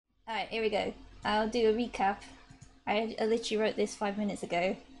Alright, here we go. I'll do a recap. I literally wrote this 5 minutes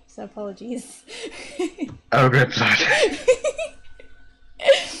ago, so apologies. Oh, good lord.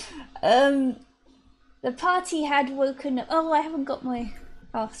 The party had woken up. Oh, I haven't got my.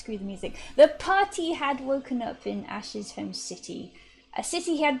 Oh, screw the music. The party had woken up in Ash's home city, a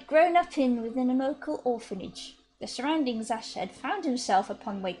city he had grown up in within a local orphanage. The surroundings Ash had found himself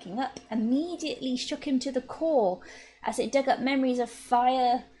upon waking up immediately shook him to the core as it dug up memories of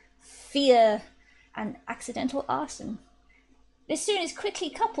fire, fear, and accidental arson. This soon is quickly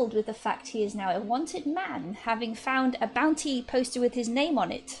coupled with the fact he is now a wanted man, having found a bounty poster with his name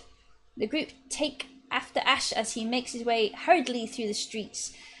on it. The group take after Ash as he makes his way hurriedly through the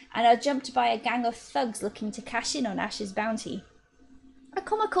streets and are jumped by a gang of thugs looking to cash in on Ash's bounty. A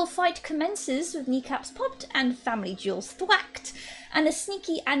comical fight commences with kneecaps popped and family jewels thwacked, and a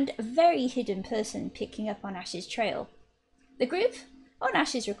sneaky and very hidden person picking up on Ash's trail. The group, on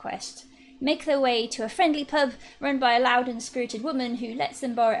Ash's request, make their way to a friendly pub run by a loud and spirited woman who lets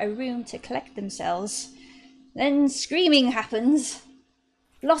them borrow a room to collect themselves. Then screaming happens.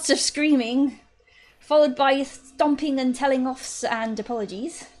 Lots of screaming, followed by stomping and telling offs and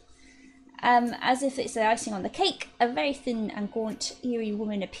apologies. As if it's the icing on the cake, a very thin and gaunt, eerie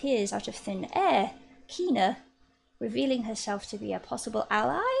woman appears out of thin air, Kina, revealing herself to be a possible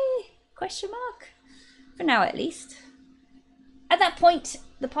ally? Question mark? For now, at least. At that point,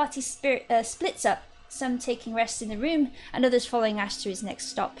 the party splits up, some taking rest in the room, and others following Ash to his next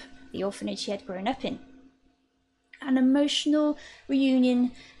stop, the orphanage he had grown up in. An emotional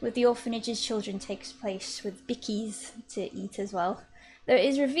reunion with the orphanage's children takes place, with bickies to eat as well. Though it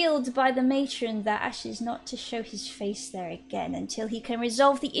is revealed by the matron that Ash is not to show his face there again until he can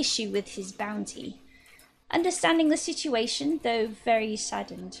resolve the issue with his bounty. Understanding the situation, though very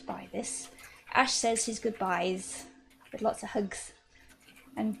saddened by this, Ash says his goodbyes, with lots of hugs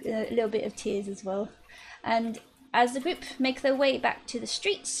and a little bit of tears as well. And as the group make their way back to the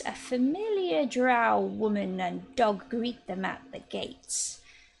streets, a familiar drow woman and dog greet them at the gates.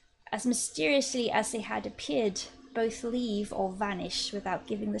 As mysteriously as they had appeared, both leave or vanish without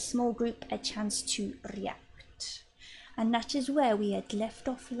giving the small group a chance to react. And that is where we had left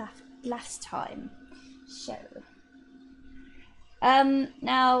off last time. So,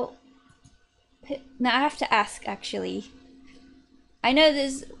 now I have to ask, actually. I know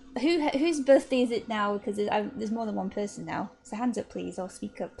there's whose birthday is it now? Because there's more than one person now. So hands up, please, or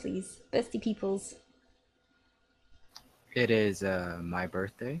speak up, please. Birthday peoples. It is my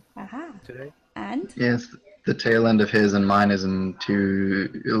birthday Aha. today. And? Yes, the tail end of his and mine is in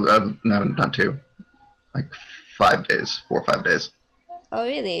no, not 2. Like 5 days, 4 or 5 days. Oh,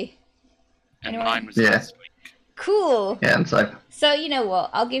 really? And Anyone? mine was Yeah. last week. Cool. Yeah, it's like, So, you know what?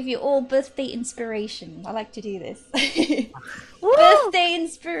 I'll give you all birthday inspiration. I like to do this. Birthday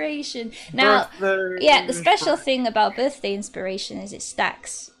inspiration. Now, yeah, the special thing about birthday inspiration is it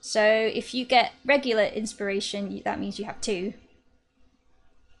stacks. So, if you get regular inspiration, that means you have 2.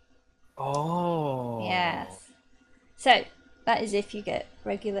 Oh. Yes. So, that is if you get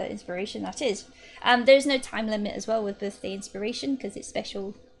regular inspiration, that is. There's no time limit as well with birthday inspiration because it's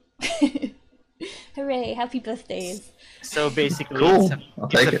special. Hooray, happy birthdays. So basically, Cool. I'll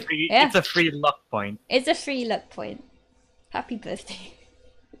take it. Yeah. It's a free luck point. It's a free luck point. Happy birthday.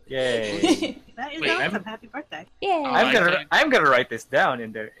 Yay. That is Wait, awesome. Happy birthday. Yeah. I'm gonna write this down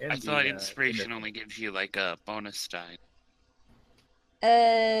in the. I thought inspiration only gives you like a bonus die.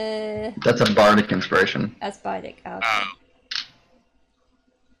 that's a bardic inspiration. That's bardic. Oh, okay. Oh,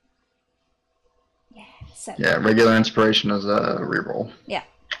 Yeah. So. Yeah, regular inspiration is a reroll. Yeah.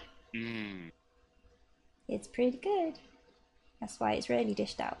 mm. It's pretty good. That's why it's rarely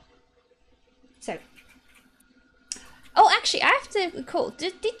dished out. So. Oh, actually, I have to recall.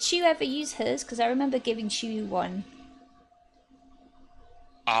 Did Chu ever use hers? Because I remember giving Chu one.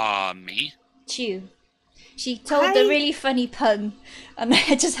 Me? Chu. She told the really funny pun, and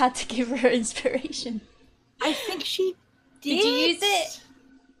I just had to give her inspiration. I think she did. Did you use it?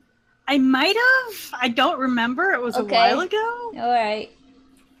 I might have. I don't remember. It was Okay. a while ago. All right.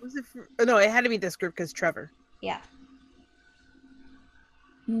 Was it for... Oh, no, it had to be this group because Trevor. Yeah.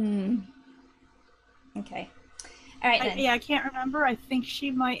 Okay. All right then. Yeah, I can't remember. I think she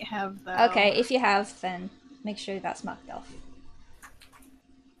might have though. Okay, if you have, then make sure that's marked off.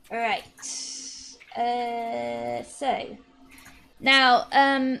 All right. So now,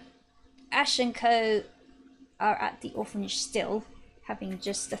 Ash and Co are at the orphanage still, having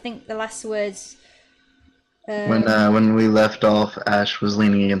just, I think, the last words. When we left off, Ash was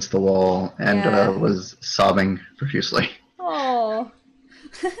leaning against the wall and Yeah. Was sobbing profusely. Oh.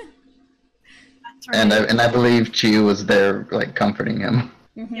 That's right. And I believe Chiyu was there, like, comforting him.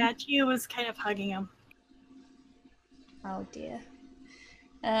 Mhm. Yeah, Chia was kind of hugging him. Oh dear.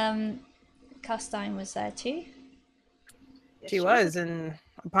 Castine was there too. She was, and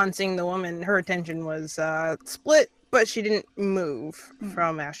upon seeing the woman, her attention was split, but she didn't move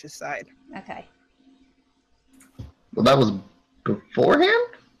from Ash's side. Okay. Well, that was beforehand?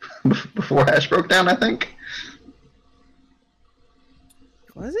 Before Ash broke down, I think.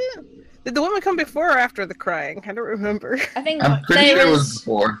 Was it? Did the woman come before or after the crying? I don't remember. I think I'm pretty there sure it was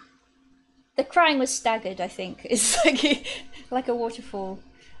before. the crying was staggered. I think it's like a waterfall.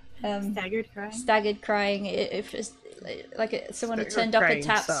 Staggered crying. Staggered crying. If it's like someone had Staggered turned up a crying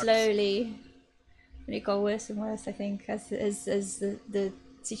tap sucks. slowly, and it got worse and worse. I think as the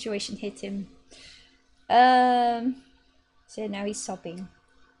situation hit him. So now he's sobbing.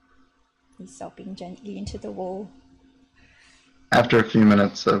 He's sobbing gently into the wall. After a few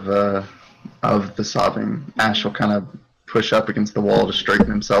minutes of the sobbing, Ash will kind of push up against the wall to straighten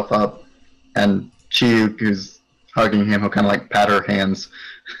himself up, and Chiyuk, who's hugging him, will kind of like pat her hands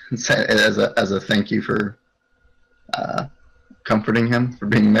as a thank you for comforting him, for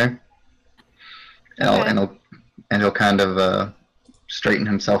being there. And he'll kind of straighten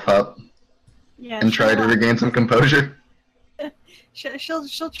himself up Yeah, and try to regain some composure.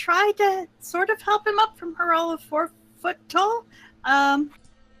 she'll try to sort of help him up from her all of 4 foot tall. But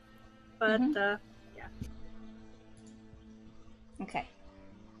yeah. Okay.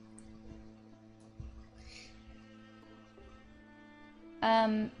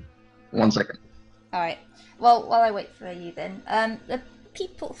 One second. All right. Well, while I wait for you, then, the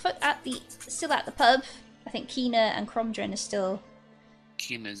people still at the pub. I think Kina and Cromdren are still.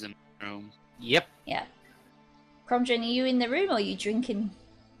 Kina's in the room. Yep. Yeah. Cromdren, are you in the room or are you drinking?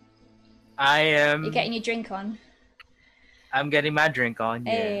 I am. You're getting your drink on. I'm getting my drink on.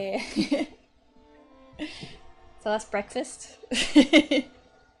 Yeah. Hey. So that's breakfast.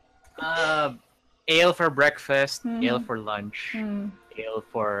 Ale for breakfast. Ale for lunch. Mm. Ale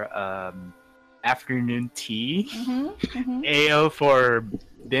for afternoon tea. Mm-hmm. Ale for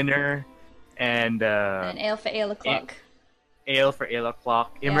dinner, and And ale for ale o'clock. Ale for ale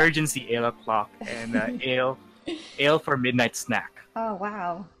o'clock. Yeah. Emergency ale o'clock, and ale for midnight snack. Oh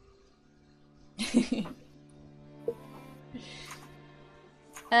wow.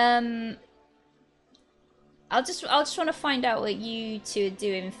 I'll just want to find out what you two are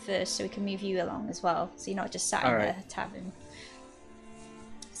doing first, so we can move you along as well. So you're not just sat in Alright. the tavern.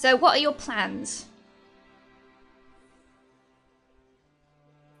 So, what are your plans?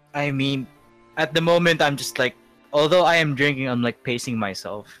 I mean, at the moment, I'm just like, although I am drinking, I'm like pacing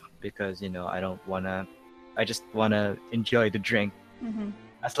myself because I just wanna enjoy the drink Mm-hmm.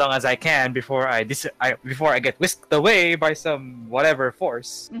 as long as I can before I get whisked away by some whatever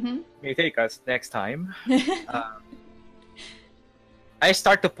force Mm-hmm. may take us next time. I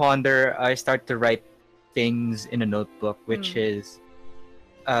start to ponder. I start to write things in a notebook, which is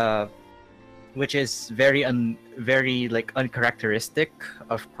very like uncharacteristic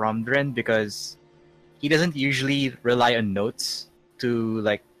of Cromdren, because he doesn't usually rely on notes to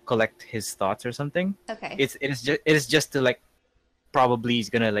like collect his thoughts or something. Okay. It is just to like, probably he's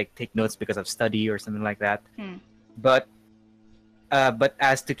gonna like take notes because of study or something like that. But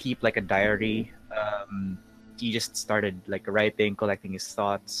as to keep like a diary, he just started like writing, collecting his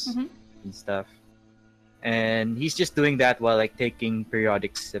thoughts and stuff, and he's just doing that while like taking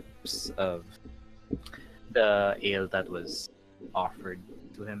periodic sips of the ale that was offered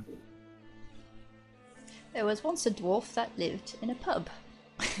to him. There was once a dwarf that lived in a pub.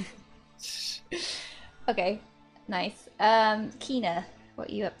 Okay, nice. Kina, what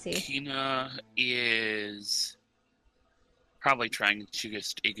are you up to? Kina is probably trying to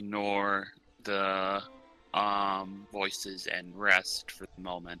just ignore the voices and rest for the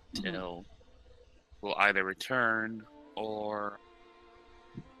moment till we'll either return or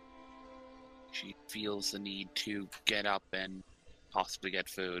she feels the need to get up and possibly get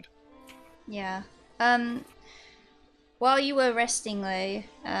food. Yeah. While you were resting though,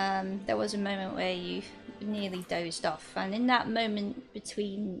 there was a moment where you nearly dozed off, and in that moment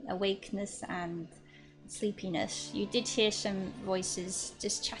between awakeness and sleepiness, you did hear some voices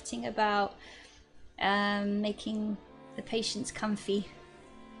just chatting about making the patients comfy.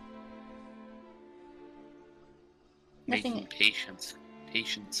 Making patients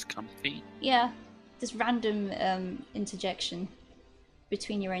comfy. Yeah, just random interjection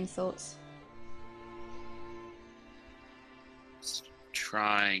between your own thoughts. Just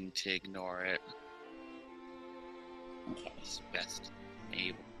trying to ignore it Okay. as best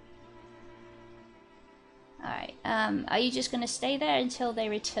able. Alright. Are you just gonna stay there until they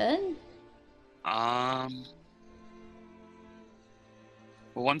return?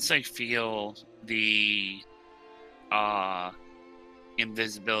 But once I feel the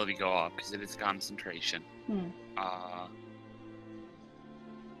invisibility go off, because it is concentration,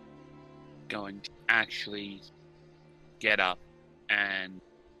 going to actually get up and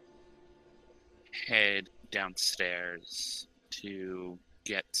head downstairs to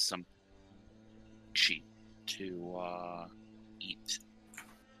get some sheep to eat.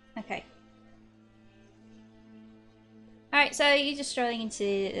 Okay. Alright, so you're just strolling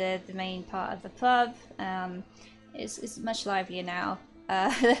into the main part of the pub. It's much livelier now.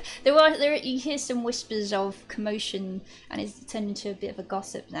 You hear some whispers of commotion, and it's turned into a bit of a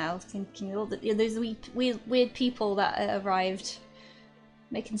gossip now. Thinking all those weird people that arrived,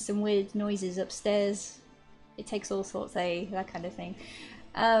 making some weird noises upstairs. It takes all sorts, that kind of thing.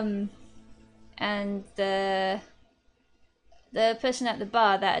 And the person at the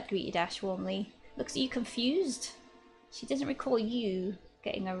bar that had greeted Ash warmly looks at you confused. She doesn't recall you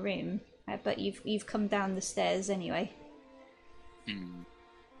getting a room, but you've come down the stairs anyway.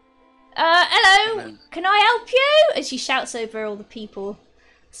 Hello, can I help you? And she shouts over all the people.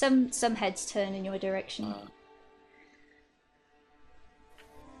 Some heads turn in your direction.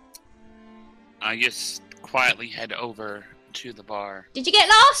 I just quietly head over to the bar. Did you get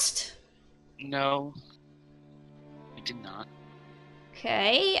lost? No, I did not.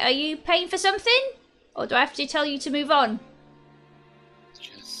 Okay, are you paying for something? Or do I have to tell you to move on?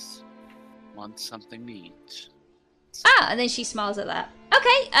 Just want something to eat. And then she smiles at that.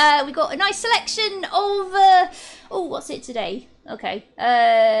 Okay, we got a nice selection of, what's it today? Okay,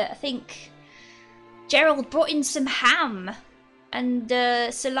 I think Gerald brought in some ham and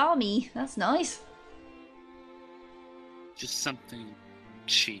salami. That's nice. Just something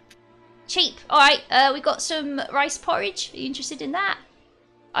cheap. Cheap. Alright, we got some rice porridge. Are you interested in that?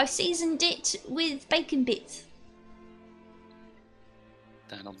 I've seasoned it with bacon bits.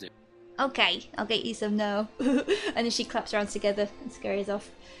 That'll do. Okay, I'll get you some now. And then she claps around together and scurries off.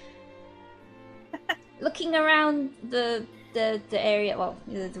 Looking around the area, well,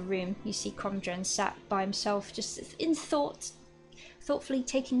 the room, you see Cromdren sat by himself, just in thoughtfully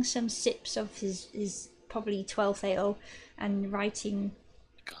taking some sips of his probably 12th ale and writing.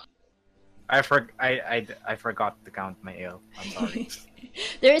 I forgot to count my ale. I'm sorry.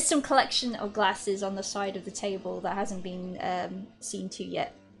 There is some collection of glasses on the side of the table that hasn't been seen to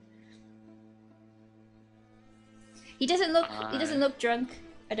yet. He doesn't look drunk.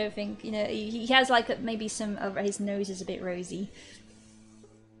 I don't think. You know, he has like maybe some of his nose is a bit rosy.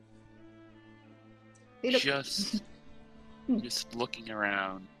 Just looking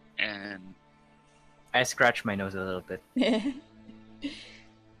around, and I scratch my nose a little bit.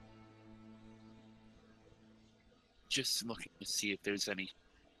 just looking to see if there's any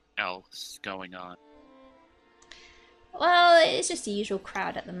else going on. Well, it's just the usual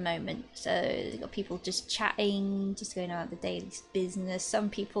crowd at the moment. So you've got people just chatting, just going about the daily business. Some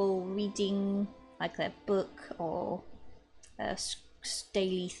people reading like their book or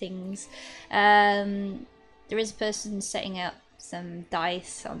daily things. There is a person setting up some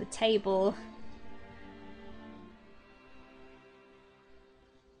dice on the table.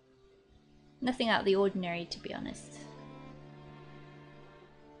 Nothing out of the ordinary, to be honest.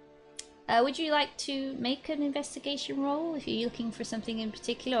 Would you like to make an investigation roll if you're looking for something in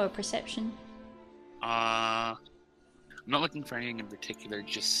particular, or perception? I'm not looking for anything in particular,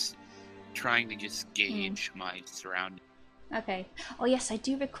 just trying to gauge my surroundings. Okay. Oh yes, I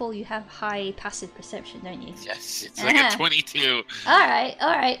do recall you have high passive perception, don't you? Yes, it's like a 22.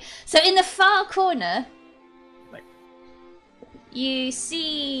 Alright. So in the far corner, you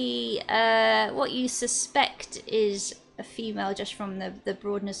see what you suspect is a female just from the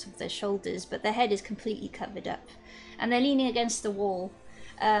broadness of their shoulders, but their head is completely covered up. And they're leaning against the wall,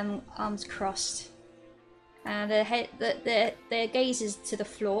 arms crossed. And their gaze is to the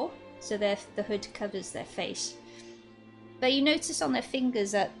floor, so the hood covers their face. But you notice on their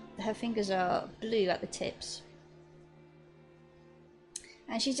fingers that her fingers are blue at the tips.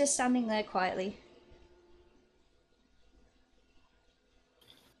 And she's just standing there quietly.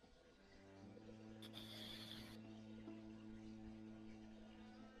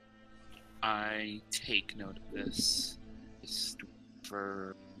 I take note of this. Just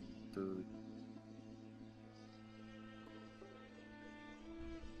for food.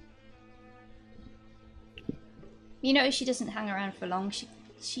 You notice she doesn't hang around for long.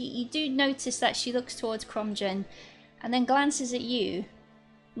 You do notice that she looks towards Cromdren and then glances at you.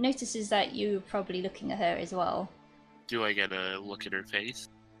 Notices that you're probably looking at her as well. Do I get a look at her face?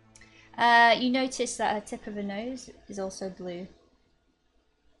 You notice that her tip of her nose is also blue.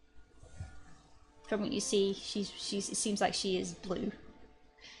 From what you see, it seems like she is blue.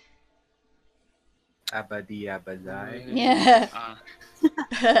 Abadi abadai. Yeah.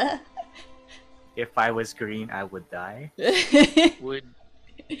 If I was green, I would die.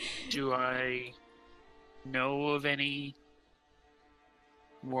 Do I know of any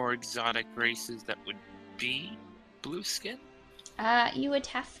more exotic races that would be blue skin? You would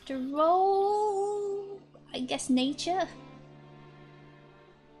have to roll, I guess, nature.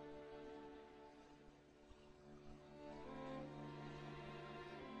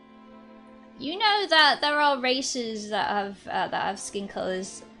 You know that there are races that have skin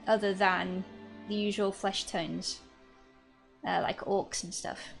colors other than the usual flesh tones, like orcs and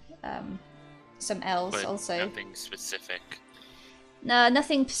stuff. Some elves But also. nothing specific. No,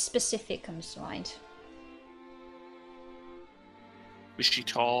 nothing specific comes to mind. Was she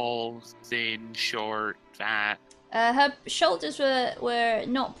tall, thin, short, fat? Her shoulders were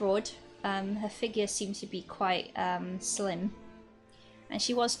not broad. Her figure seemed to be quite slim, and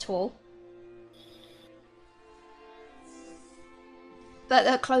she was tall. But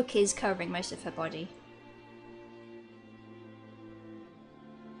her cloak is covering most of her body.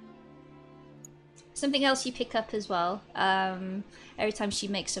 Something else you pick up as well. Every time she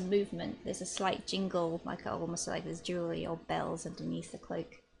makes a movement, there's a slight jingle, like almost like there's jewelry or bells underneath the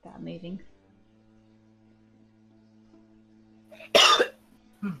cloak that are moving.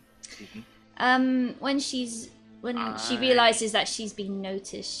 When she realizes that she's been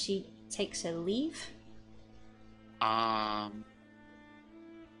noticed, she takes her leave.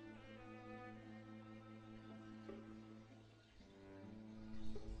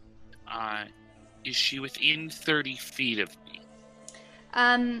 Is she within 30 feet of me?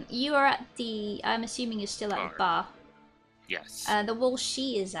 You are at the. I'm assuming you're still at the bar. Yes. The wall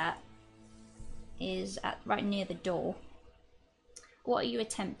she is at right near the door. What are you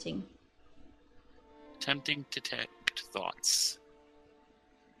attempting? Attempting to detect thoughts.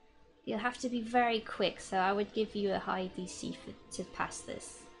 You'll have to be very quick, so I would give you a high DC to pass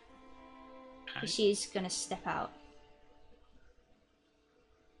this. Okay. She's gonna step out.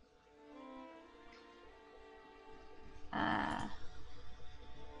 I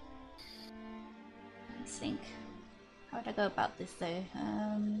think. How would I go about this though?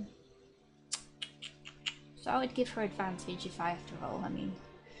 So I would give her advantage if I have to roll. I mean.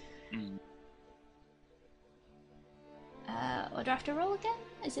 Or do I have to roll again?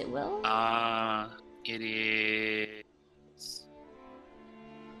 Is it will? It is.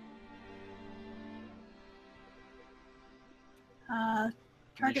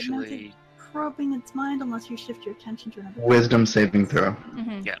 Target mounted probing its mind unless you shift your attention to another. Wisdom saving throw.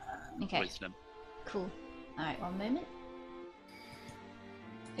 Mm-hmm. Yeah. Okay. Wisdom. Cool. Alright, one moment.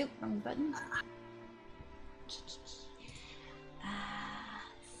 Oh, wrong button. Let's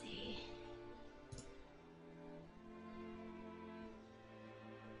see.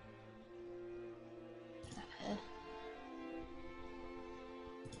 Is that her?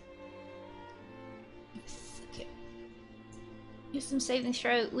 Yes, okay. Wisdom saving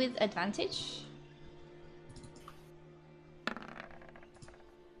throw with advantage.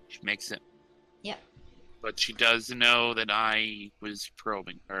 She makes it. Yep. But she does know that I was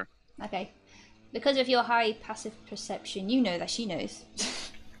probing her. Okay. Because of your high passive perception, you know that she knows.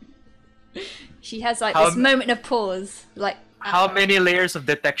 She has like this moment of pause. Like, how many layers of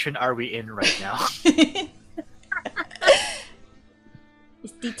detection are we in right now?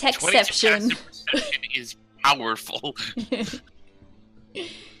 It's detectception. 22 passive perception is powerful.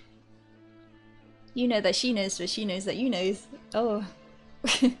 You know that she knows, but she knows that you know. Oh.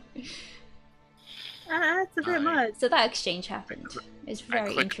 That's a bit much. So that exchange happened. It's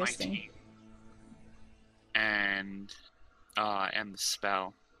very interesting. And the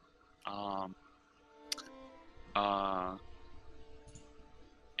spell. And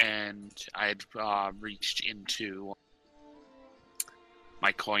I had reached into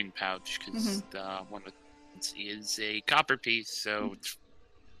my coin pouch because one of the is a copper piece, so it's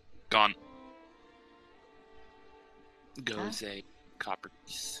gone. Goes a copper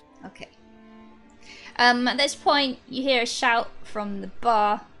piece. Okay. At this point, you hear a shout from the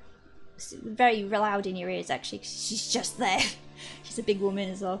bar. It's very loud in your ears, actually, 'cause she's just there. She's a big woman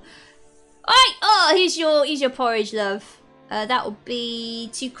as well. Alright! Oh, here's your porridge, love. That will be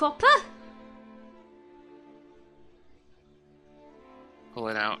 2 copper. Pull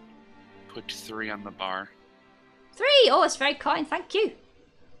it out. Put 3 on the bar. 3! Oh, it's very kind, thank you.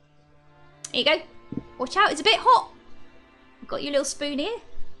 Here you go. Watch out, it's a bit hot. I've got your little spoon here.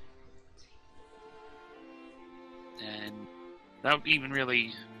 And without even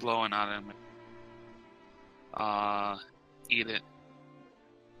really blowing on him, eat it.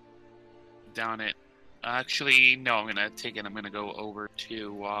 Down it. Actually, no, I'm gonna take it. I'm gonna go over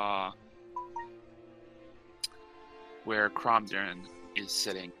to where Cromdern is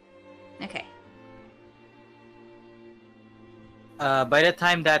sitting. Okay. By the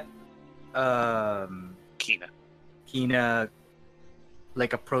time that Kina.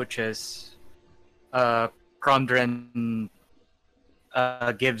 like approaches, Cromdren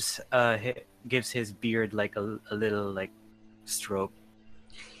gives his beard like a little like stroke,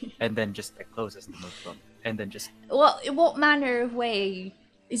 and then just like closes the notebook, and then just What manner of way are you?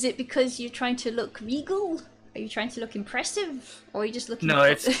 Is it because you're trying to look regal? Are you trying to look impressive, or are you just looking? no,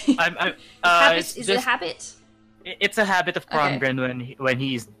 it's I'm habit? it's It a just habit? it's a habit of Okay. Cromgren when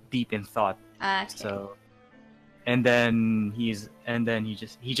he's deep in thought. Okay. So, and then he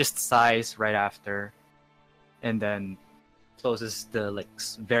just sighs right after, and then closes the like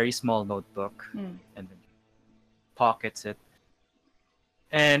very small notebook, and then pockets it.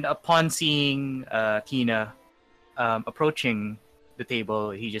 And upon seeing Kina approaching the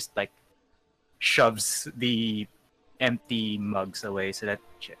table, he just like shoves the empty mugs away so that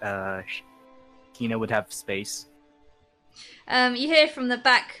Kina would have space. You hear from the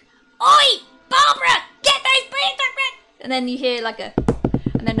back, "Oi, Barbara, get those beers back!" And then you hear like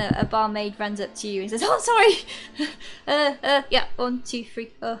and then a barmaid runs up to you and says, "Oh, sorry. Yeah, 1, 2,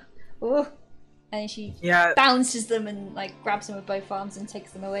 3. Oh." And she bounces them and like grabs them with both arms and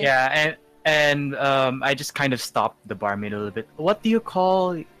takes them away. Yeah, and I just kind of stopped the barmaid a little bit. What do you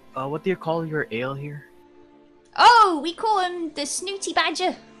call your ale here? Oh, we call him the Snooty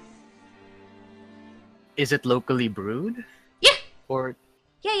Badger. Is it locally brewed? Yeah. Or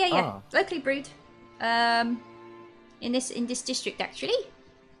Yeah. Oh. Locally brewed. In this district actually.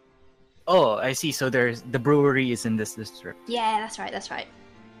 Oh, I see. So the brewery is in this district. Yeah, that's right.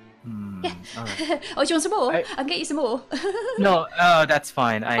 Yeah. All right. Oh, do you want some more? I can get you some more. No, that's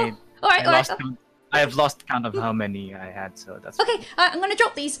fine. All right. I have lost count of how many I had, so that's okay. I'm gonna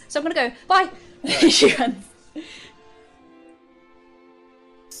drop these, so I'm gonna go. Bye. She runs.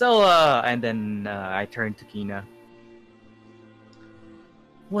 So, and then I turned to Kina.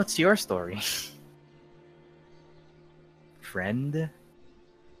 What's your story? Friend,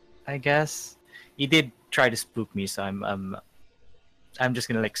 I guess. He did try to spook me, so I'm just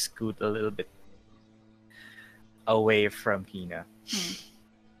gonna like scoot a little bit away from Kina.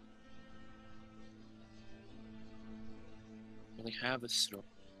 I really have a story,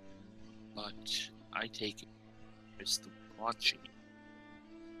 but I take it as the watching.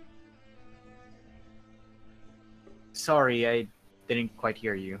 Sorry, I didn't quite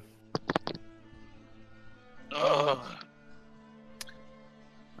hear you. Ugh.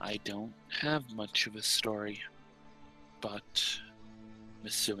 I don't have much of a story, but I'm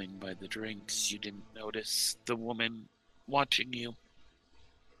assuming by the drinks you didn't notice the woman watching you.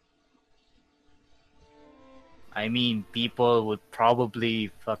 I mean, people would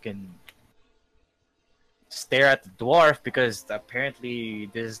probably fucking stare at the dwarf because apparently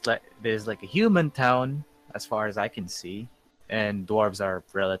this is like a human town as far as I can see, and dwarves are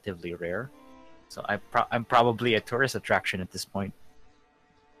relatively rare. So I'm probably a tourist attraction at this point.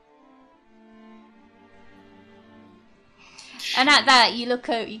 And at that, you look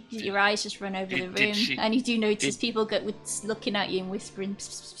out, your eyes just run over the room, and you do notice people looking at you and whispering. Pss,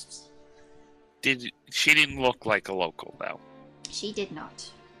 pss, pss. She didn't look like a local, though. She did not.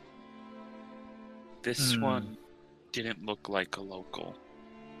 This one didn't look like a local.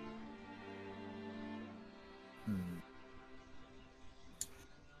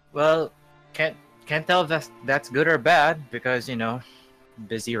 Well, can't tell if that's good or bad because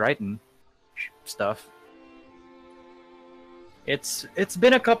busy writing stuff. It's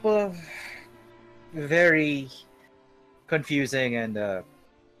been a couple of very confusing and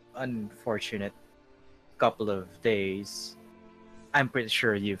unfortunate couple of days. I'm pretty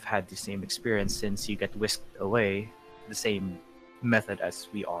sure you've had the same experience since you get whisked away, the same method as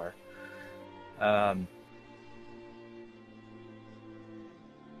we are. I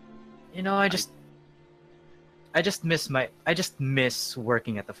just miss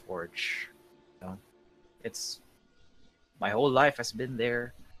working at the forge. It's my whole life has been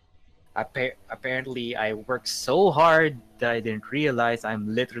there. Apparently, I worked so hard that I didn't realize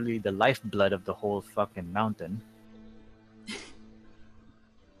I'm literally the lifeblood of the whole fucking mountain.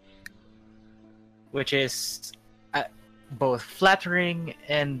 Which is both flattering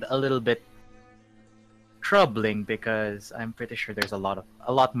and a little bit troubling because I'm pretty sure there's a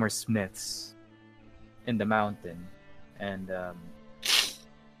lot more smiths in the mountain, and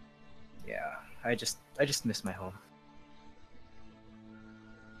yeah, I just miss my home.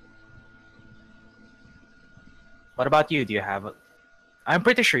 What about you? I'm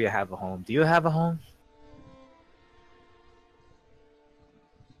pretty sure you have a home. Do you have a home?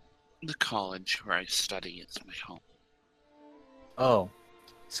 The college where I study is my home. Oh,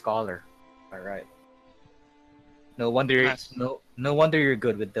 scholar. All right. No wonder. Yes. No wonder you're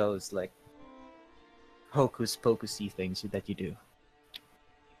good with those like hocus pocusy things that you do.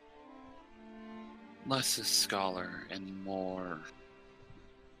 Less a scholar and more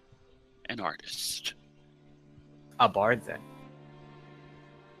an artist. A bard then.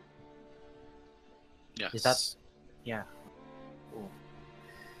 Yes. Is that? Yeah. Cool.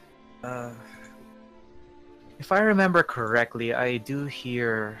 If I remember correctly, I do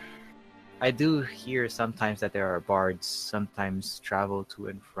hear sometimes that there are bards sometimes travel to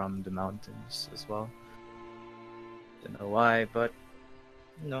and from the mountains as well. Don't know why, but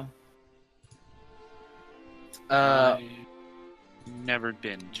no. I've never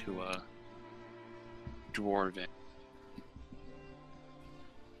been to a dwarven.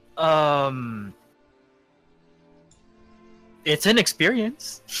 Um, it's an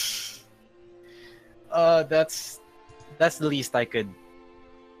experience. That's the least I could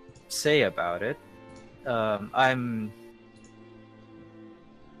say about it. I'm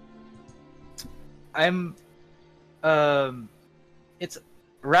I'm it's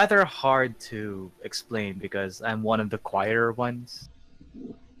rather hard to explain because I'm one of the quieter ones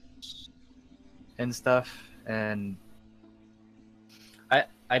and stuff, and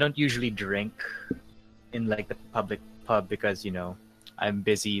I don't usually drink in like the public pub because I'm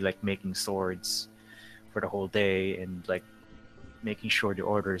busy like making swords for the whole day and like making sure the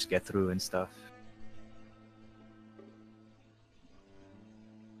orders get through and stuff.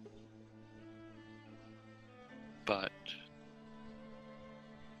 But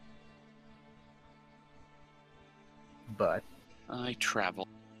But I travel.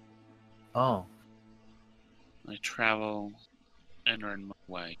 oh, I travel and earn my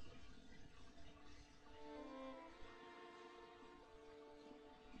way.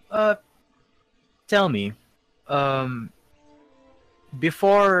 uh, tell me, um,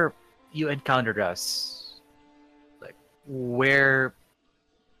 before you encountered us, like where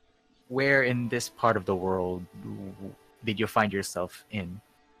in this part of the world did you find yourself in?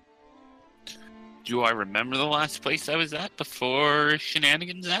 Do I remember the last place I was at before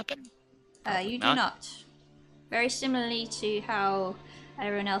shenanigans happened? You do not. not. Very similarly to how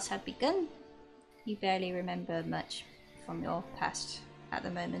everyone else had begun, you barely remember much from your past at the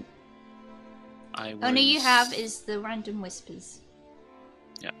moment. Only you have is the random whispers.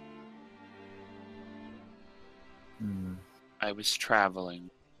 Yeah. Hmm. I was traveling.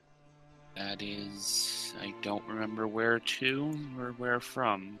 That is, I don't remember where to or where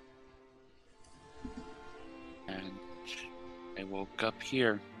from. And I woke up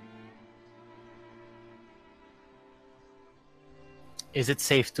here. Is it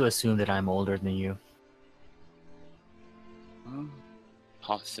safe to assume that I'm older than you?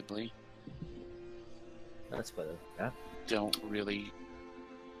 Possibly. That's better. Yeah. Don't really.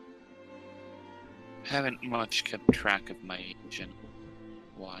 Haven't much kept track of my age and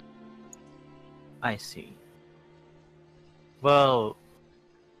what. I see. Well,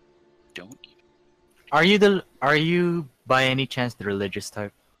 Don't even. are you by any chance the religious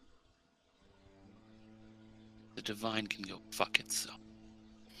type? The divine can go fuck itself.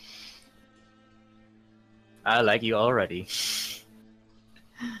 I like you already.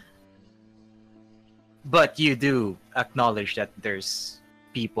 But you do acknowledge that there's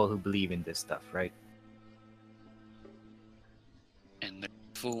people who believe in this stuff, right? And they're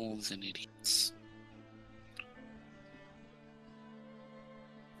fools and idiots.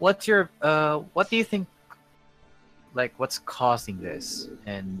 What do you think, like, what's causing this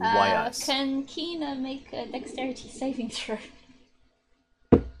and why us? Can Kina make a dexterity saving throw?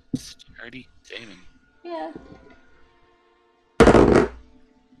 Sturdy saving. Yeah.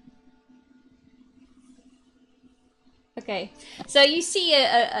 Okay, so you see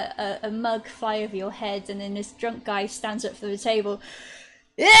a mug fly over your head, and then this drunk guy stands up from the table.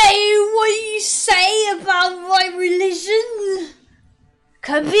 Hey, what do you say about my religion?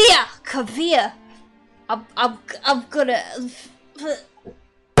 Come here, come here. I'm gonna.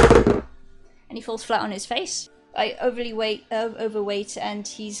 And he falls flat on his face. Overweight, and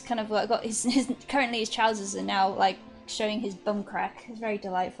he's kind of like got currently his trousers are now like showing his bum crack. It's very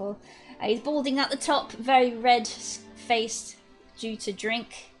delightful. He's balding at the top, very red faced due to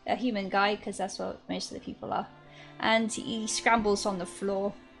drink. A human guy, because that's what most of the people are. And he scrambles on the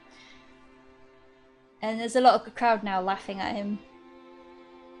floor. And there's a lot of the crowd now laughing at him.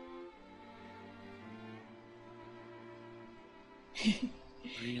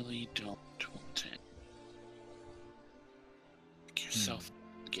 Really don't want to. Make yourself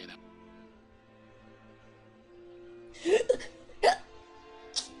get up.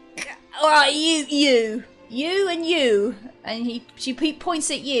 Alright, you. you, and she points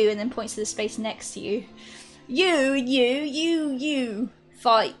at you and then points to the space next to you. You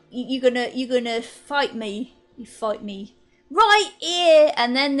fight. You're gonna fight me. You fight me right here,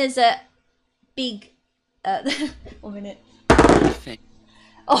 and then there's a big. 1 minute.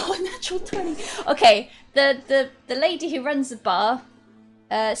 Oh, natural 20. Okay, the lady who runs the bar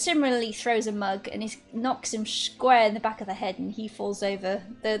similarly throws a mug and he knocks him square in the back of the head and he falls over.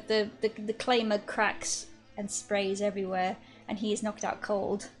 The clay mug cracks and sprays everywhere and he is knocked out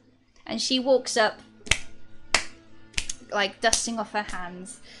cold. And she walks up, like dusting off her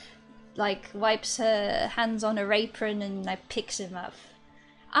hands, like wipes her hands on her apron and like picks him up.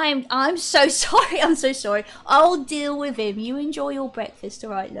 I'm so sorry. I'm so sorry. I'll deal with him. You enjoy your breakfast,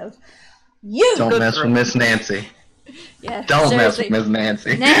 all right, love? You don't mess with Miss Nancy. Yeah. Don't mess with Miss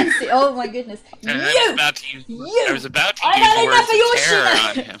Nancy. Nancy. Oh my goodness. I was about to use words of terror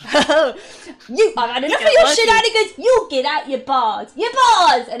on him. I've had enough of your shenanigans. You get out your bars. Your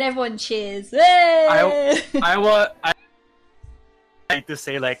bars, and everyone cheers. I like to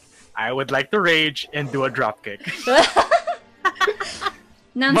say like I would like to rage and do a drop kick.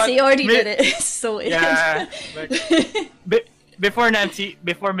 Nancy already did it. So yeah. Before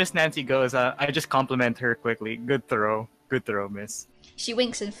Miss Nancy goes, I just compliment her quickly. Good throw, Miss. She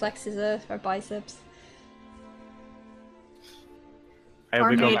winks and flexes her biceps. I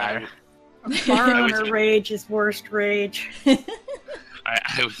become mad. Bar owner rage is worst rage. I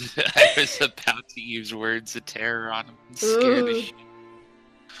was about to use words of terror on him and scare the shit.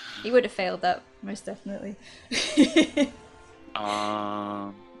 He would have failed that most definitely.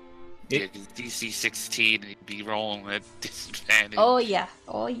 Yeah, DC 16, he'd be rolling at disadvantage. Oh yeah,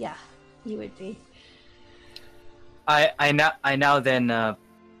 he would be. I now then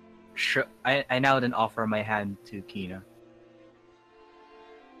offer my hand to Kina.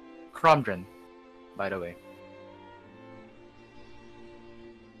 Cromdren, by the way.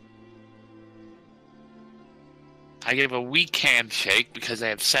 I give a weak handshake because I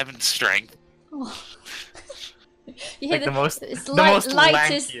have 7 strength. Oh. Like the most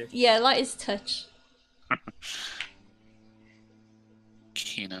lightest, yeah, lightest touch.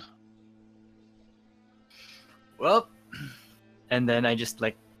 Kina. Well, and then I just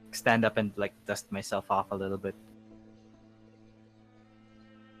like stand up and like dust myself off a little bit.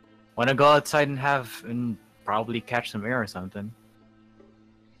 Wanna go outside and probably catch some air or something?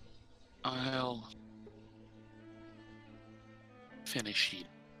 I'll finish eating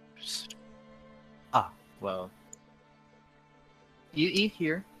first. Well, you eat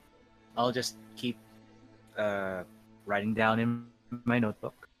here. I'll just keep writing down in my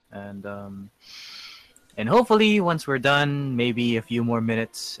notebook, and hopefully once we're done, maybe a few more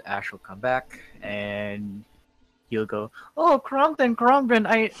minutes, Ash will come back and he'll go, "Oh, Cromden,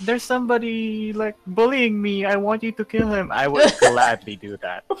 there's somebody like bullying me. I want you to kill him." I would gladly do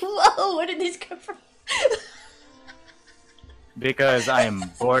that. Whoa, where did this come from? Because I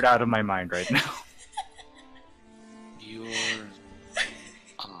am bored out of my mind right now. You're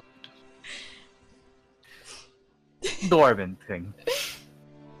odd. Dwarven thing.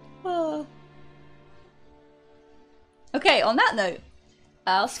 Oh. Okay, on that note,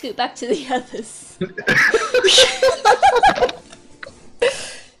 I'll scoot back to the others.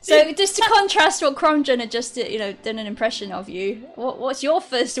 So, just to contrast what Cromdren had just, done an impression of you, what's your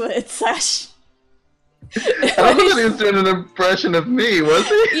first word, Sash? I don't think he was doing an impression of me, was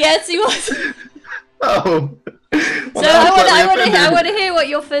he? Yes, he was. Oh. Well, So I want to hear what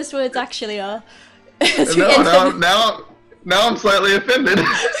your first words actually are. Now I'm slightly offended.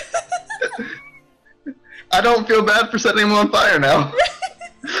 I don't feel bad for setting him on fire now.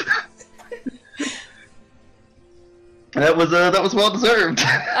 That was well deserved.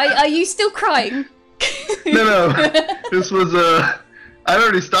 Are you still crying? No. This was I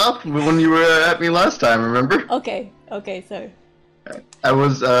already stopped when you were at me last time. Remember? Okay, so. I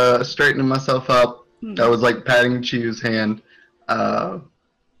was straightening myself up. I was like patting Chiyu's hand, and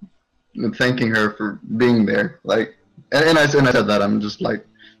thanking her for being there. Like, and I said that I'm just like,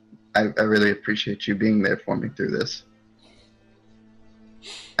 I really appreciate you being there for me through this.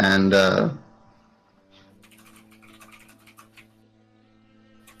 And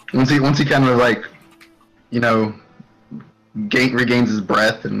once he kind of like, regains his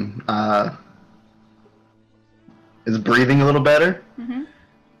breath and is breathing a little better. Mm-hmm.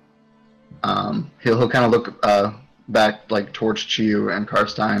 He'll kind of look back like towards Chiyu and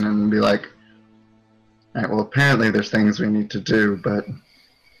Karstein and be like, "All right, well, apparently there's things we need to do, but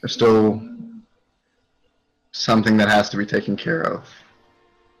there's still something that has to be taken care of."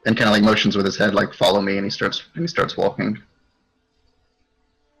 And kind of like motions with his head, like, "Follow me," and he starts walking.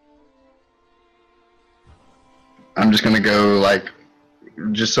 I'm just gonna go like,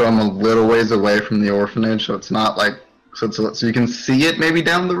 just so I'm a little ways away from the orphanage, so it's not like, so you can see it maybe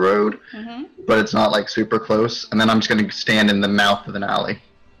down the road, but it's not like super close. And then I'm just gonna stand in the mouth of an alley.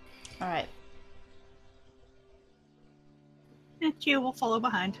 All right. And you will follow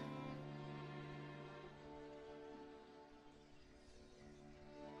behind.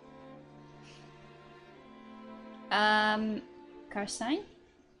 Karstein?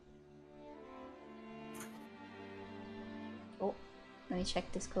 Oh, let me check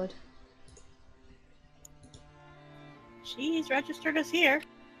Discord. She's registered us here.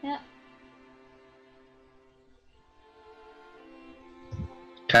 Yeah.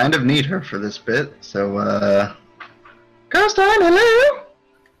 Kind of need her for this bit, so, Karstein, hello?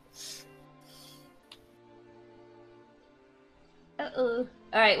 Uh-oh.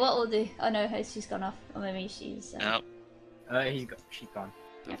 Alright, what we'll do... Oh no, she's gone off. Or maybe she's... Nope. She's gone.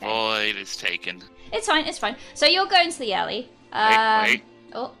 The Okay. void is taken. It's fine, it's fine. So you're going to the alley. Wait.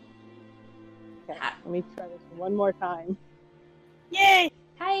 Oh, Okay, let me try this one more time. Yay!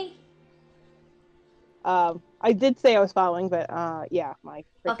 hi. I did say I was following, but yeah, my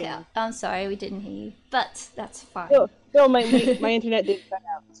freaking... Okay, I'm sorry, we didn't hear you. But that's fine. No, my internet did cut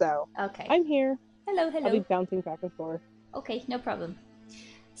out, so Okay. I'm here. Hello, I'll be hello. bouncing back and forth. Okay, no problem.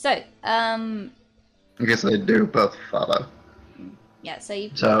 So, I guess I do both follow. yeah, so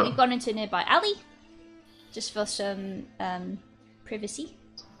you've So- gone into a nearby alley. Just for some, privacy.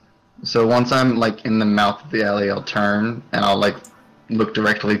 So once I'm like in the mouth of the alley, I'll turn and I'll like look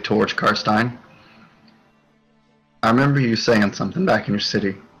directly towards Karstein. I remember you saying something back in your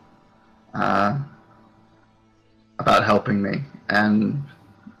city about helping me, and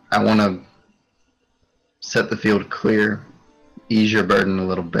I want to set the field clear, ease your burden a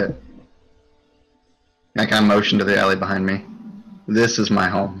little bit. I kind of motion to the alley behind me. This is my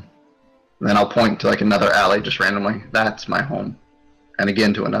home. Then I'll point to like another alley just randomly. That's my home. And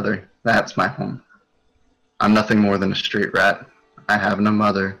again to another. That's my home. I'm nothing more than a street rat. I have no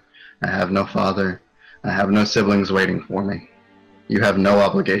mother. I have no father. I have no siblings waiting for me. You have no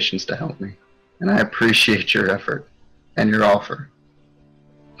obligations to help me. And I appreciate your effort and your offer.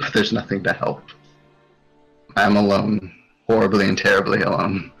 But there's nothing to help. I'm alone. Horribly and terribly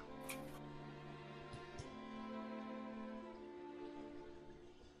alone.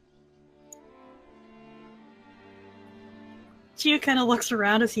 Chia kind of looks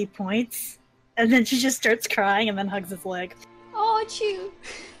around as he points, and then she just starts crying and then hugs his leg. Oh, Chew.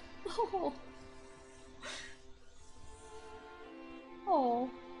 Oh. Oh.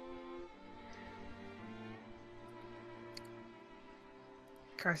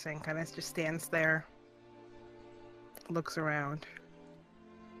 Karstein kind of just stands there, looks around,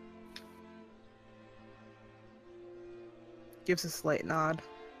 gives a slight nod.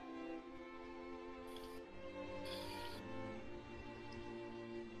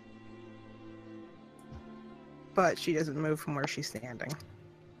 But she doesn't move from where she's standing.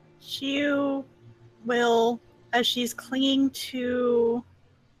 Chia will, as she's clinging to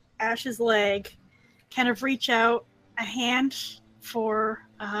Ash's leg, kind of reach out a hand for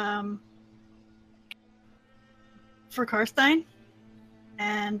Karstein,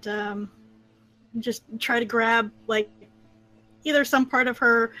 and just try to grab like either some part of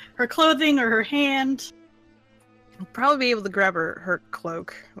her clothing or her hand. I'll probably be able to grab her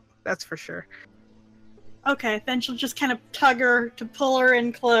cloak, that's for sure. Okay, then she'll just kind of tug her to pull her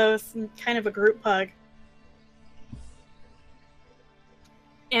in close, and kind of a group hug.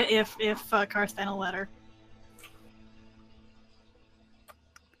 If Karstein will let her.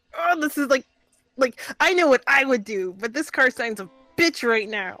 Oh, this is like I know what I would do, but this Karstein's a bitch right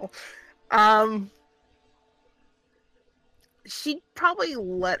now. She'd probably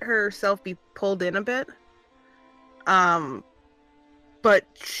let herself be pulled in a bit. But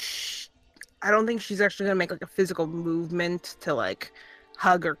I don't think she's actually gonna make like a physical movement to like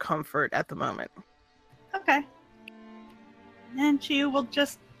hug or comfort at the moment. Okay. And she will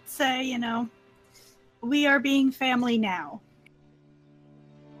just say, you know, we are being family now.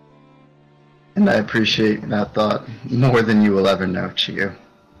 And I appreciate that thought more than you will ever know, Chiyu.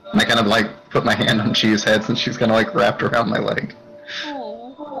 And I kind of like put my hand on Chiyu's head since she's kind of like wrapped around my leg.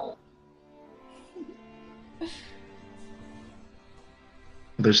 Oh.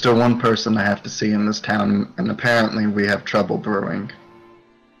 There's still one person I have to see in this town, and apparently we have trouble brewing.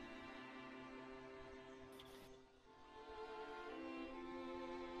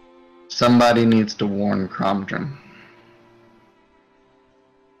 Somebody needs to warn Cromdren.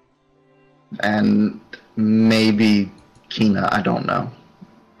 And maybe Kina, I don't know.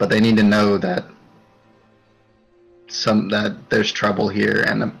 But they need to know that there's trouble here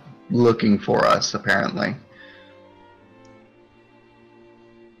and looking for us, apparently.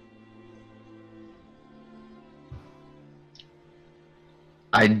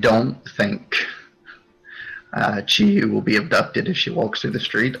 I don't think Chi will be abducted if she walks through the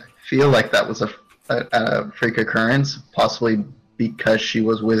street. I feel like that was a freak occurrence, possibly because she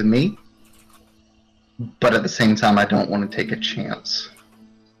was with me. But at the same time, I don't want to take a chance.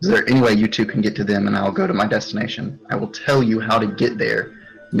 Is there any way you two can get to them and I'll go to my destination? I will tell you how to get there.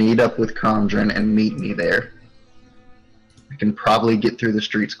 Meet up with Condren and meet me there. I can probably get through the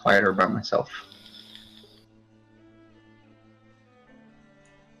streets quieter by myself.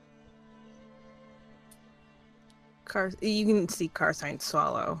 You can see Carsign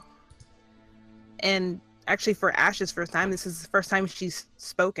swallow. And actually for Ash's first time, this is the first time she's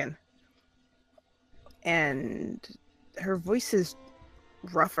spoken. And her voice is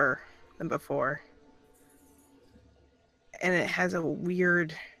rougher than before. And it has a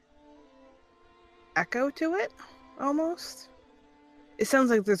weird echo to it, almost. It sounds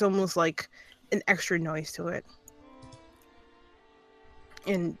like there's almost like an extra noise to it.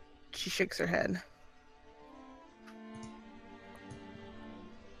 And she shakes her head.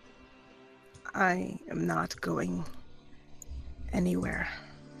 I am not going anywhere.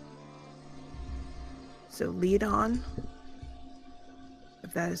 So lead on,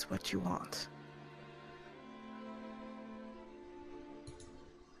 if that is what you want.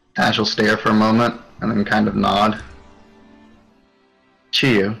 Ash will stare for a moment and then kind of nod.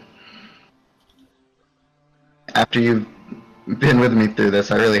 Chiyu, after you've been with me through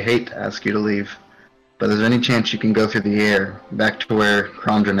this, I really hate to ask you to leave, but is there any chance you can go through the air back to where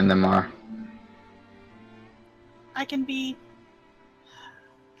Crondron and them are? I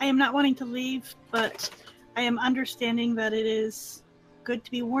am not wanting to leave, but I am understanding that it is good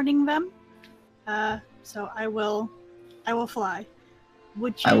to be warning them. So I will fly.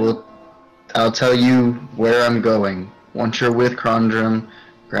 Would you? I'll tell you where I'm going. Once you're with Crondrum,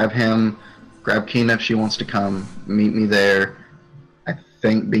 grab him, grab Kina if she wants to come, meet me there. I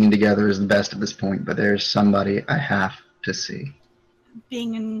think being together is the best at this point, but there's somebody I have to see.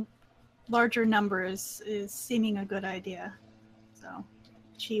 Being in larger numbers is seeming a good idea. So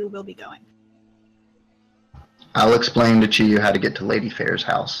Chiyu will be going. I'll explain to Chiyu how to get to Lady Fair's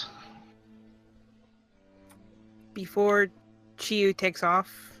house. Before Chiyu takes off,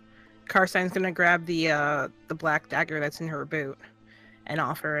 Carsine's gonna grab the black dagger that's in her boot and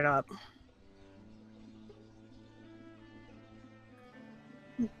offer it up.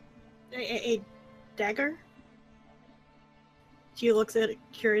 A dagger? Chiyu looks at it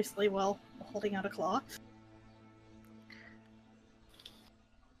curiously while holding out a claw.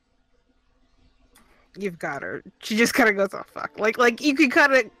 You've got her. She just kind of goes, "Oh fuck!" Like you can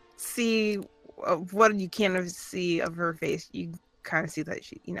kind of see what you can see of her face. You kind of see that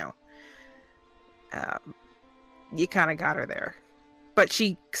she, you kind of got her there, but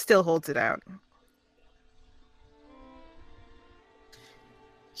she still holds it out.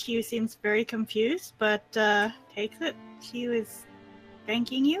 Chiyu seems very confused, but takes it. Chiyu is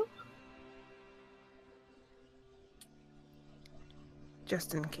thanking you.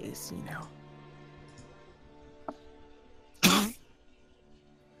 Just in case,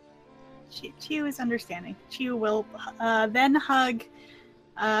 Chiyu is understanding. Chiyu will then hug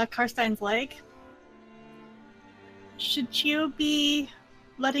Karstein's leg. Should Chiyu be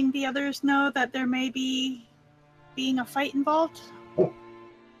letting the others know that there may be being a fight involved?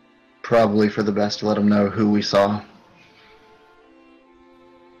 Probably for the best to let them know who we saw.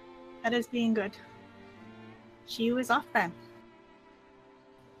 That is being good. Chiyu is off then.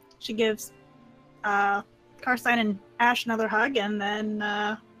 She gives Karstein and Ash another hug and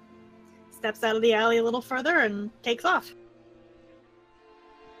then steps out of the alley a little further and takes off.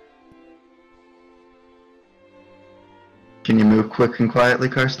 Can you move quick and quietly,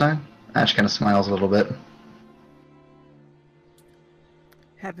 Karstein? Ash kind of smiles a little bit.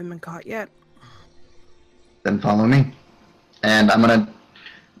 Haven't been caught yet. Then follow me. And I'm gonna,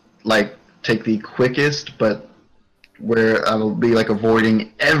 take the quickest, but where I will be,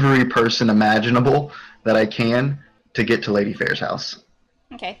 avoiding every person imaginable that I can to get to Lady Fair's house.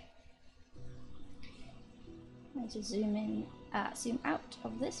 Okay. Let's just zoom out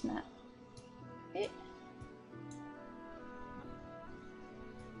of this map. Okay.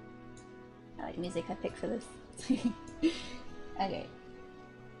 I like the music I picked for this. Okay.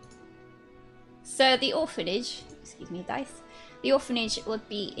 So the orphanage, excuse me, dice. The orphanage would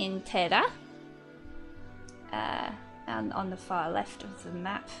be in Terra, and on the far left of the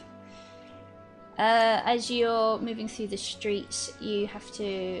map. As you're moving through the streets, you have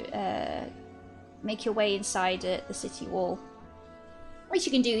to make your way inside the city wall, which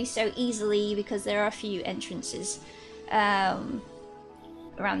you can do so easily because there are a few entrances around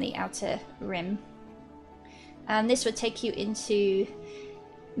the outer rim. And this would take you into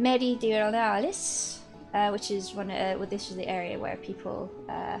Menagerie, which is well, this is the area where people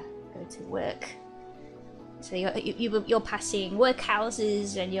go to work. So you're passing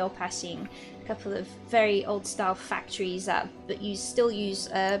workhouses, and you're passing a couple of very old-style factories that still use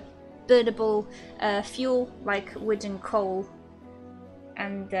burnable fuel like wood and coal,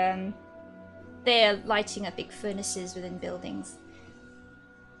 and they're lighting up big furnaces within buildings.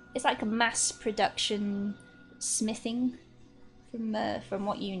 It's like a mass production smithing, from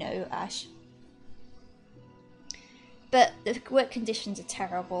what you know, Ash. But the work conditions are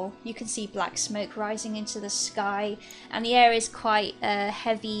terrible. You can see black smoke rising into the sky, and the air is quite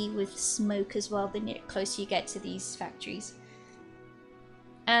heavy with smoke as well the closer you get to these factories.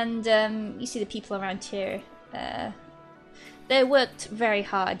 And you see the people around here. They worked very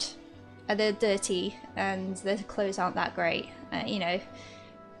hard. They're dirty, and their clothes aren't that great, you know.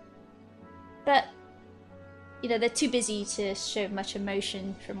 But, you know, they're too busy to show much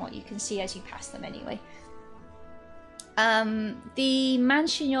emotion from what you can see as you pass them anyway. The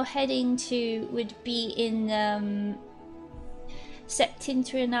mansion you're heading to would be in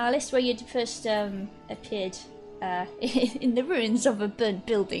Septentrionalis, where you'd first appeared in the ruins of a burnt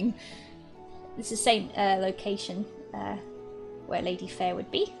building. It's the same location where Lady Fair would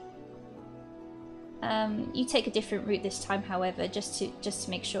be. You take a different route this time, however, just to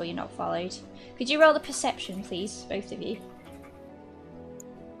make sure you're not followed. Could you roll a perception, please, both of you?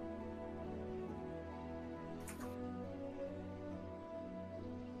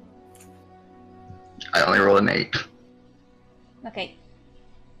 I only rolled an 8. Okay.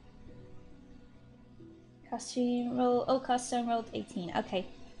 Costume rolled 18. Okay.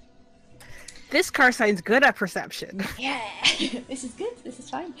 This car sign's good at perception. Yeah, this is good. This is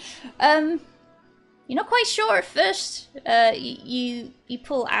fine. You're not quite sure at first. You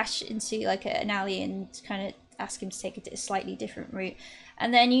pull Ash into like an alley and kind of ask him to take a slightly different route,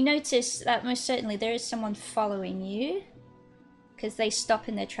 and then you notice that most certainly there is someone following you, because they stop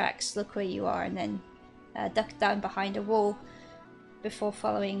in their tracks, look where you are, and then duck down behind a wall before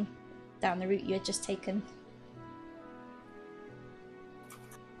following down the route you had just taken.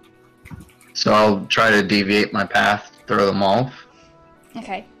 So I'll try to deviate my path, throw them off.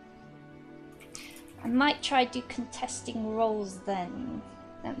 Okay. I might try do contesting rolls then.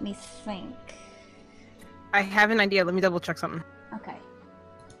 Let me think. I have an idea. Let me double check something. Okay.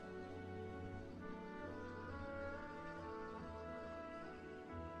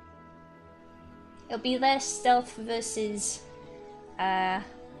 It'll be their stealth versus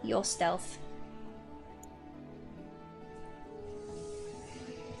your stealth.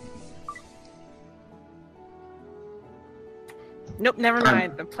 Nope, never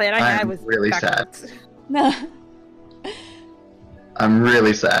mind. The plan I had was really backwards. sad. No. I'm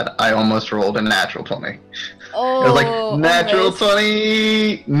really sad. I almost rolled a natural 20. Oh, It was like, natural almost.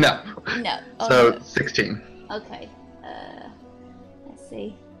 20! No. No. Oh, So, no. 16. Okay. Let's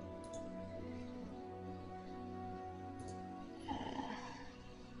see.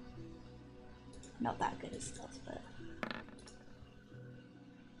 Not that good at stealth, but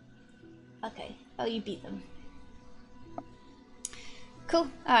okay. Oh, you beat them. Cool.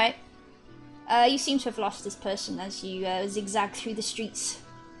 All right. You seem to have lost this person as you zigzag through the streets.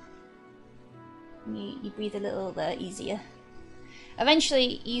 You breathe a little easier.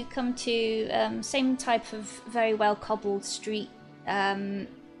 Eventually, you come to same type of very well cobbled street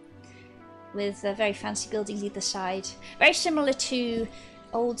with very fancy buildings either side. Very similar to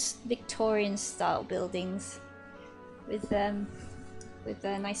old Victorian style buildings with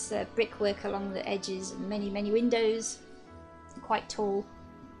nice brickwork along the edges and many windows. Quite tall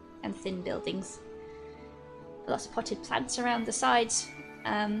and thin buildings. Lots of potted plants around the sides.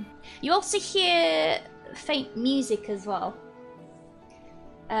 You also hear faint music as well.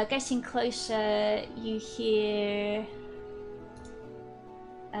 Getting closer, you hear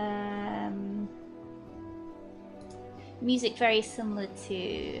music very similar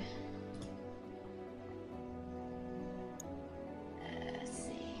to let's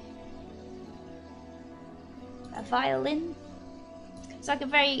see, a violin. It's like a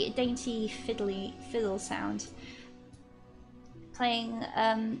very dainty fiddle sound, playing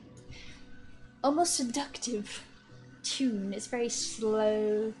almost seductive tune. It's very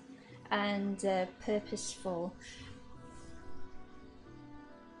slow and purposeful.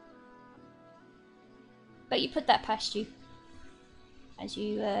 But you put that past you as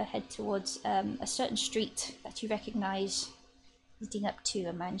you head towards a certain street that you recognize leading up to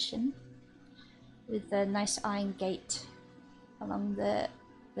a mansion with a nice iron gate along the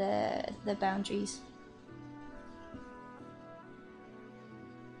boundaries.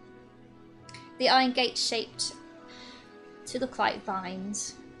 The iron gate shaped to look like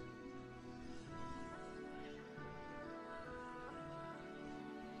vines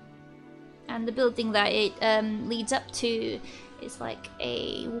and the building that it leads up to is like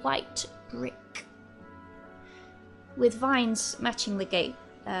a white brick with vines matching the gate,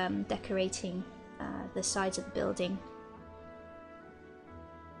 decorating the sides of the building.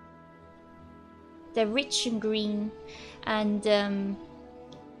 They're rich and green, and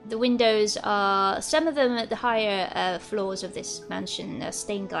the windows are, some of them at the higher floors of this mansion, are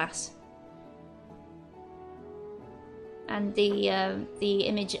stained glass. And the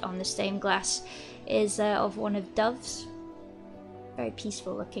image on the stained glass is of one of doves. Very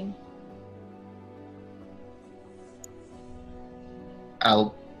peaceful looking.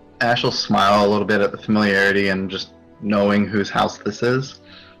 Ash will smile a little bit at the familiarity and just knowing whose house this is,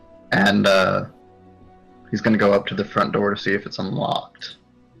 and he's going to go up to the front door to see if it's unlocked.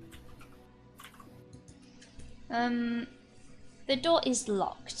 The door is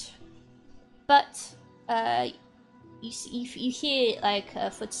locked, but you hear like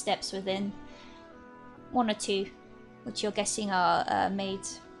footsteps within, one or two, which you're guessing are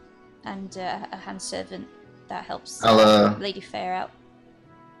maids and a hand servant that helps Lady Fair out.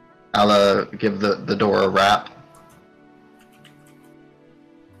 I'll give the door a rap.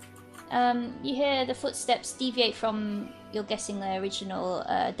 You hear the footsteps deviate from, you're guessing, their original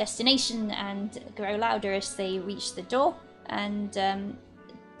destination and grow louder as they reach the door, and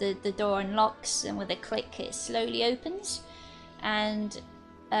the door unlocks, and with a click it slowly opens, and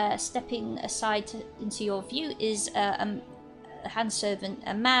stepping aside into your view is a hand servant,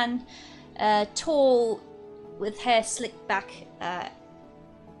 a man, tall, with hair slicked back, and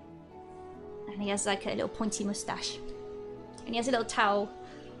he has like a little pointy mustache, and he has a little towel.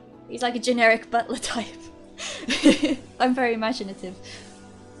 He's like a generic butler type. I'm very imaginative.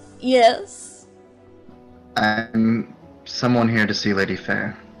 Yes? I'm someone here to see Lady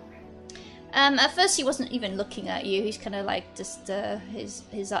Fair. At first he wasn't even looking at you. He's kind of like just his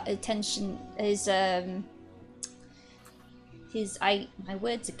attention, my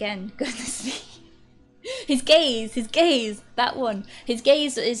words again. Goodness me. His gaze, that one. His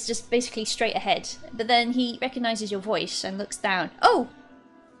gaze is just basically straight ahead. But then he recognizes your voice and looks down. Oh,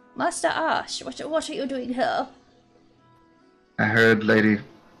 Master Ash, what are you doing here? I heard Lady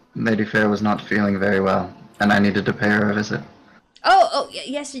Fair was not feeling very well, and I needed to pay her a visit. Oh,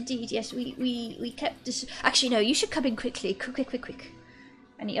 yes, indeed, yes. We kept this. Actually, no. You should come in quickly, quick.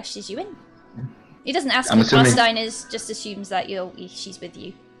 And he ushers you in. He doesn't ask who Carstein is, just assumes that she's with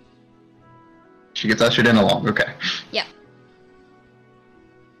you. She gets ushered in along. Okay. Yeah.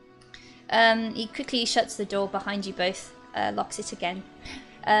 He quickly shuts the door behind you both, locks it again.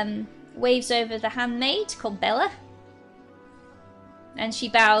 Waves over the handmaid called Bella, and she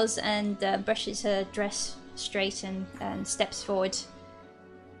bows and brushes her dress straight and steps forward.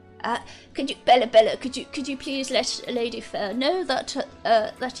 Bella, could you please let Lady Fair know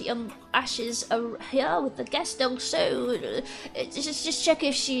that young Ashes are here with the guest also? Just check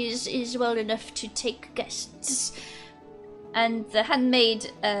if she is well enough to take guests. And the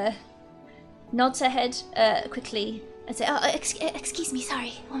handmaid nods her head quickly and says, "Oh, excuse me,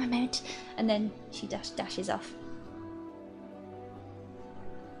 sorry, one moment." And then she dashes off.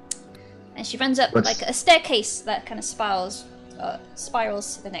 And she runs up like a staircase that kind of spirals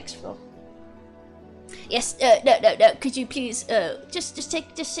to the next floor. Yes, no. Could you please just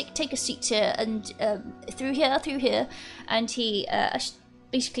take a seat here and through here, and he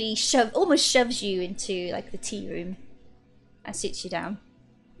basically almost shoves you into like the tea room and sits you down.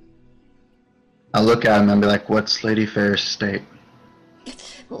 I'll look at him and be like, "What's Lady Fair's state?"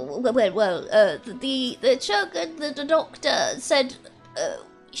 Well, the chug and the doctor said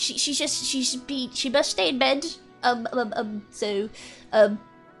she must stay in bed. So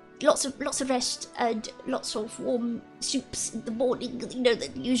lots of rest and lots of warm soups in the morning. You know, the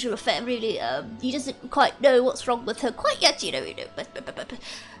usual affair. Really, he doesn't quite know what's wrong with her quite yet. You know, but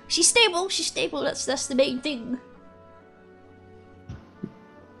she's stable. That's the main thing.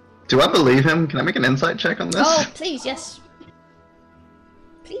 Do I believe him? Can I make an insight check on this? Oh, please, yes.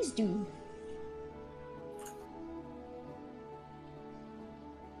 Please do.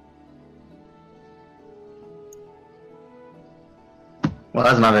 Well,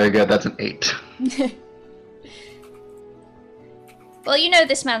 that's not very good. That's an 8. Well, you know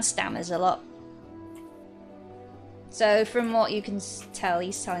this man stammers a lot. So, from what you can tell,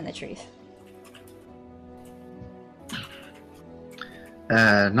 he's telling the truth.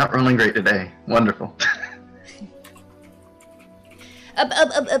 Not rolling great today. Wonderful.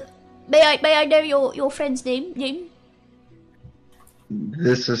 May I know your friend's name?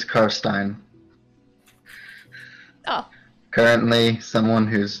 This is Carstein. Oh. Currently, someone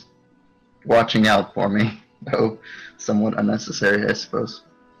who's watching out for me, though somewhat unnecessary, I suppose.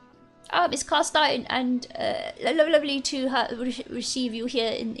 Miss Carstine, and lovely to receive you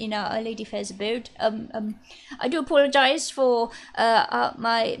here in our Lady Fair's abode. I do apologise for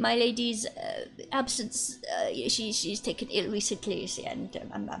my lady's absence. She's taken ill recently,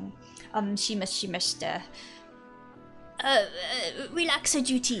 and she must relax her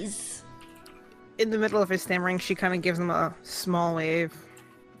duties. In the middle of his stammering, she kind of gives him a small wave.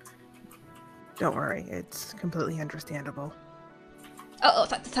 Don't worry, it's completely understandable.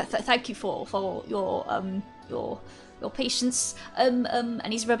 Thank you for your patience. And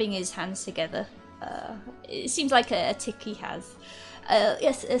he's rubbing his hands together. It seems like a tick he has.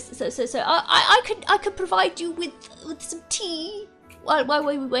 Yes. So I could provide you with some tea while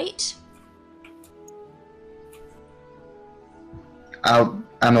we wait. I'm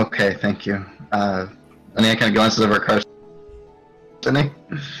okay, thank you. And he kind of glances over at Carson.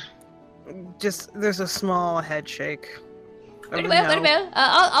 Just there's a small head shake. Very well.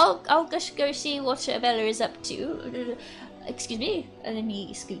 I'll just go see what Bella is up to. Excuse me. And then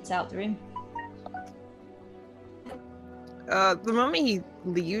he scoots out the room. The moment he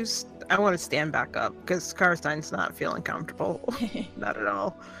leaves, I want to stand back up because Karstein's not feeling comfortable. Not at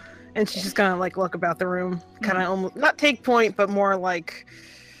all. And she's just kind of like look about the room, kind of almost not take point, but more like,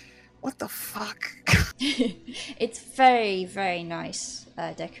 what the fuck? It's very, very nice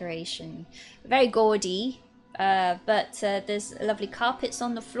decoration. Very gaudy. But there's lovely carpets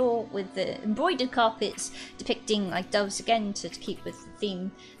on the floor with the embroidered carpets depicting like doves again to keep with the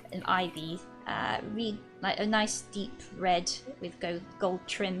theme, and ivy. Like a nice deep red with gold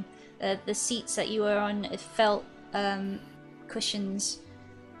trim. The seats that you were on felt cushions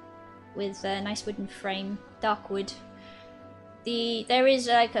with a nice wooden frame, dark wood. There is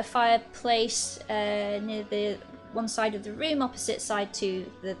like a fireplace near the one side of the room, opposite side to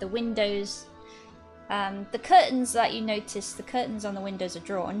the windows. The curtains that you notice, the curtains on the windows are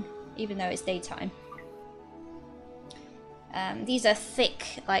drawn, even though it's daytime. These are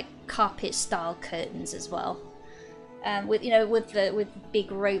thick, like carpet-style curtains as well, with the big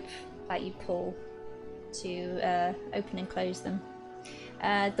rope that you pull to open and close them.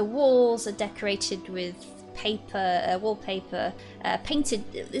 The walls are decorated with paper, wallpaper, painted.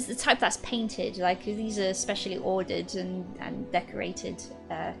 It's the type that's painted. Like these are specially ordered and decorated.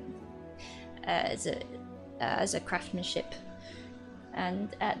 As a craftsmanship.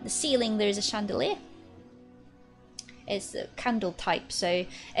 And at the ceiling there is a chandelier. It's a candle type, so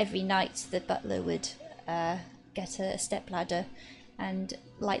every night the butler would get a step ladder and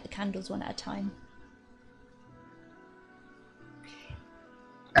light the candles one at a time.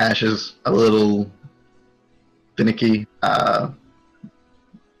 Ash is a little finicky, so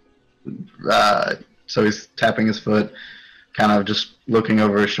he's tapping his foot, kind of just looking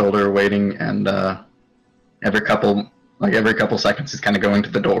over his shoulder, waiting, and every couple seconds he's kind of going to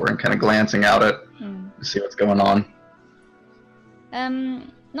the door and kind of glancing out to see what's going on.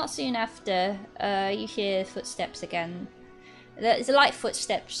 Not soon after, you hear footsteps again. There's a light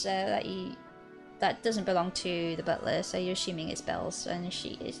footsteps that doesn't belong to the butler, so you're assuming it's Belle's. And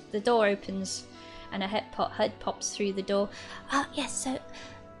the door opens, and a head pops through the door. Yes. So,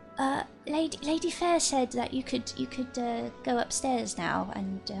 Lady Fair said that you could go upstairs now,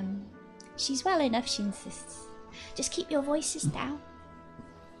 and she's well enough. She insists. Just keep your voices down.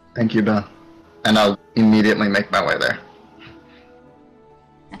 Thank you, Belle. And I'll immediately make my way there.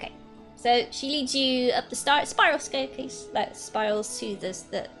 Okay. So she leads you up the spiral staircase that spirals to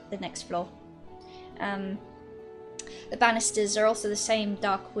the next floor. The banisters are also the same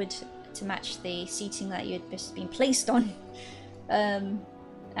dark wood to match the seating that you had just been placed on. And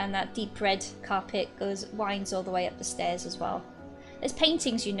that deep red carpet winds all the way up the stairs as well. There's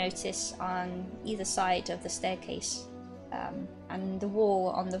paintings you notice on either side of the staircase, and the wall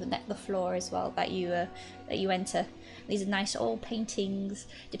on the floor as well that you enter. These are nice old paintings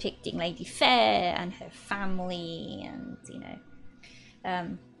depicting Lady Fair and her family, and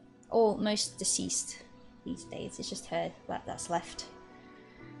almost deceased these days. It's just her that's left.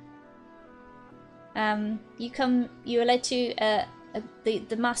 You are led to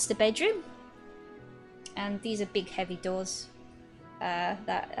the master bedroom, and these are big heavy doors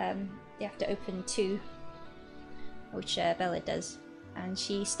that you have to open two, which Bella does, and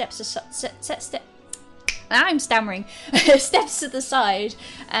she steps I'm stammering. Steps to the side,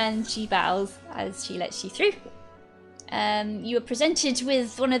 and she bows as she lets you through. You are presented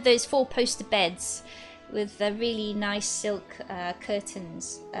with one of those 4-poster beds with really nice silk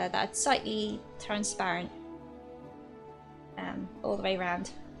curtains that are slightly transparent all the way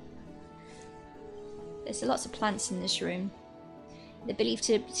around. There's lots of plants in this room. They're believed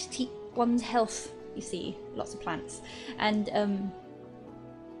to keep one's health, you see, lots of plants. And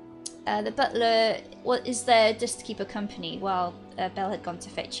The butler is there just to keep her company while Belle had gone to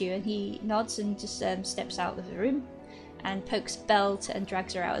fetch you, and he nods and just steps out of the room and pokes Belle and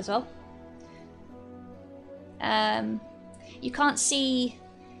drags her out as well. You can't see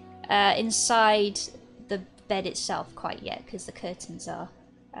inside the bed itself quite yet because the curtains are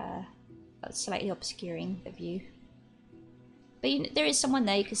slightly obscuring the view. But there is someone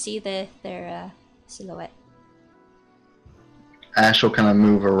there. You can see their silhouette. Ash will kind of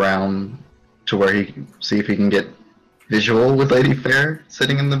move around to where he can see if he can get visual with Lady Fair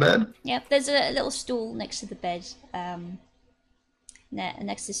sitting in the bed. Yep, there's a little stool next to the bed.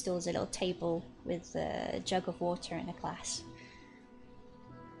 Next to the stool is a little table with a jug of water and a glass.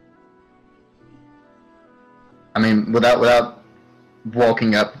 I mean, without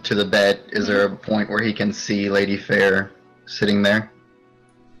walking up to the bed, is there a point where he can see Lady Fair sitting there?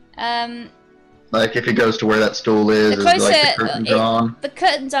 Like if he goes to where that stool is like the curtains on? The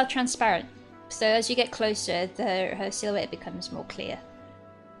curtains are transparent, so as you get closer, her silhouette becomes more clear.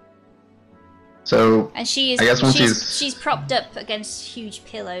 So, and she is, I guess once she's propped up against huge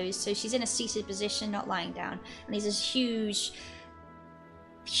pillows, so she's in a seated position, not lying down. And these huge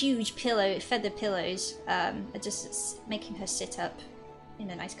feather pillows, are just making her sit up in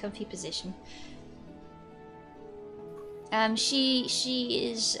a nice comfy position. She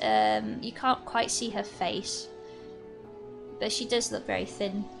is, you can't quite see her face, but she does look very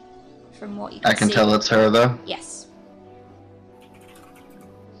thin from what you can see. I can tell it's her, though? Yes.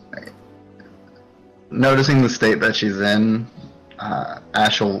 Noticing the state that she's in,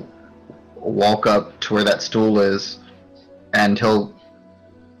 Ash will walk up to where that stool is, and he'll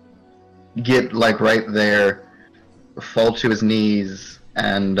get, like, right there, fall to his knees,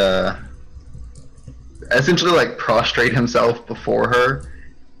 and, essentially, like, prostrate himself before her,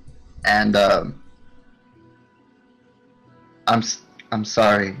 and, I'm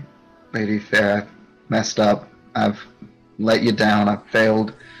sorry, Lady Fair, I've messed up, I've let you down, I've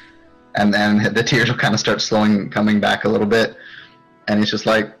failed, and then the tears will kind of start coming back a little bit, and he's just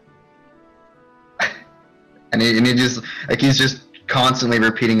like, and he just, like, he's just constantly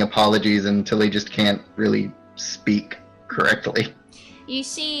repeating apologies until he just can't really speak correctly. You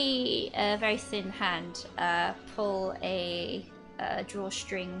see a very thin hand pull a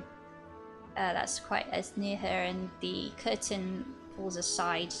drawstring that's quite as near her, and the curtain pulls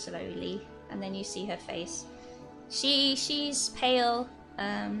aside slowly, and then you see her face. She's pale.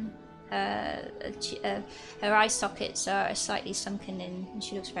 Her eye sockets are slightly sunken in, and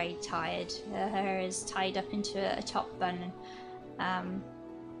she looks very tired. Her hair is tied up into a top bun, and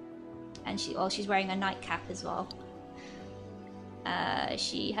she's wearing a nightcap as well.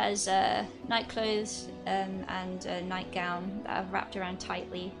 She has night clothes and a nightgown that are wrapped around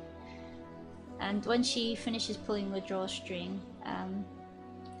tightly. And when she finishes pulling the drawstring, her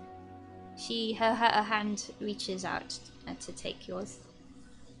hand reaches out to take yours.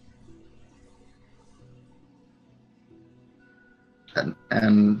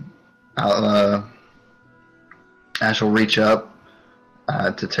 And Ash will reach up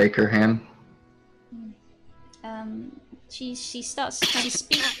to take her hand. She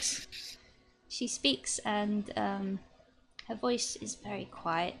speaks, and her voice is very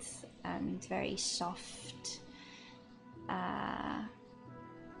quiet and very soft. A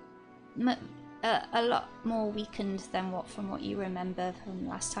lot more weakened than from what you remember from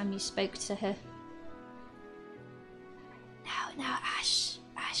last time you spoke to her. Now, Ash,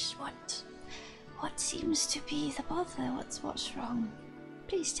 what seems to be the bother? What's wrong?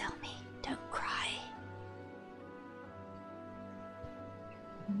 Please tell me. Don't cry.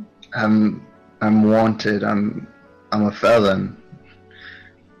 I'm wanted. I'm a felon.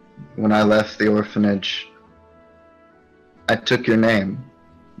 When I left the orphanage, I took your name.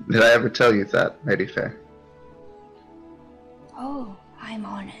 Did I ever tell you that, Lady Fair? Oh, I'm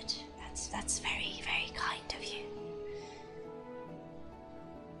honored. That's very, very kind of you.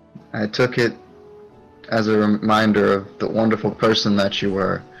 I took it as a reminder of the wonderful person that you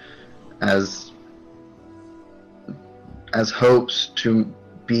were, as hopes to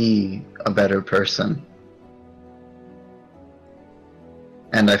be a better person.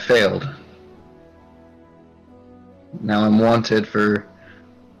 And I failed. Now I'm wanted for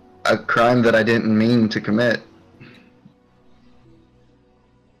a crime that I didn't mean to commit.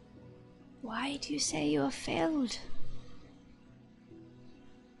 Why do you say you have failed?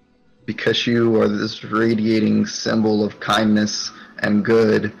 Because you are this radiating symbol of kindness and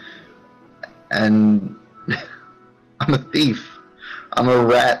good, and I'm a thief. I'm a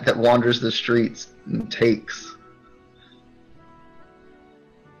rat that wanders the streets and takes.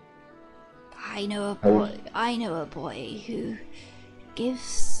 I know a boy who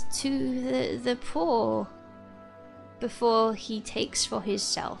gives to the poor before he takes for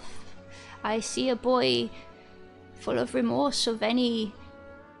himself. I see a boy full of remorse of any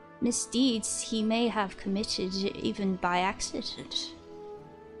misdeeds he may have committed, even by accident.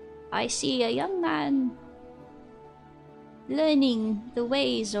 I see a young man learning the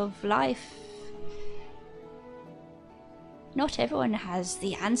ways of life. Not everyone has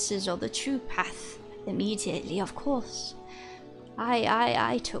the answers or the true path immediately, of course.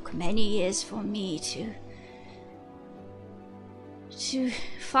 I took many years for me to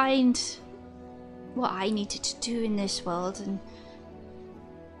find what I needed to do in this world, and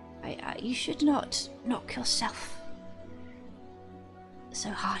you should not knock yourself so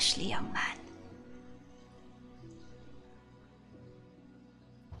harshly, young man.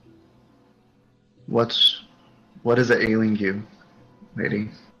 What is ailing you, lady?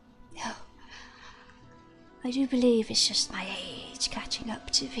 Oh, I do believe it's just my age catching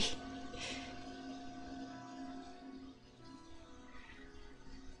up to me.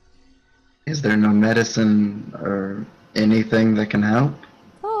 Is there no medicine or anything that can help?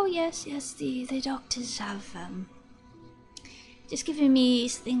 Oh yes, the doctors have just given me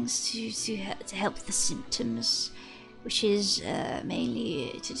things to help the symptoms, which is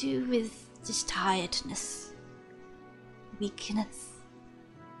mainly to do with just tiredness, weakness.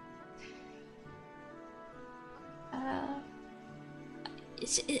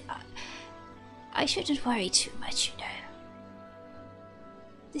 I shouldn't worry too much, you know.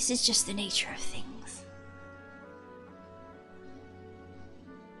 This is just the nature of things.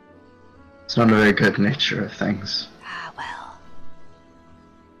 It's not a very good nature of things. Ah, well.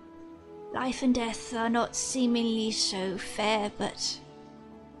 Life and death are not seemingly so fair, but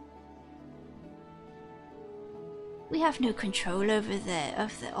we have no control over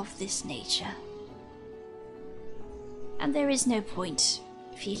of this nature. And there is no point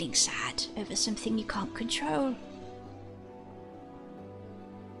feeling sad over something you can't control.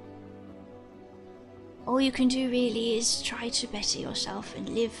 All you can do really is try to better yourself and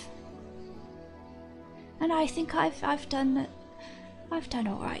live. And I think I've done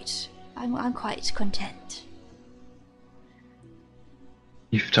all right. I'm quite content.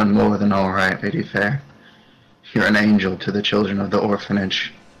 You've done more than all right, Lady Fair. You're an angel to the children of the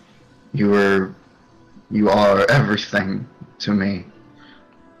orphanage. You are everything to me.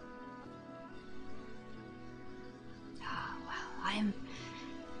 Ah, well,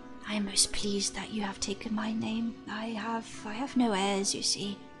 I am most pleased that you have taken my name. I have no heirs, you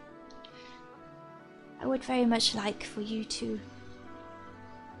see. I would very much like for you to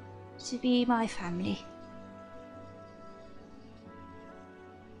be my family.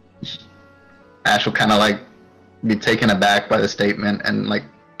 Ash will kind of be taken aback by the statement and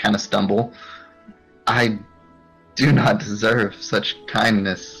kind of stumble. I do not deserve such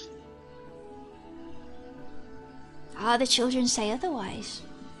kindness. Ah, the children say otherwise.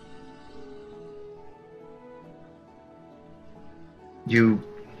 You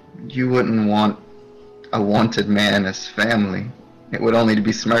wouldn't want a wanted man as family. It would only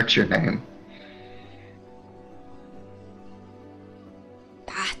besmirch your name.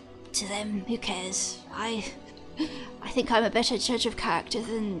 Bah, to them, who cares? I think I'm a better judge of character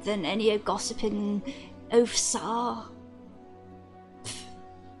than any gossiping oafs are.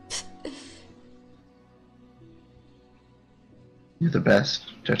 You're the best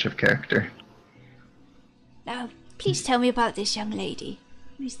judge of character. Now, please tell me about this young lady.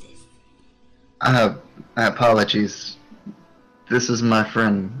 Who's this? Apologies. This is my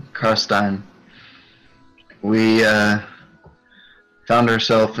friend, Karstein. We, found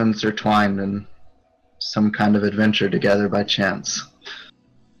ourselves intertwined in some kind of adventure together by chance.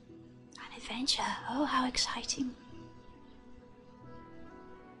 An adventure? Oh, how exciting.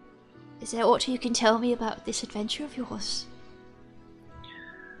 Is there aught you can tell me about this adventure of yours?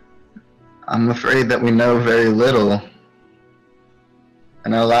 I'm afraid that we know very little.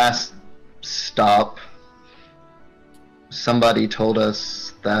 In our last stop, somebody told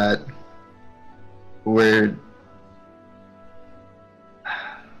us that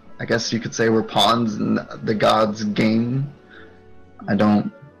I guess you could say we're pawns in the gods' game. I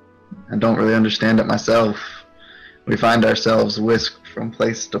don't really understand it myself. We find ourselves whisked from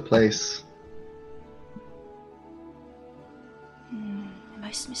place to place.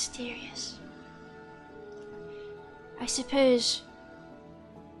 Most mysterious. I suppose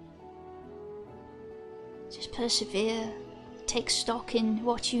just persevere, take stock in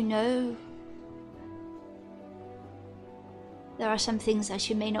what you know. There are some things that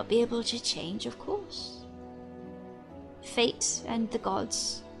you may not be able to change, of course. Fate and the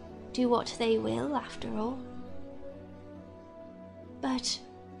gods do what they will, after all. But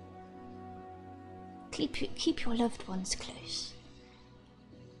keep your loved ones close.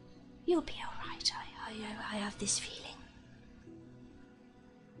 You'll be all right. I have this feeling.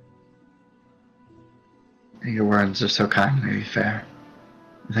 Your words are so kind, Lady Fair.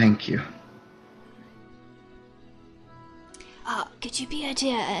 Thank you. Could you be a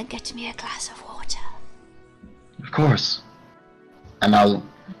dear and get me a glass of water? Of course. And I'll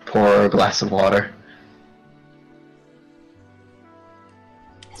pour her a glass of water.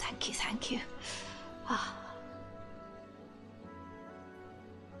 Thank you.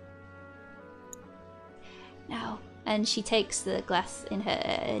 Now, and she takes the glass in her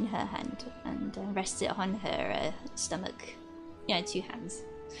hand and rests it on her stomach. Two hands.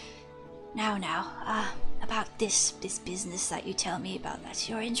 Now, about this business that you tell me about, that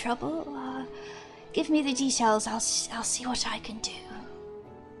you're in trouble. Give me the details. I'll see what I can do.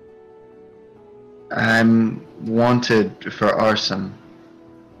 I'm wanted for arson.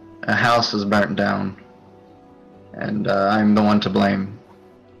 A house was burnt down, and I'm the one to blame.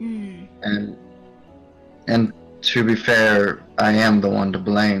 And to be fair, I am the one to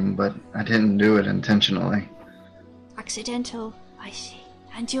blame, but I didn't do it intentionally. Accidental, I see.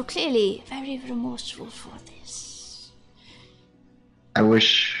 And you're clearly very remorseful for this. I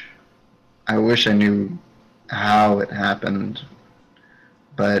wish I knew how it happened,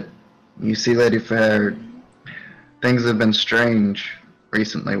 but you see, Lady Fair, things have been strange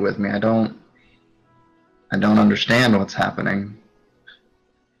recently with me. I don't understand what's happening.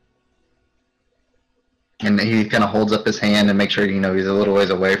 And he kind of holds up his hand and makes sure he's a little ways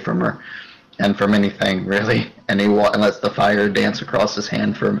away from her, and from anything really. And he lets the fire dance across his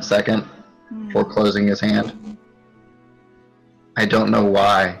hand for a second before closing his hand. I don't know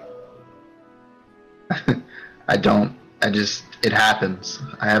why. It happens.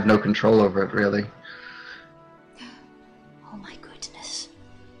 I have no control over it, really. Oh my goodness.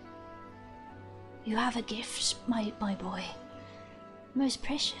 You have a gift, my boy. Most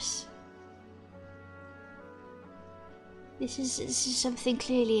precious. This is something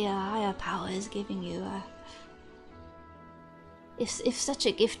clearly a higher power is giving you. If such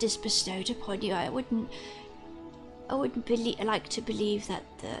a gift is bestowed upon you, I wouldn't like to believe that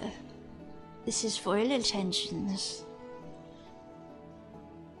this is for ill intentions.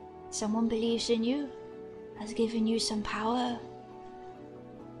 Someone believes in you, has given you some power.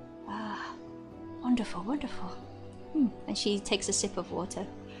 Wonderful. And she takes a sip of water.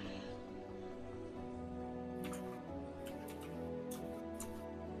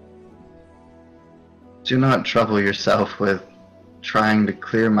 Do not trouble yourself with trying to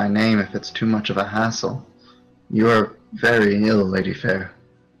clear my name if it's too much of a hassle. You are very ill, Lady Fair.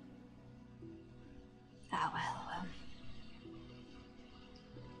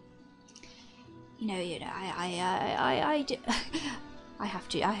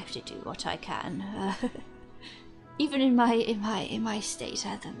 I have to do what I can. Even in my state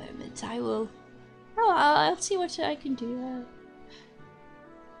at the moment, I'll see what I can do.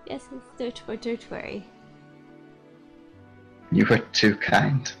 Yes, don't worry. You are too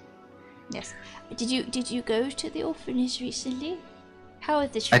kind. Yes. Did you go to the orphanage recently? How are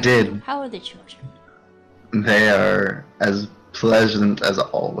the children? I did. How are the children? They are as pleasant as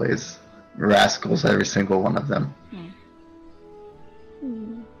always. Rascals, every single one of them.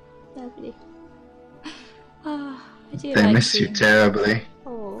 Lovely. I do They like miss you terribly.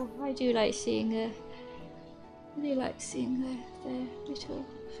 Oh, I do like seeing their little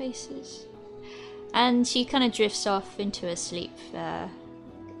faces. And she kind of drifts off into a sleep,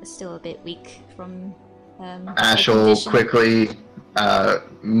 still a bit weak from Ash will quickly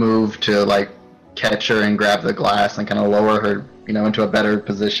move to catch her and grab the glass and kind of lower her, into a better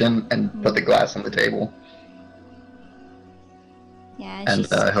position and put the glass on the table. Yeah, and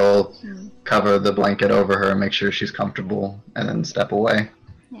he'll cover the blanket over her and make sure she's comfortable, and then step away.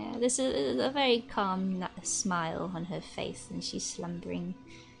 Yeah, there's a very calm smile on her face, and she's slumbering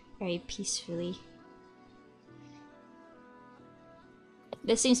very peacefully.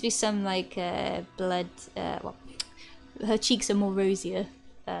 There seems to be some blood. Well, her cheeks are more rosier.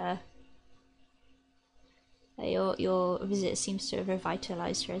 Your visit seems to have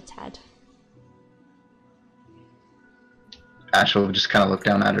revitalized her a tad. Ash will just kind of look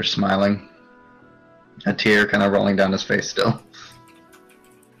down at her, smiling. A tear kind of rolling down his face still.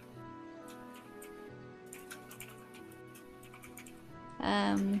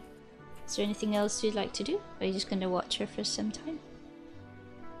 Is there anything else you'd like to do? Or are you just going to watch her for some time?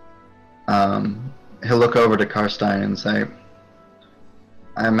 He'll look over to Karstein and say,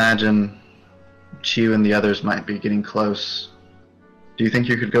 I imagine Chiu and the others might be getting close. Do you think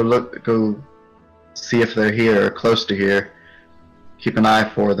you could go see if they're here or close to here? Keep an eye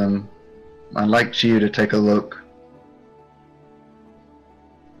for them. I'd like you to take a look.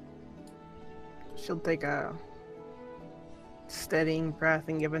 She'll take a steadying breath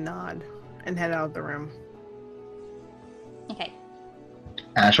and give a nod and head out of the room. Okay.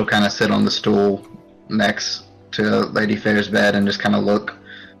 Ash will kind of sit on the stool next to Lady Fair's bed and just kind of look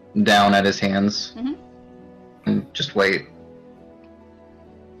down at his hands and just wait.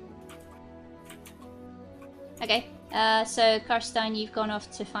 Okay. So Karstein, you've gone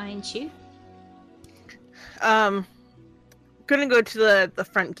off to find Chew. Gonna go to the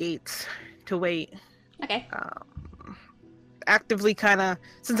front gates to wait. Okay. Actively kind of,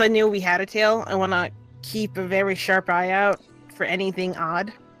 since I knew we had a tail, I want to keep a very sharp eye out for anything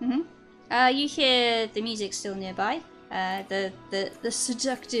odd. You hear the music still nearby. The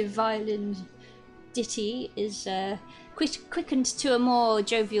seductive violin ditty is quickened to a more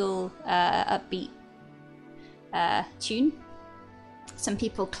jovial, upbeat tune. Some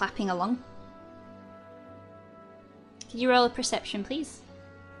people clapping along. Can you roll a perception, please?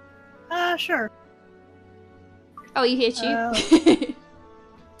 Sure. Oh, you hear Chew?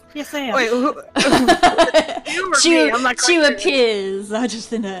 Yes, I am. Wait, Chew appears out of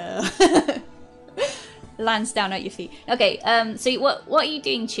thin air. Lands down at your feet. Okay, so what are you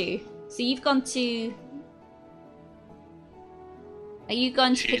doing, Chew? So you've gone to... Are you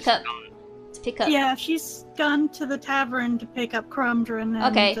going to pick up... Yeah, she's gone to the tavern to pick up Crumdrin. And,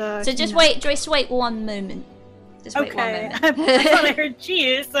 okay, so just wait one moment. Just wait 1 moment. I thought I heard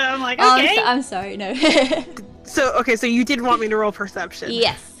cheese, so I'm like, okay. Oh, I'm sorry, no. So you did want me to roll perception?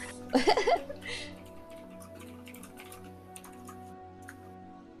 Yes.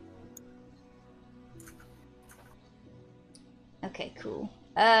 Okay, cool.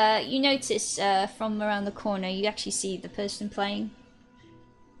 You notice from around the corner, you actually see the person playing.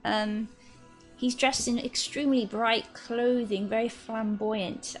 He's dressed in extremely bright clothing, very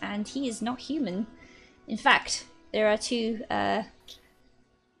flamboyant, and he is not human. In fact, there are two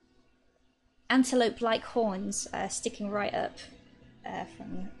antelope-like horns sticking right up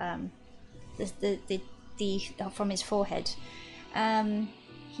from from his forehead.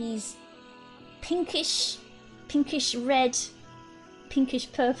 He's pinkish red,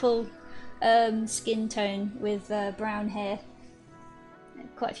 pinkish purple skin tone with brown hair.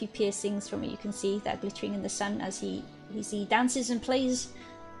 Quite a few piercings from what you can see that are glittering in the sun as he dances and plays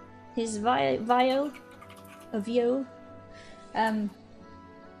his viol.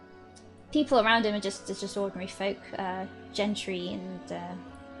 People around him are just ordinary folk, gentry and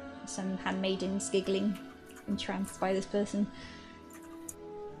some handmaidens giggling, entranced by this person.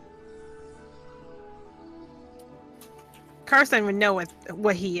 Karstein would know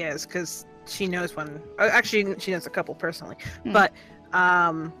what he is because she knows one. Actually, she knows a couple personally, but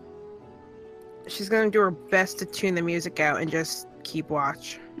she's gonna do her best to tune the music out and just keep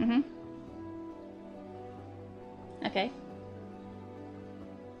watch. Okay.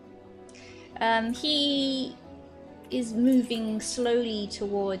 He is moving slowly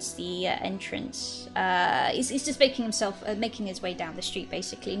towards the entrance. He's just making his way down the street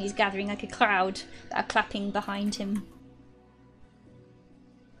basically, and he's gathering like a crowd that are clapping behind him.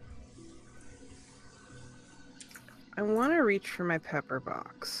 I want to reach for my pepper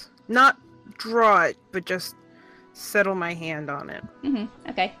box. Not draw it, but just settle my hand on it.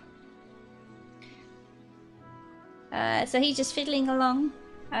 Okay. So he's just fiddling along.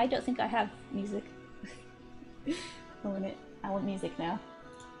 I don't think I have music. I want music now.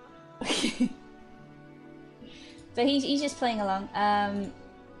 So he's just playing along.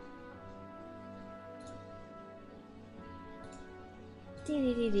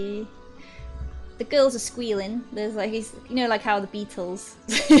 The girls are squealing. There's like, like how the Beatles,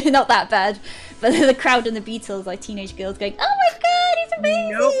 not that bad, but the crowd and the Beatles, like teenage girls going, "Oh my god, he's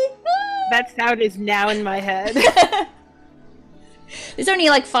amazing!" Nope. That sound is now in my head. There's only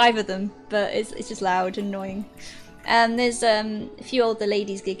like 5 of them, but it's just loud and annoying. And there's a few older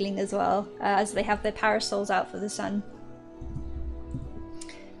ladies giggling as well, as they have their parasols out for the sun.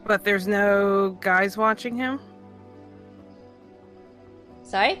 But there's no guys watching him?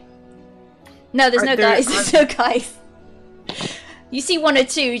 Sorry? No, there's no guys. There's no guys. You see 1 or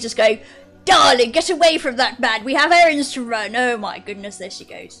 2 just go, "Darling, get away from that man. We have errands to run." Oh my goodness, there she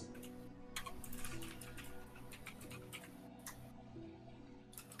goes.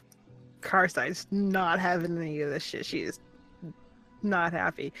 Karstein's not having any of this shit. She is not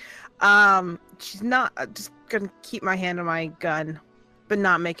happy. She's not just gonna keep my hand on my gun, but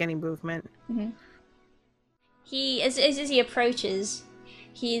not make any movement. He, as he approaches,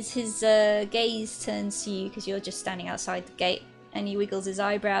 his gaze turns to you because you're just standing outside the gate, and he wiggles his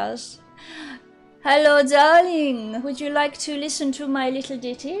eyebrows. "Hello, darling. Would you like to listen to my little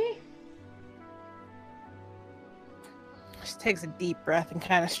ditty?" She takes a deep breath and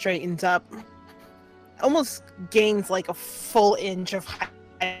kind of straightens up. Almost gains like a full inch of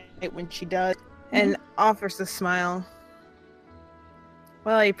height when she does, and offers a smile.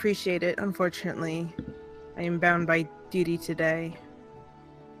 Well, I appreciate it. Unfortunately, I am bound by duty today.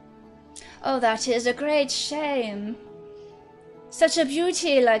 Oh, that is a great shame. Such a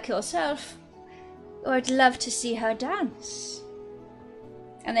beauty like yourself. Oh, I'd love to see her dance.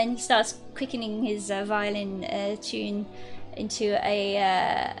 And then he starts quickening his violin tune into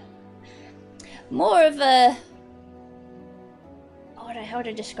a more of a how would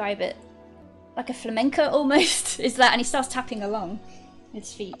I describe it? Like a flamenco almost. Is that? And he starts tapping along with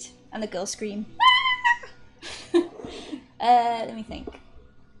his feet, and the girls scream. Let me think.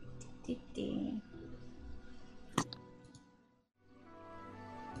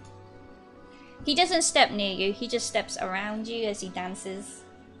 He doesn't step near you. He just steps around you as he dances.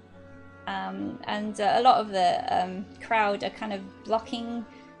 And a lot of the crowd are kind of blocking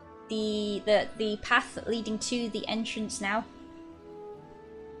the path leading to the entrance now.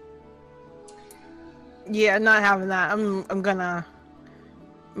 Yeah, not having that. I'm gonna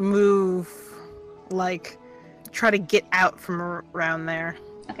move, like, try to get out from around there.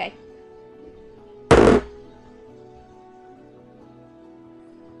 Okay.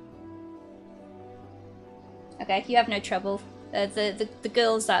 Okay, you have no trouble. The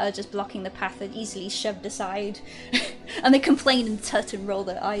girls that are just blocking the path are easily shoved aside, and they complain and tut and roll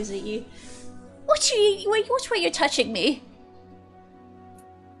their eyes at you. Watch where you're touching me.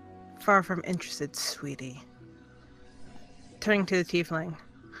 Far from interested, sweetie. Turning to the tiefling.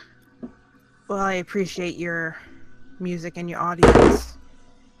 Well, I appreciate your music and your audience.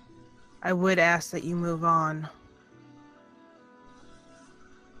 I would ask that you move on.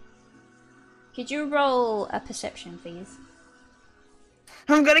 Could you roll a perception, please?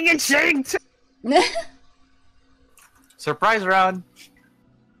 I'm gonna get shanked! Surprise round!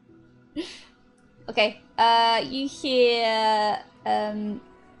 Okay, you hear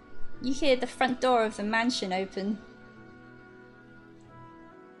the front door of the mansion open.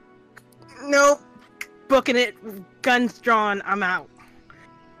 Nope. Booking it. Guns drawn. I'm out.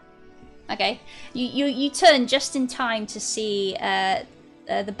 Okay, you turn just in time to see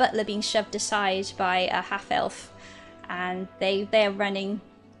the butler being shoved aside by a half-elf, and they're running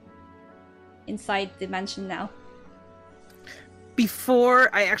inside the mansion now.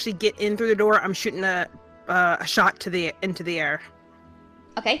 Before I actually get in through the door, I'm shooting a shot into the air.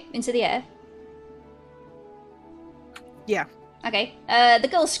 Okay, into the air. Yeah. Okay. The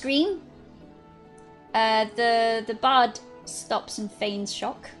girls scream. The bard stops and feigns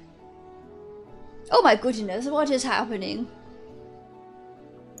shock. Oh my goodness, what is happening?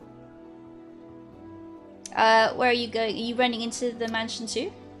 Where are you going? Are you running into the mansion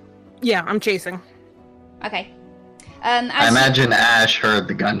too? Yeah, I'm chasing. Okay. I imagine Ash heard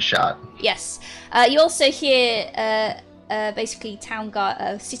the gunshot. Yes. You also hear basically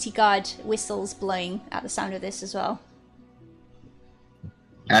city guard whistles blowing at the sound of this as well.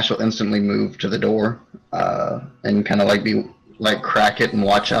 Ash will instantly move to the door and kind of crack it and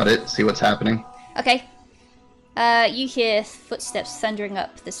watch out it, see what's happening. Okay. You hear footsteps thundering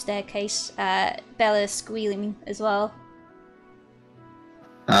up the staircase. Bella squealing as well.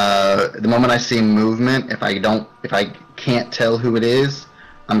 The moment I see movement, if I can't tell who it is,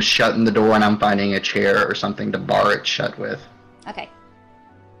 I'm shutting the door and I'm finding a chair or something to bar it shut with. Okay.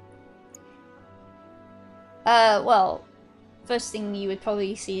 Well, first thing you would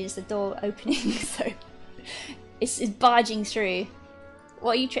probably see is the door opening, so it's barging through.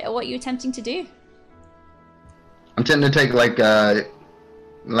 What are you attempting to do? I'm tempting to take like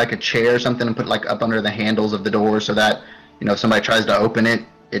a chair or something and put like up under the handles of the door so that, you know, if somebody tries to open it,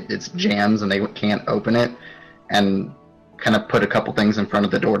 it's jams and they can't open it, and kind of put a couple things in front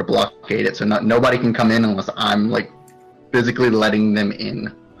of the door to blockade it so nobody can come in unless I'm like physically letting them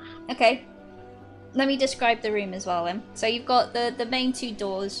in. Okay. Let me describe the room as well then. So you've got the main two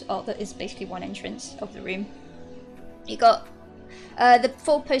doors, that is basically one entrance of the room. You got the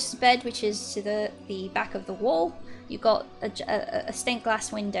four-post bed, which is to the back of the wall. You've got a stained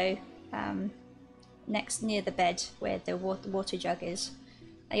glass window near the bed where the water jug is.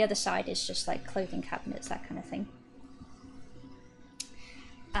 The other side is just like clothing cabinets, that kind of thing.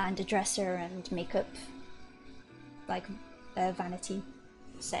 And a dresser and makeup, like a vanity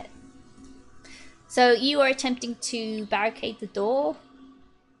set. So you are attempting to barricade the door.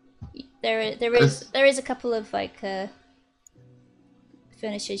 There is a couple of like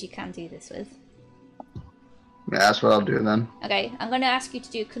furnitures you can do this with. Yeah, that's what I'll do then. Okay, I'm going to ask you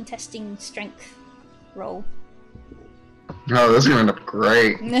to do a contesting strength roll. Oh, this is gonna end up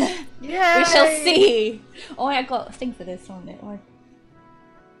great. Yeah. We shall see. Oh, I got a thing for this on it.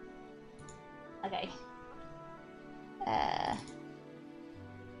 Okay.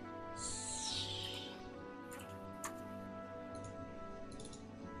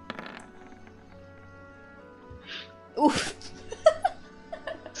 Oof.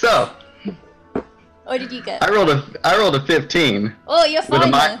 So, What did you get? I rolled a 15 Oh, you're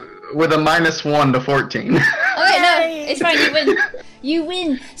fine. with a -1 to 14. Okay, no, it's fine. You win. You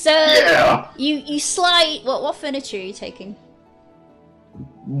win. So Yeah. you slide. What furniture are you taking?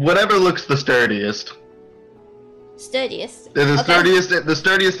 Whatever looks the sturdiest. Sturdiest. The Okay.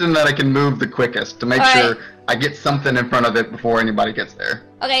 sturdiest in that I can move the quickest to make Alright. sure I get something in front of it before anybody gets there.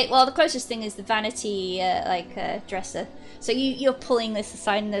 Okay, well, the closest thing is the vanity, dresser. So you're pulling this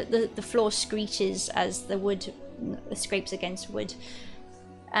aside, and the floor screeches as the wood scrapes against wood.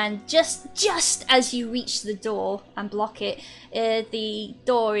 And just as you reach the door and block it, the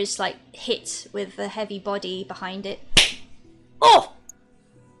door is like hit with a heavy body behind it. Oh!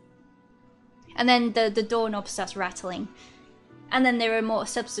 And then the doorknob starts rattling. And then there are more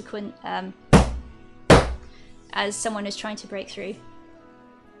subsequent, as someone is trying to break through.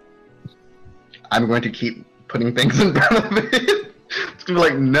 I'm going to keep putting things in front of it. It's gonna be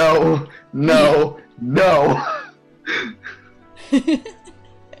like, no, no, no.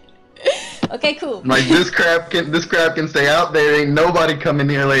 Okay, cool. Like this crap can stay out there. Ain't nobody coming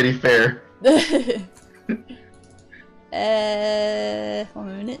near Lady Fair.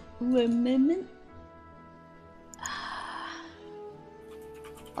 One moment.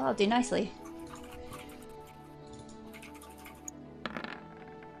 Oh, I'll do nicely.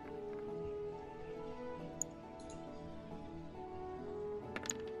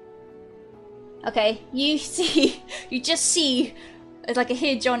 Okay, you just see, it's like a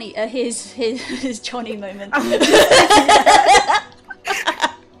his Johnny moment.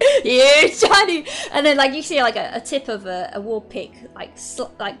 Here, Johnny, and then like you see like a tip of a war pick like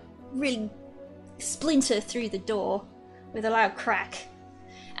really splinter through the door with a loud crack,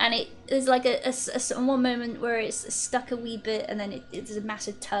 and there's like a one moment where it's stuck a wee bit, and then it's a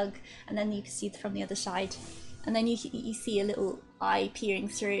massive tug, and then you can see from the other side, and then you see a little eye peering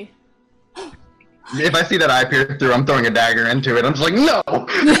through. If I see that eye peer through, I'm throwing a dagger into it. I'm just like, no!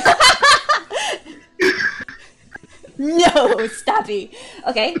 No, stabby.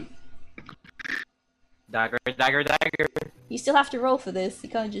 Okay. Dagger. You still have to roll for this. You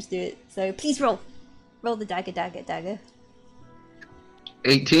can't just do it. So please roll. Roll the dagger.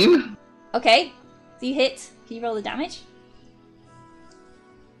 18? Okay. So you hit. Can you roll the damage?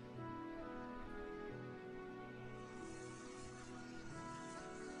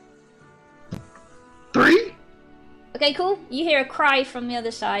 Three? Okay, cool. You hear a cry from the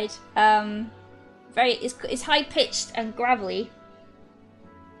other side. It's high pitched and gravelly.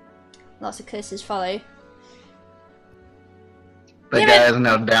 Lots of curses follow. The Yeah, guy is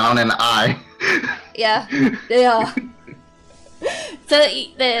now down an eye. Yeah, they are. So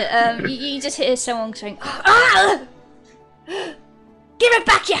you just hear someone saying, "Ah! Give it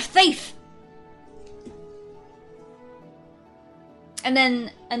back, you thief!" And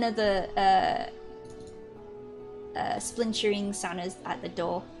then another splintering sound is at the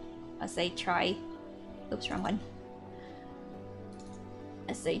door as they try. Oops, wrong one.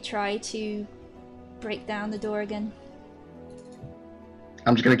 As they try to break down the door again.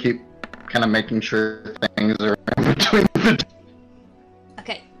 I'm just gonna keep kind of making sure things are in between the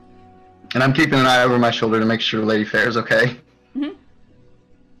Okay. and I'm keeping an eye over my shoulder to make sure Lady Fair is okay.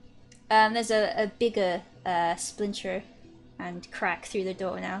 There's a bigger splinter and crack through the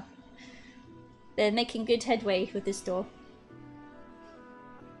door now. They're making good headway with this door.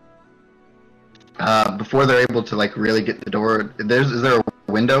 Before they're able to like really get the door, is there a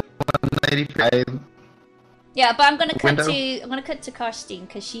window on Lady Fair? Yeah, but I'm gonna cut Window? to Karstine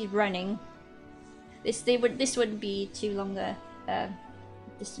because she's running. This wouldn't be too long a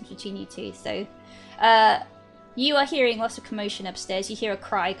distance between you two. So, you are hearing lots of commotion upstairs. You hear a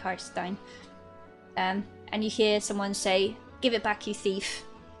cry, Karstine, and you hear someone say, "Give it back, you thief!"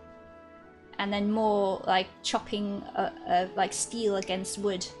 And then more like chopping, like steel against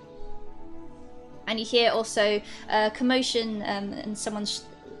wood. And you hear also commotion, and someone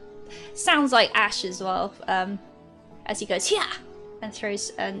sounds like Ash as well, as he goes, "Yeah!" and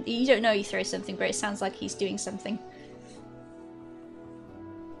throws, and you don't know he throws something, but it sounds like he's doing something.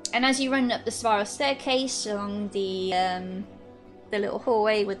 And as you run up the spiral staircase along the little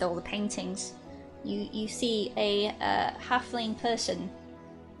hallway with all the paintings, you see a halfling person,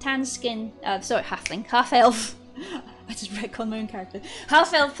 tan skin, half elf, I just retconned my own character.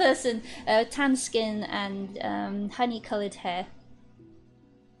 Half-elf person, tan skin and honey-coloured hair.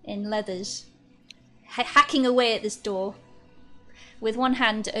 In leathers. Hacking away at this door. With one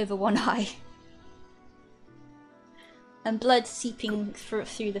hand over one eye. And blood seeping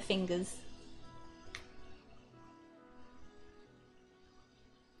through the fingers.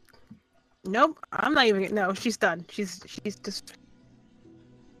 Nope, I'm not even. No, she's done. She's just.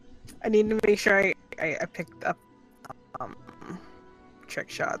 I need to make sure I picked up trick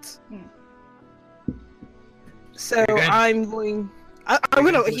shots. So I'm going. I'm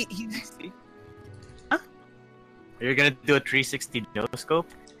gonna. Huh? You're gonna do a 360 no scope.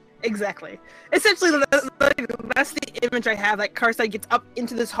 Exactly. Essentially, that's the image I have. Like Karstein gets up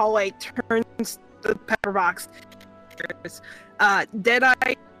into this hallway, turns the pepper box.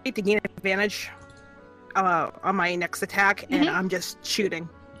 Deadeye to gain advantage on my next attack, and I'm just shooting.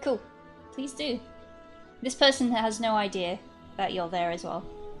 Cool. Please do. This person has no idea that you're there as well.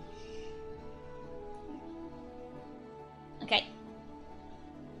 Okay.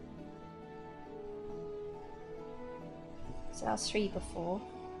 So that was 3 before.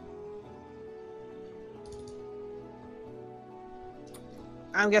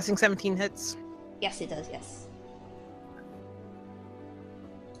 I'm guessing 17 hits. Yes, it does, yes.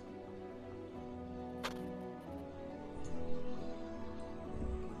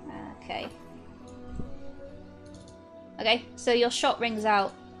 Okay. Okay, so your shot rings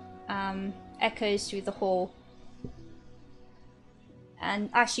out, echoes through the hall. And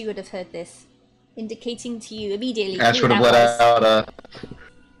Ash, you would have heard this, indicating to you immediately. Ash would have let out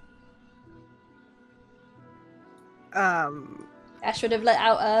Ash would have let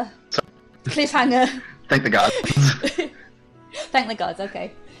out a cliffhanger. Thank the gods. Thank the gods,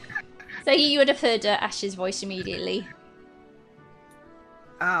 okay. So you would have heard Ash's voice immediately.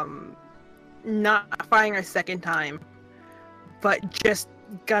 Not firing a second time, but just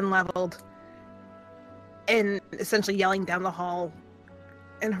gun leveled and essentially yelling down the hall.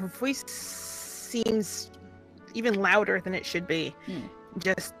 And her voice seems even louder than it should be.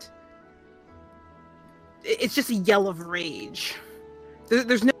 It's just a yell of rage.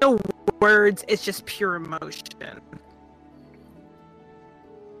 There's no words, it's just pure emotion.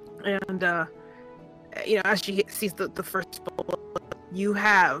 And, as she sees the first bullet, you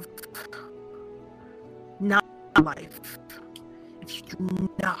have not life if you do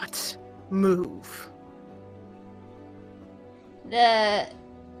not move.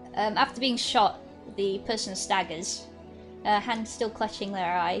 After being shot, the person staggers, hand still clutching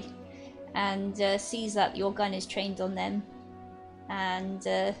their eye, and sees that your gun is trained on them, and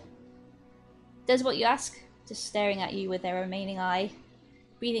does what you ask, just staring at you with their remaining eye,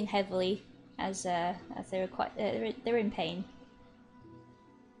 breathing heavily as they're they're in pain,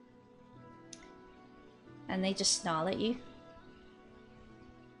 and they just snarl at you.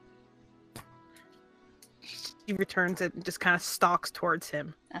 He returns it and just kind of stalks towards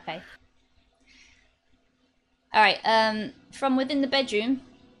him. Okay. Alright, from within the bedroom,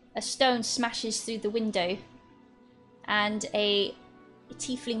 a stone smashes through the window, and a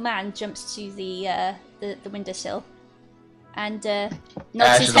tiefling man jumps to the windowsill, and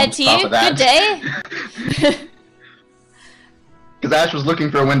nods his head to you. Good day! Because Ash was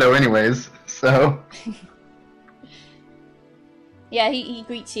looking for a window anyways, so... Yeah, he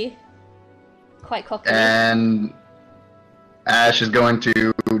greets you. Quite cockily. And Ash is going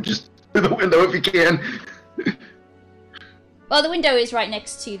to just through the window if he can. Well, the window is right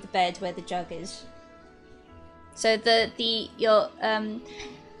next to the bed where the jug is. So your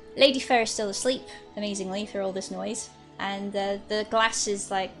Lady Fair is still asleep, amazingly, for all this noise, and the glass is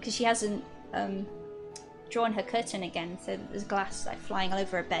like, because she hasn't drawn her curtain again, so there's glass like flying all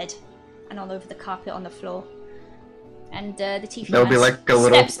over her bed and all over the carpet on the floor. And the TV There'll be like a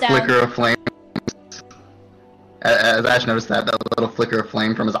little flicker of flame. As Ash noticed that little flicker of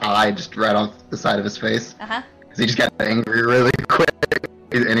flame from his eye just right off the side of his face. Because he just got angry really quick,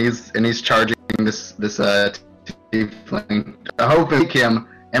 and he's charging this tiefling. I hope to take him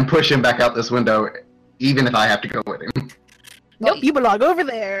and push him back out this window, even if I have to go with him. Nope, you belong over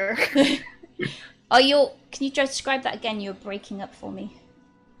there. Can you just describe that again? You're breaking up for me.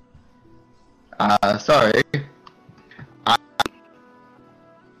 Sorry.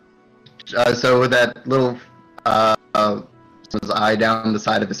 So with that little his eye down the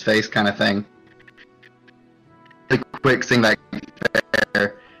side of his face kind of thing, the quick thing that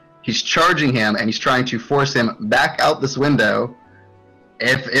he's charging him and he's trying to force him back out this window.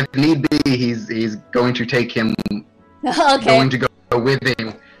 If need be, he's going to take him. Okay. Going to go with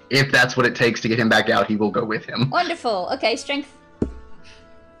him. If that's what it takes to get him back out, he will go with him. Wonderful. Okay, strength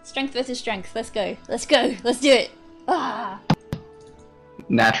versus strength. Let's go. Let's do it. Ah.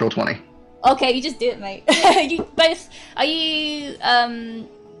 Natural 20. Okay, you just do it, mate. You both. Are you?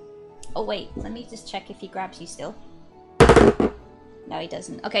 Oh wait, let me just check if he grabs you still. No, he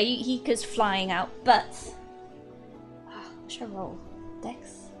doesn't. Okay, he goes flying out, but. What should I roll?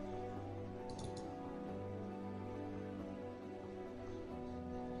 Dex.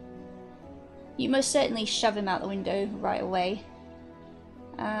 You most certainly shove him out the window right away.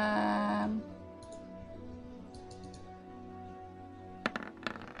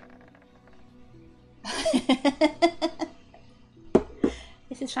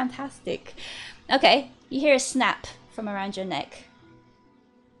 This is fantastic. Okay, you hear a snap from around your neck.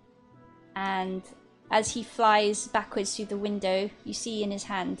 And as he flies backwards through the window, you see in his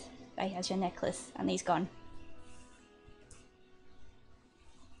hand that he has your necklace, and he's gone.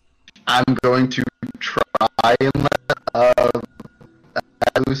 I'm going to try and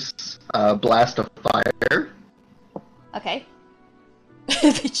let loose blast of fire. Okay.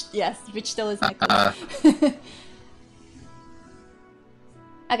 which still is necklace.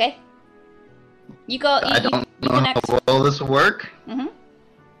 Okay. You got. I don't know how well this will work. Mm-hmm.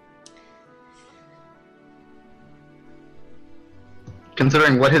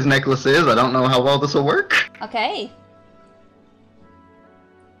 Considering what his necklace is, I don't know how well this will work. Okay.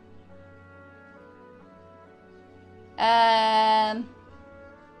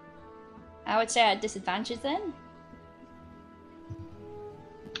 I would say at disadvantage then.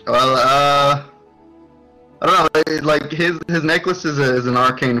 Well, I don't know. Like his necklace is an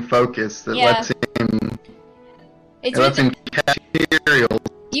arcane focus that lets him. It lets him catch materials.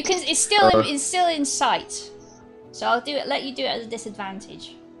 You can. It's still in sight. So I'll let you do it at a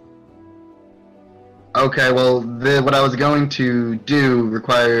disadvantage. Okay. Well, what I was going to do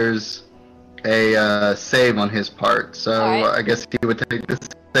requires a save on his part. So right. I guess he would take the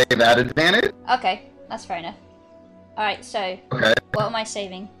save at advantage. Okay, that's fair enough. All right. So. Okay. What am I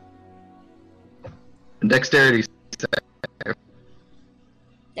saving? Dexterity save.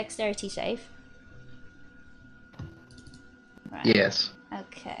 Dexterity save. Right. Yes.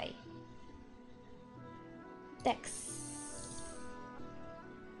 Okay. Dex.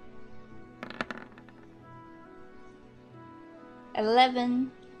 $11.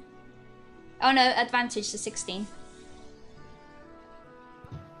 Oh no, advantage to 16.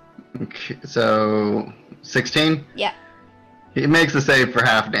 Okay, so 16? Yeah. He makes a save for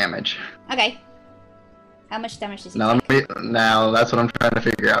half damage. Okay. How much damage does he take? Now that's what I'm trying to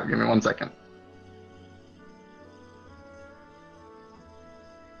figure out. Give me 1 second.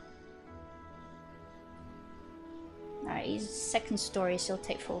 Alright, he's second story, so he'll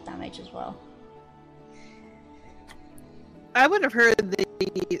take full damage as well. I would have heard the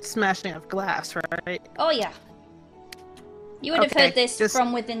smashing of glass, right? Oh yeah. You would have heard this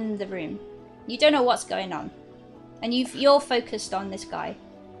from within the room. You don't know what's going on. And you're focused on this guy.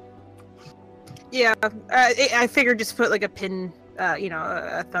 Yeah, I figured just put like a pin, a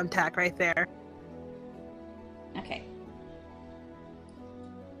thumbtack right there. Okay.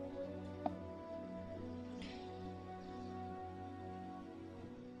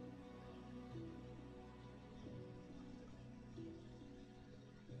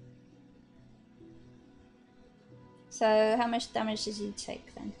 So how much damage does he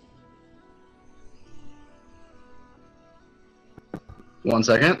take then? 1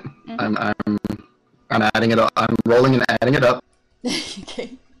 second. Mm-hmm. I'm adding it up. I'm rolling and adding it up.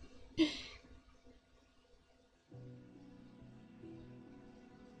 Okay.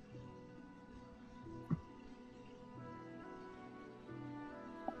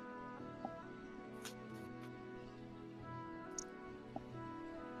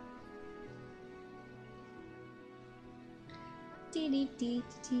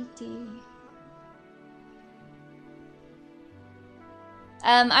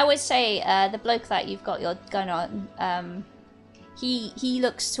 I would say the bloke that you've got your gun on, he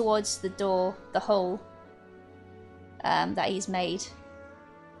looks towards the door, the hole that he's made.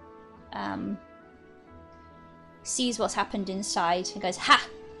 Sees what's happened inside and goes, "Ha!"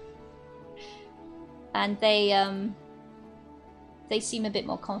 And they seem a bit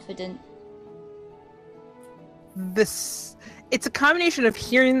more confident. It's a combination of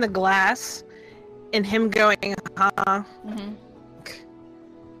hearing the glass and him going, "Huh." Mm-hmm.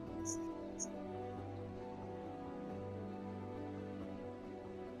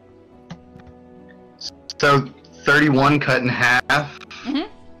 So 31 cut in half.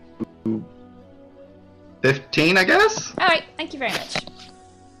 Mm-hmm. 15, I guess? Alright, thank you very much.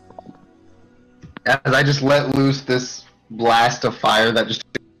 As I just let loose this blast of fire that just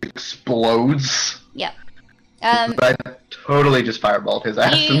explodes. Yeah. I totally just fireballed his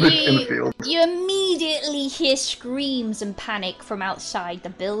ass in the field. You immediately hear screams and panic from outside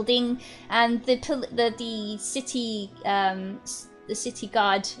the building, and the city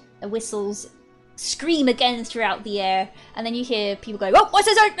guard whistles, scream again throughout the air, and then you hear people go, "Oh, what's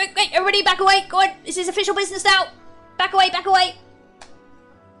this? Wait, everybody, back away! Go on, this is official business now. Back away, back away!"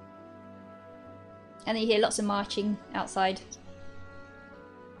 And then you hear lots of marching outside.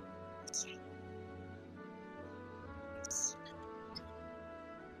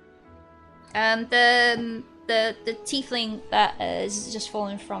 The tiefling that is just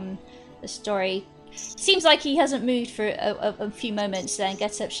fallen from the story seems like he hasn't moved for a few moments, then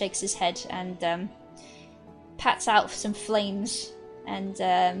gets up, shakes his head, and pats out some flames and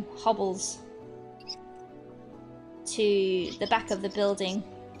hobbles to the back of the building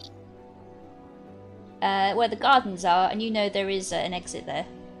where the gardens are, and you know there is an exit there.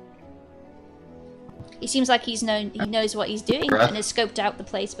 He seems like he knows what he's doing and has scoped out the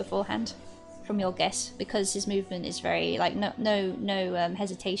place beforehand, from your guess, because his movement is very no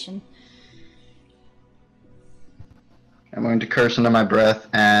hesitation. I'm going to curse under my breath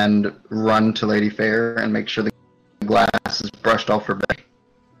and run to Lady Fair and make sure the glass is brushed off her back.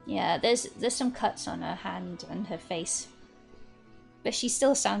 Yeah, there's some cuts on her hand and her face, but she's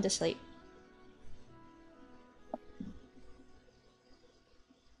still sound asleep.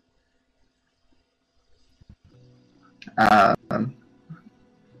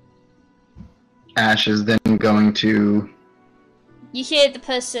 Ash is then going to... You hear the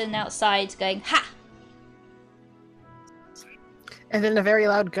person outside going, "Ha!" And then a very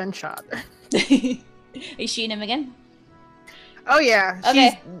loud gunshot. Are you shooting him again? Oh yeah.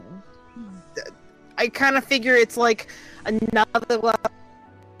 Okay. I kind of figure it's like another level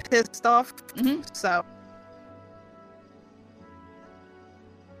pissed off. Mm-hmm. So.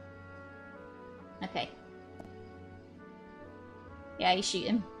 Okay. Yeah, you shoot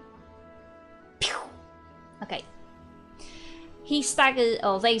him. Pew! Okay. He staggers,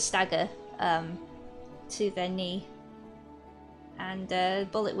 or they stagger, to their knee, and a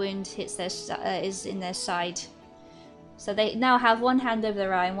bullet wound hits is in their side. So they now have one hand over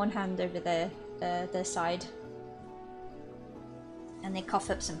their eye and one hand over their side, and they cough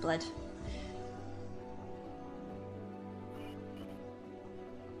up some blood.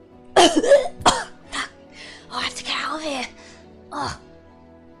 Oh, I have to get out of here. Oh.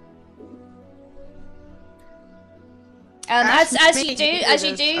 As you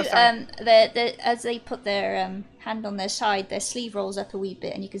do, as they put their hand on their side, their sleeve rolls up a wee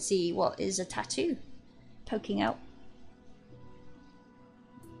bit, and you can see what is a tattoo poking out.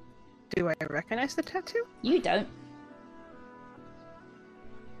 Do I recognize the tattoo? You don't,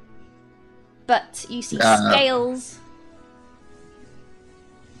 but you see scales.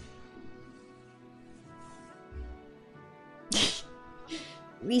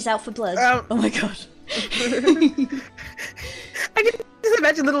 Reach out for blood. Oh my god. I can just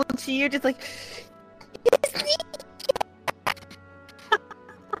imagine little Chia just like...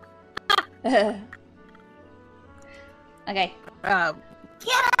 Okay.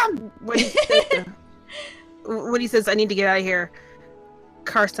 Get him! When he says, "I need to get out of here,"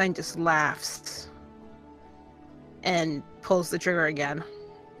 Karstein just laughs and pulls the trigger again.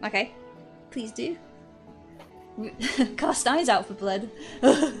 Okay. Please do. Cast eyes out for blood.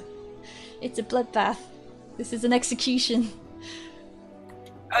 It's a bloodbath. This is an execution.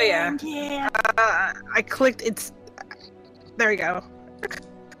 Oh yeah. I clicked. It's there. We go.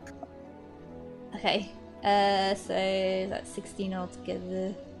 Okay. So that's 16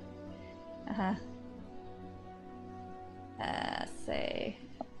 altogether. So.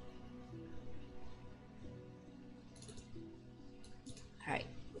 Alright.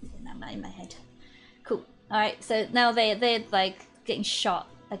 I'm in my head. Cool. Alright, so now they're like getting shot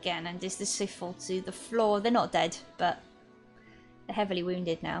again, and this they fall to the floor. They're not dead, but they're heavily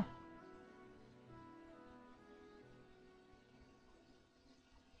wounded now.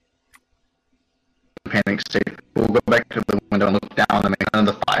 Panic state. We'll go back to the window and look down and make none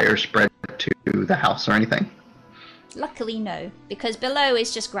of the fire spread to the house or anything. Luckily, no, because below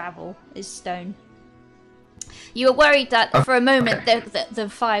is just gravel, is stone. You were worried that for a moment the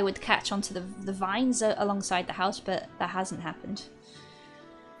fire would catch onto the vines alongside the house, but that hasn't happened.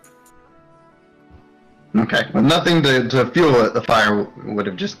 Okay, with nothing to fuel it, the fire would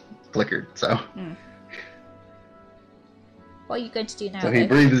have just flickered, so... What are you going to do now? So he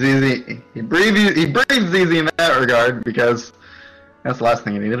breathes easy. He breathes easy in that regard, because that's the last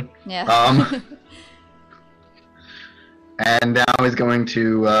thing he needed. Yeah. And now he's going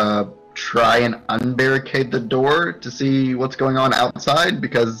to try and unbarricade the door to see what's going on outside,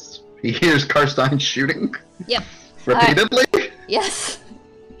 because he hears Karstein shooting. Yep. Repeatedly? Yes.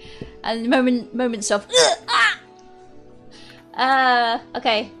 And moments of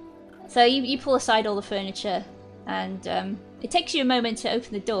okay. So you pull aside all the furniture, and it takes you a moment to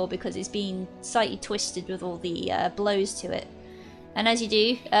open the door because it's been slightly twisted with all the blows to it. And as you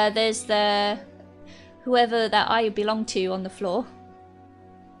do, there's whoever that eye belonged to on the floor,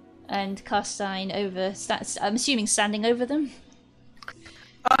 and Carstein I'm assuming standing over them.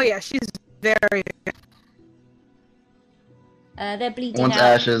 Oh yeah, she's very. They're bleeding Once out.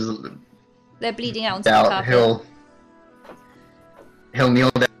 Ash is They're bleeding out onto the out, carpet. he'll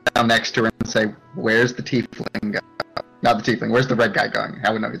kneel down next to her and say, "Where's the tiefling? Not the tiefling. Where's the red guy going?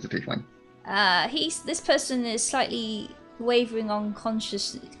 How would know he's a tiefling?" This person is slightly wavering on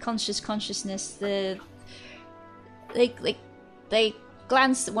consciousness. They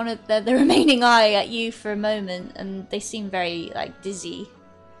glance at one of the remaining eye at you for a moment, and they seem very dizzy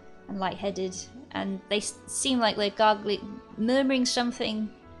and lightheaded, and they seem like they're gargling, murmuring something.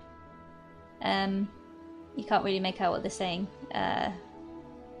 You can't really make out what they're saying. I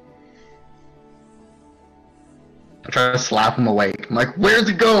try to slap him awake. I'm like, "Where's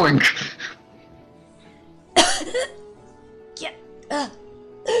he going?" Yeah.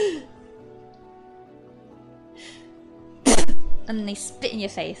 And then they spit in your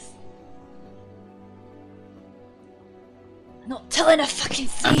face. I'm not telling a fucking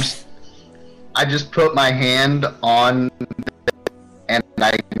thief. I just put my hand on and I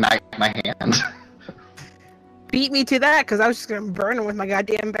ignite my hand. Beat me to that, because I was just gonna burn him with my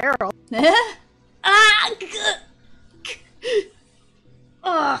goddamn barrel. Ah!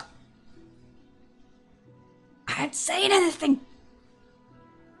 Ugh. I ain't saying anything.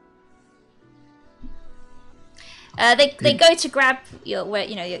 They go to grab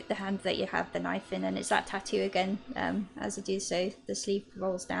the hand that you have the knife in, and it's that tattoo again. As you do so, the sleeve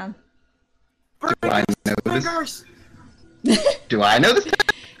rolls down. Do I know this? Do I know this?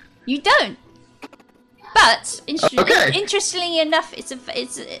 You don't. But Okay. interestingly enough,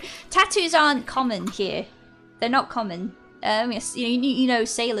 tattoos aren't common here. They're not common. Yes, you know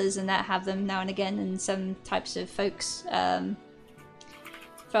sailors and that have them now and again, and some types of folks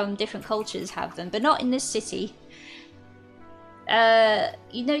from different cultures have them, but not in this city.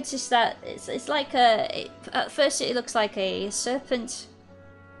 You notice that it's like at first it looks like a serpent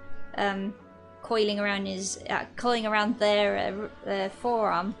coiling around their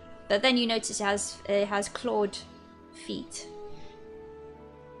forearm, but then you notice it has clawed feet.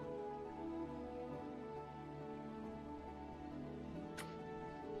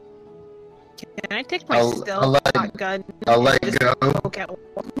 Can I take my I'll stealth let- shotgun? I'll let and just go poke at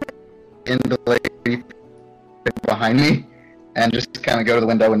in the lady behind me and just kind of go to the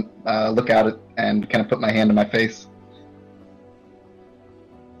window and look out it and kind of put my hand in my face.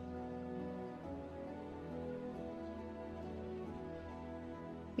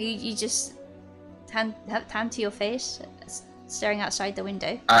 You just hand to your face, staring outside the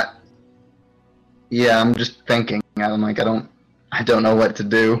window. Yeah, I'm just thinking. I'm like, I don't know what to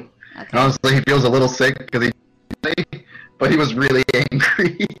do. Okay. And honestly, he feels a little sick because but he was really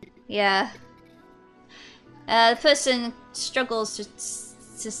angry. Yeah. The person struggles to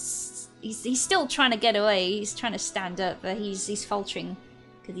he's still trying to get away. He's trying to stand up, but he's faltering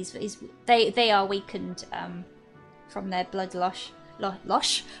because they are weakened from their blood loss.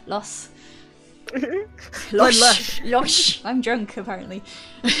 Loss. Losh. I'm drunk apparently.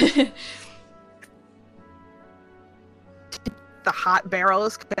 the hot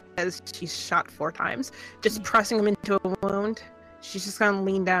barrels because she's shot 4 times. Just pressing him into a wound. She's just gonna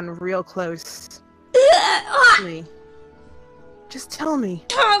lean down real close to me. Just tell me.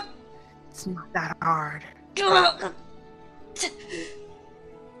 It's not that hard.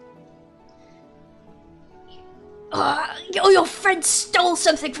 Your friend stole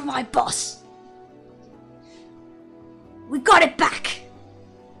something from my boss. We got it back.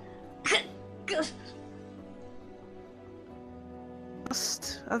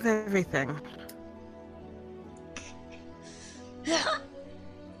 Most of everything.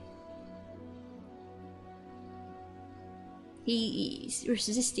 He's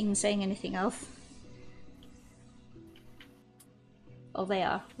resisting saying anything else. Oh, they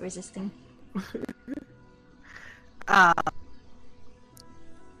are resisting.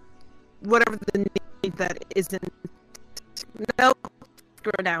 Whatever the need that isn't. No,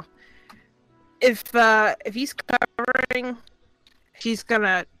 screw it now. If he's covering, she's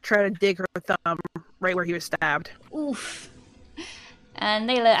gonna try to dig her thumb right where he was stabbed. Oof. And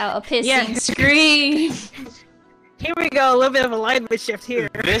they let out a piercing Yeah. scream. Here we go, a little bit of alignment shift here.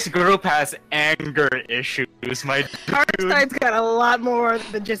 This group has anger issues, my dude. Karstein's got a lot more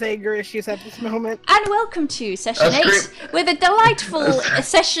than just anger issues at this moment. And welcome to session 8 with a delightful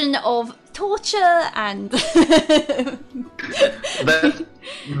session of torture and...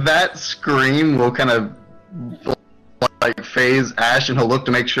 that scream will kind of like phase Ash, and he'll look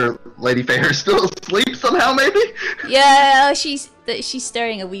to make sure Lady Fair is still asleep somehow, maybe? Yeah, she's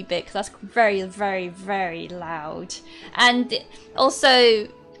stirring a wee bit because that's very, very, very loud. And also,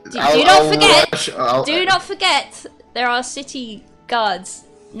 do not forget, there are city guards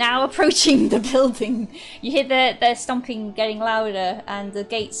now approaching the building. You hear their stomping getting louder, and the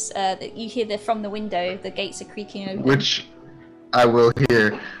gates, you hear from the window, the gates are creaking open. Which I will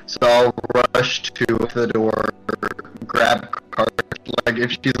hear, so I'll rush to the door, grab Cart, like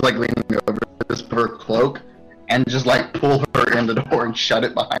if she's like leaning over, just put her cloak, and just like pull her in the door and shut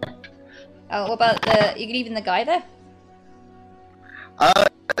it behind. Oh, what about you leaving the guy there?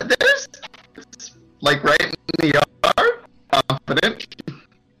 There's like right in the yard, confident.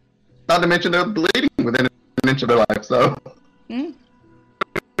 Not to mention they're bleeding within an inch of their life, so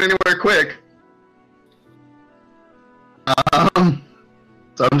anywhere quick.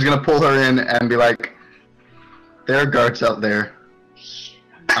 So I'm just gonna pull her in and be like, there are guards out there.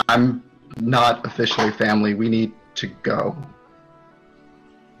 I'm not officially family. We need to go.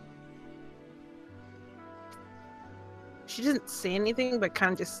 She doesn't say anything, but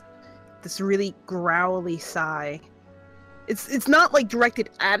kind of just this really growly sigh. It's not like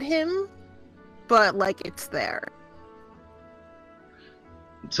directed at him, but like it's there.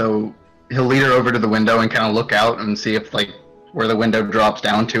 So he'll lead her over to the window and kind of look out and see if like where the window drops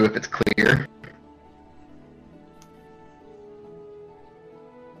down to, if it's clear.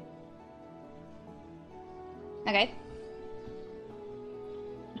 Okay.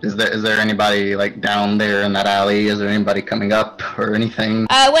 Is there anybody like down there in that alley? Is there anybody coming up or anything?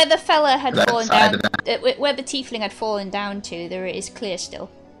 Where the fella had That fallen side down, of where the tiefling had fallen down to, there is clear still.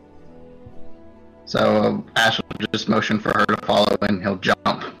 So Ash will just motion for her to follow, and he'll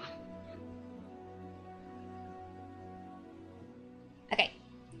jump. Okay.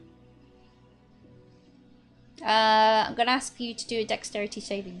 I'm gonna ask you to do a dexterity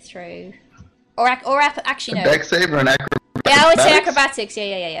saving throw, or actually no. A dex save or an acrobatics? Yeah, I would say acrobatics.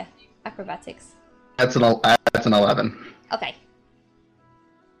 Yeah. Acrobatics. That's an 11. Okay.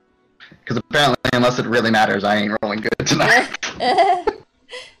 Because apparently, unless it really matters, I ain't rolling good tonight.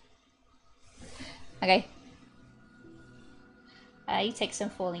 Okay. You take some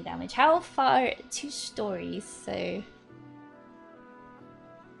falling damage. How far? 2 stories, so...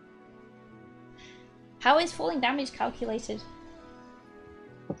 How is falling damage calculated?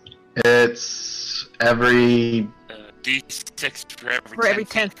 It's every... D6 For every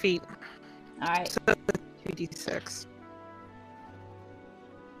 10 feet. Alright. So 2d6.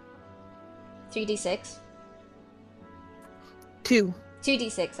 3d6? 2.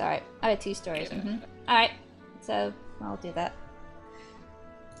 2d6, alright. I had 2 stories. Alright, so I'll do that.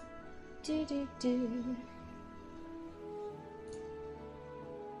 Do.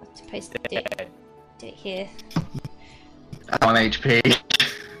 Have to post it here. I'm on HP.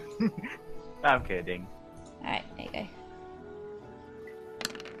 I'm kidding. Alright, there you go.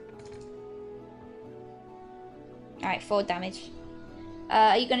 Alright, 4 damage.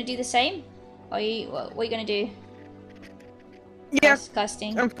 Are you gonna do the same? Or are you, what are you gonna do? Yeah,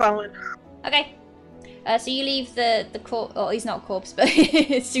 Casting. I'm following. Okay. So you leave the corpse, oh, he's not a corpse, but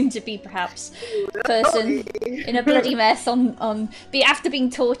soon to be perhaps person in a bloody mess after being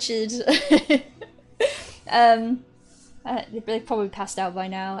tortured. They probably passed out by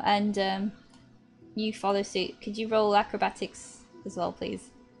now, and you follow suit. Could you roll acrobatics as well, please?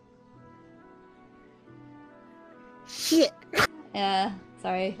 Shit. Yeah,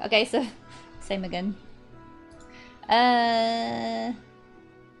 sorry. Okay, so same again.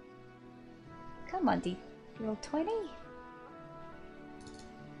 Come on, D. Roll 20.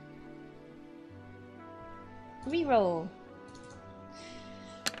 Reroll.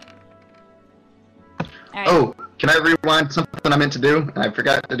 Alright. Oh, can I rewind something I meant to do and I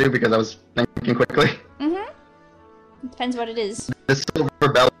forgot to do because I was thinking quickly? Depends what it is. The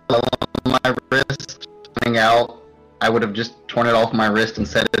silver bell on my wrist coming out, I would have just torn it off my wrist and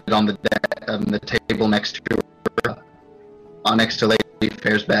set it on the table next to next to Lady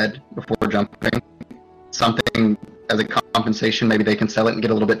Fair's bed before jumping. Something as a compensation, maybe they can sell it and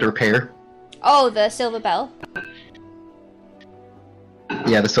get a little bit to repair. Oh, the silver bell.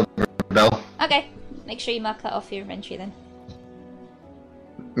 Yeah, the silver bell. Okay, make sure you mark that off your inventory then.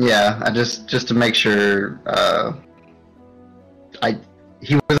 Yeah, I just to make sure.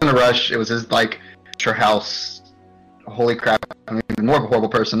 He was in a rush. It was his like house holy crap, I'm even more of a horrible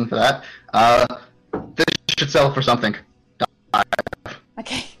person for that. This should sell for something.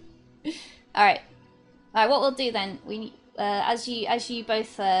 Okay. All right. What we'll do then, we as you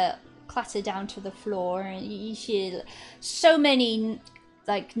both clatter down to the floor, and you hear so many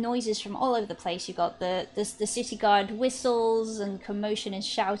like noises from all over the place. You got the city guard whistles and commotion and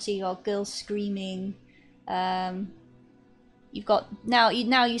shouting, or girls screaming. You've got now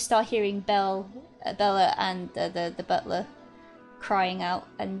you start hearing Bella and the butler crying out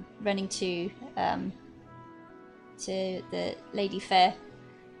and running to the Lady Fair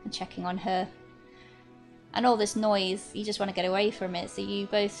and checking on her. And all this noise, you just want to get away from it, so you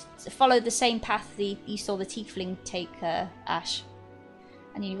both follow the same path you saw the tiefling take Ash.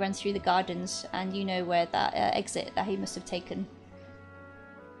 And you run through the gardens, and you know where that exit that he must have taken.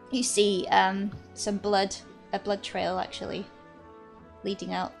 You see some blood, a blood trail actually,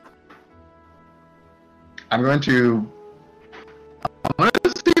 leading out. I'm going to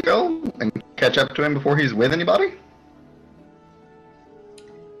see Bill and catch up to him before he's with anybody.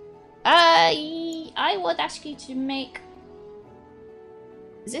 I would ask you to make.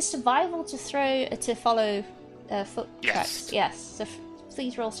 Is it survival to follow foot tracks? Yes. So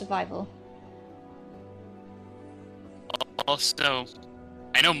please roll survival. Also,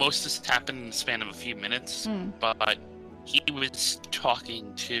 I know most of this happened in the span of a few minutes, but he was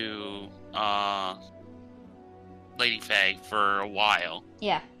talking to Lady Faye for a while.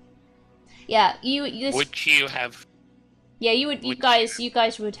 Yeah. You would you have? Yeah, you would. You guys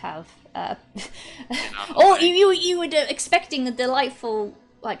would have. You would expecting a delightful,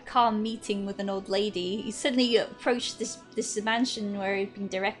 like, calm meeting with an old lady. You suddenly approach this mansion where you've been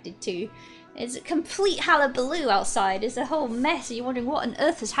directed to. It's a complete hullabaloo outside. It's a whole mess. You're wondering what on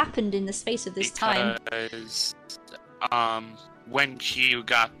earth has happened in the space of this time. Because when you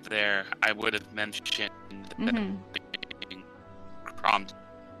got there, I would have mentioned that being prompt,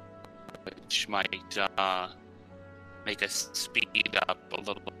 which might make us speed up a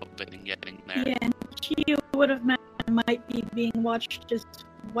little bit in getting there. Yeah, and she would have might be being watched as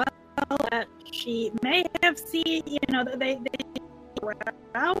well. That she may have seen, that they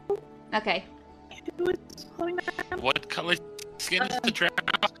drow. Okay. Who is holding that? What color skin is the drow?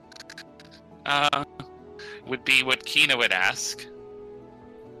 Would be what Kina would ask.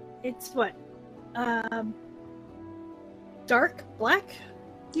 It's what? Dark black,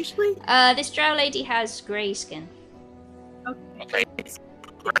 usually. This drow lady has grey skin. Okay. Great.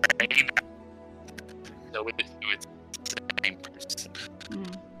 So it's the same person.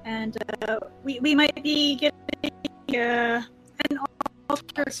 And we might be getting an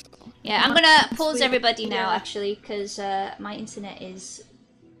altar. Yeah, I'm gonna pause everybody now, actually, because my internet is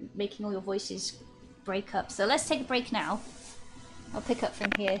making all your voices break up. So let's take a break now. I'll pick up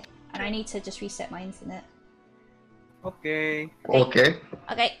from here, and I need to just reset my internet. Okay. Okay.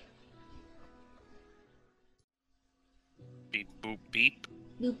 Okay. Beep boop beep.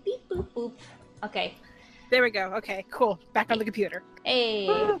 Boop beep boop boop. Okay. There we go. Okay, cool. Back on the computer. Hey,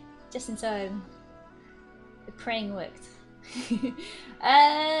 just in time. The praying worked.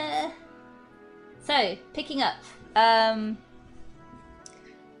 So picking up.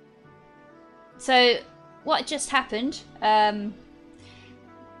 So what just happened?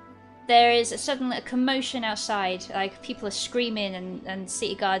 There is suddenly a commotion outside. Like, people are screaming, and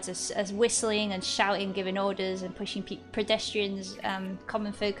city guards are whistling and shouting, giving orders and pushing pedestrians,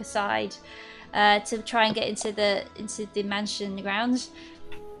 common folk aside, to try and get into the mansion grounds.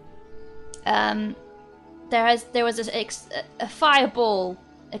 There was a fireball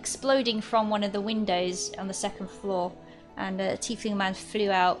exploding from one of the windows on the second floor, and a tiefling man flew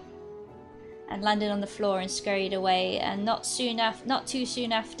out and landed on the floor and scurried away. And not too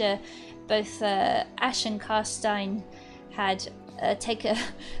soon after, both Ash and Karstein had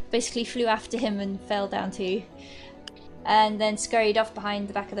basically flew after him and fell down too, and then scurried off behind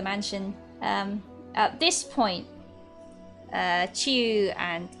the back of the mansion. At this point, Chiu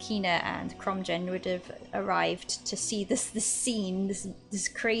and Kina and Cromgen would have arrived to see this scene, this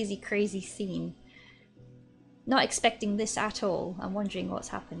crazy scene. Not expecting this at all, and wondering what's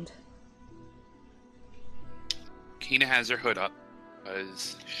happened. Kina has her hood up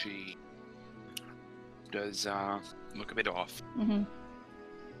because she does look a bit off. Mm-hmm.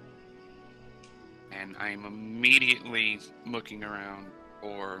 And I'm immediately looking around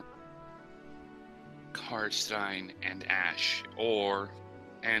for Karstein and Ash,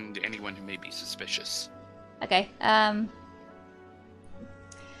 and anyone who may be suspicious. Okay.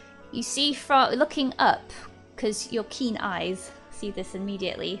 You see, from looking up, because your keen eyes see this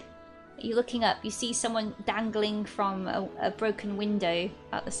immediately. You're looking up, you see someone dangling from a broken window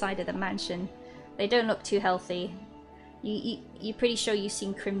at the side of the mansion. They don't look too healthy. You're pretty sure you've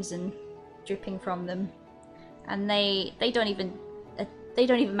seen crimson dripping from them, and they don't even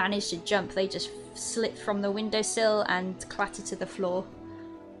manage to jump. They just slip from the windowsill and clatter to the floor.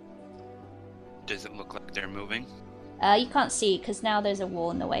 Does it look like they're moving? You can't see because now there's a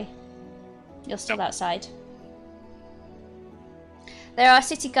wall in the way. You're still outside. There are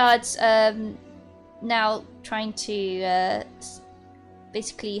city guards now trying to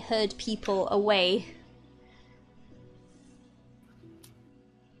basically herd people away.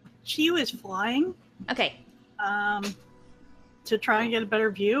 She was flying. Okay. To try and get a better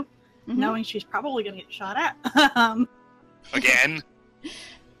view, knowing she's probably going to get shot at. Again?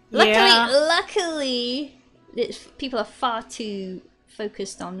 Luckily, people are far too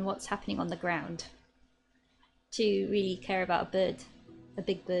focused on what's happening on the ground to really care about a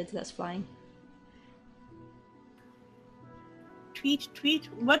big bird that's flying. Tweet.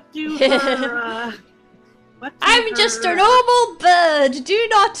 What do her? I'm just a normal bird. Do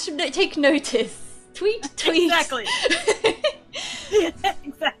not take notice. Tweet. Exactly.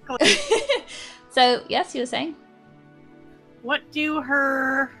 Exactly. So, yes, you were saying? What do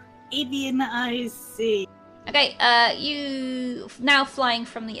her avian eyes see? Okay, you now flying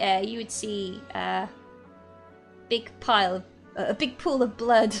from the air, you would see a big pool of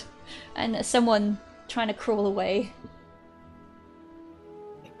blood, and someone trying to crawl away.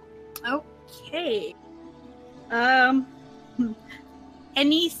 Okay.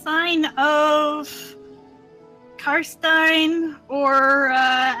 Any sign of Karstein or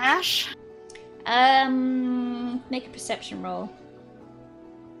Ash? Make a perception roll.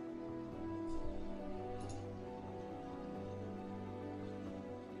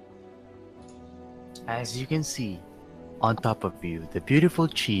 As you can see, on top of you, the beautiful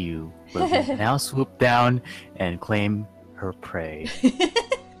Chiyu will now swoop down and claim her prey.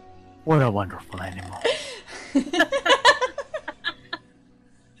 What a wonderful animal.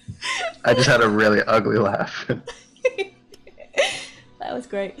 I just had a really ugly laugh. That was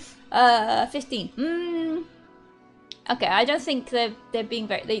great. 15. Okay, I don't think they're being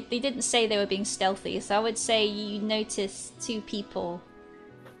very... They didn't say they were being stealthy, so I would say you notice two people,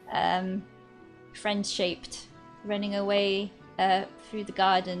 friend-shaped, running away through the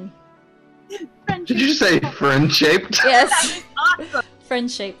garden. Did you say friend-shaped? Yes. Awesome.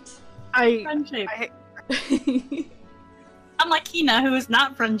 Friend-shaped. Friend-shaped. Unlike Hina, who is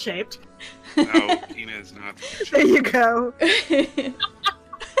not friend-shaped. No, Tina is not. There you go.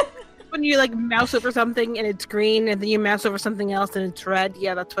 When you like mouse over something and it's green, and then you mouse over something else and it's red,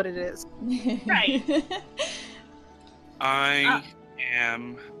 yeah, that's what it is. Right. I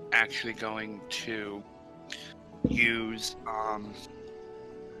am actually going to use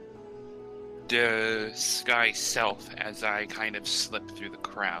disguise self as I kind of slip through the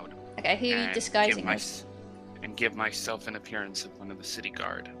crowd. Okay, who are you disguising as? And give myself an appearance of one of the city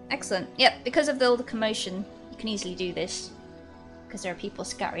guard. Excellent. Yep, because of all the commotion, you can easily do this. Because there are people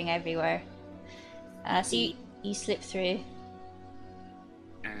scattering everywhere. So you slip through.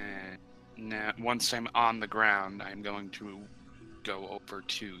 And now, once I'm on the ground, I'm going to go over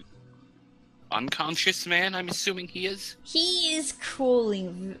to unconscious man, I'm assuming he is? He is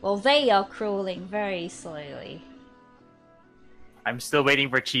crawling, well, they are crawling very slowly. I'm still waiting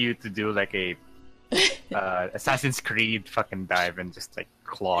for Chiyu to do like a Assassin's Creed fucking dive and just like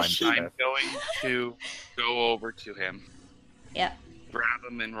claw into I'm death. going to go over to him. Yeah. Grab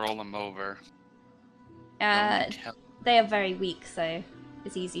him and roll him over. They are very weak, so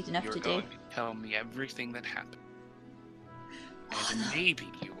it's easy enough You're to going do. to tell me everything that happened. And maybe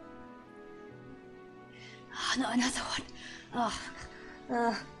you... Oh, not another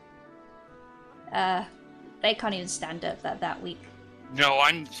one. They can't even stand up. They're that weak. No,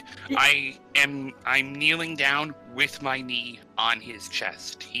 I'm kneeling down with my knee on his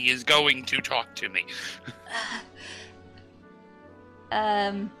chest. He is going to talk to me.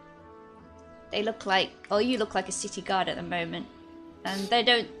 They look like, well, you look like a city guard at the moment, and they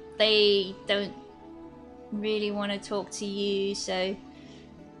don't really want to talk to you, so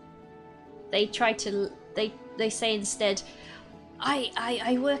they try to, they say instead,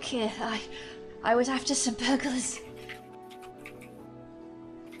 I work here, I was after some burglars.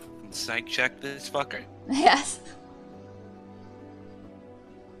 Psych check this fucker. Yes.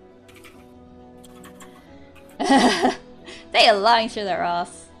 They are lying through their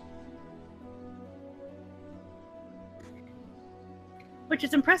ass. Which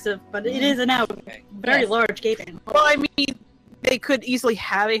is impressive, but it is a now very Yes. large gaping. Well, I mean, they could easily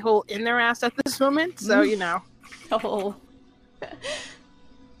have a hole in their ass at this moment, so you know. Oh.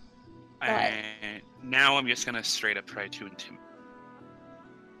 And now I'm just gonna straight up try to intimidate.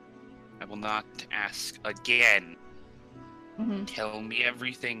 I will not ask again Tell me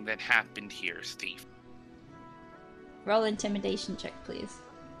everything that happened here, thief. Roll intimidation check, please.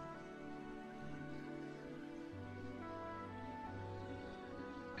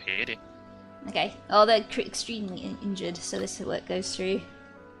 Hit it. Okay. Oh, they're extremely injured, so this is what goes through.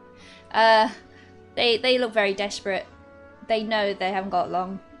 They look very desperate. They know they haven't got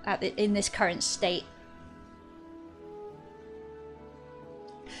long in this current state.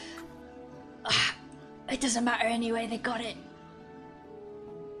 It doesn't matter anyway, they got it.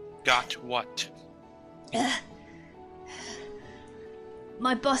 Got what?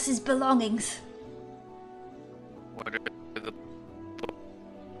 My boss's belongings. What are the...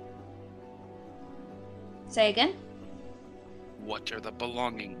 Say again? What are the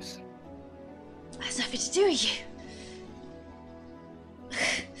belongings? Has nothing to do with you.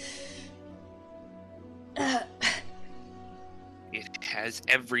 It has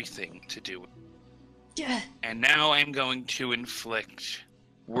everything to do with it. Yeah. And now I'm going to inflict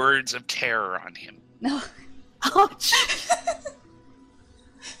words of terror on him. No. Ouch.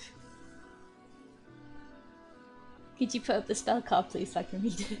 Could you put up the spell card, please, so I can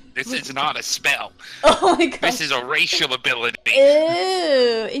read it? This is not a spell. Oh my god. This is a racial ability.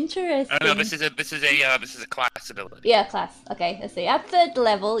 Ew, interesting. Oh, no, this is a class ability. Yeah, class. Okay, let's see. At 3rd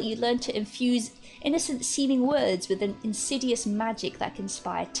level, you learn to infuse innocent-seeming words with an insidious magic that can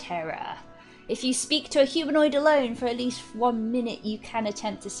inspire terror. If you speak to a humanoid alone for at least 1 minute, you can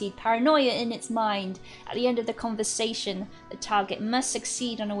attempt to seed paranoia in its mind. At the end of the conversation, the target must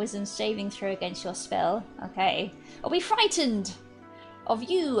succeed on a wisdom saving throw against your spell. Okay. Or be frightened of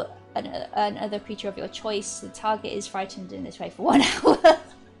you, another creature of your choice. The target is frightened in this way for 1 hour.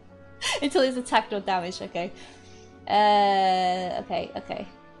 Until it's attacked or damaged. Okay. Okay.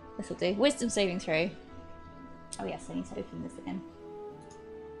 This'll do. Wisdom saving throw. Oh yes, I need to open this again.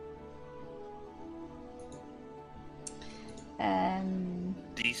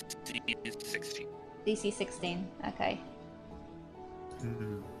 DC 16. DC 16. Okay.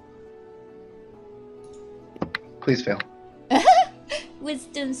 Please fail.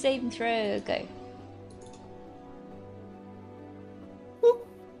 Wisdom saving throw. Go.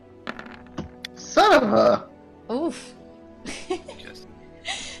 Son of a... Oof.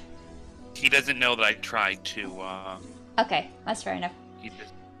 He doesn't know that I tried to. Okay, that's fair enough.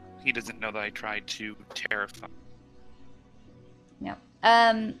 He doesn't know that I tried to terrify. Yeah.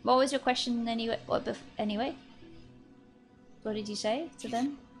 What was your question anyway? Anyway? What did you say to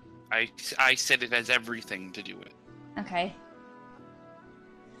them? I said it has everything to do with it. Okay.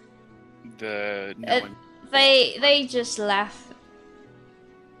 The knowing. They just laugh.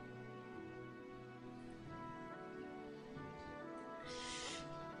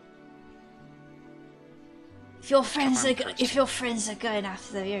 If your friends are going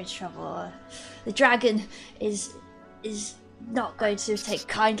after them, you're in trouble. The dragon is not going to take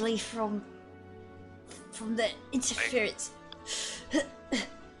kindly from the interference.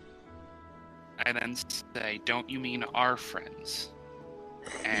 I then say, "Don't you mean our friends?"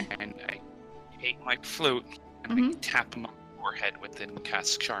 And I take my flute and I tap him on the forehead with the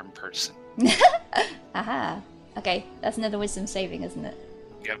cast Charm Person. Aha. Okay, that's another wisdom saving, isn't it?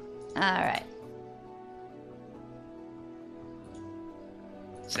 Yep. Alright.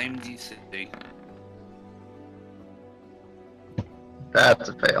 Same DC. That's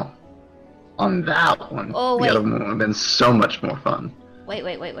a fail. On that one, Oh, the wait. other one would have been so much more fun. Wait.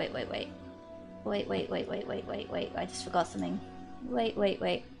 I just forgot something.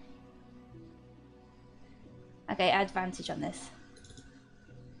 Wait. Okay, advantage on this.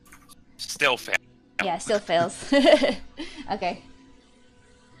 Still fail. Yeah, still fails. Okay.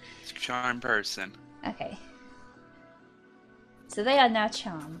 Charm Person. Okay. So they are now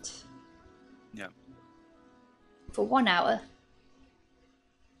charmed. Yep. For 1 hour.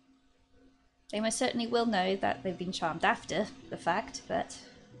 They most certainly will know that they've been charmed after the fact, but...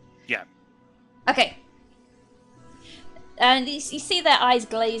 Yeah. Okay. And you see their eyes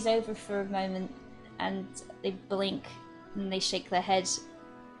glaze over for a moment, and they blink, and they shake their heads.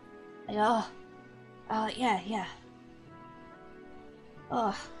 Like, yeah.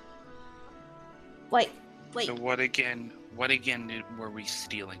 Oh. Wait. So what again were we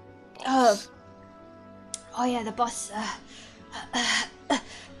stealing, Oh. boss? Oh yeah, the boss,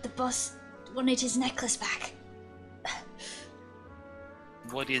 the boss wanted his necklace back.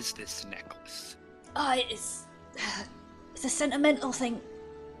 What is this necklace? Oh, it's a sentimental thing.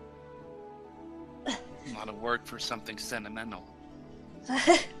 A lot of work for something sentimental.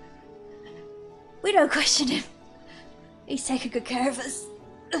 We don't question him. He's taking good care of us.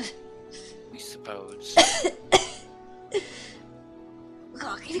 We suppose.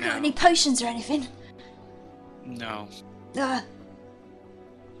 God, have you got any potions or anything? No. Ah,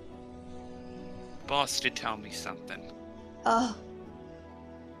 Boss did tell me something. oh,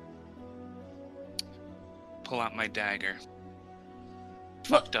 Pull out my dagger.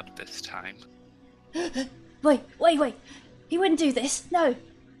 Fucked up this time. wait. He wouldn't do this. No.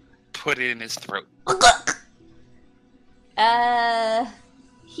 Put it in his throat.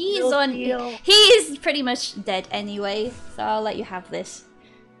 He's Real on. deal. He is pretty much dead anyway, so I'll let you have this.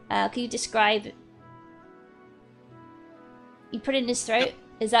 Can you describe? You put it in his throat.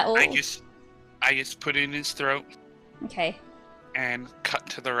 Is that all? I just put it in his throat Okay. and cut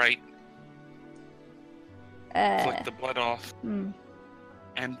to the right, flick the blood off,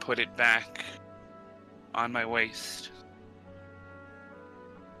 and put it back on my waist.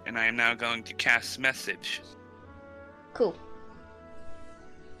 And I am now going to cast message. Cool.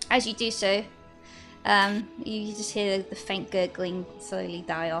 As you do so, you just hear the faint gurgling slowly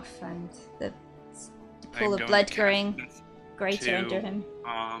die off, and the pool of blood growing greater under him.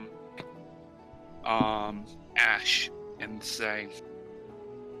 Ash, and say,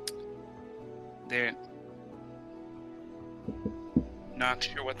 they're not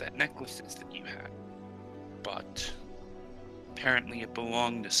sure what that necklace is that you had, but apparently it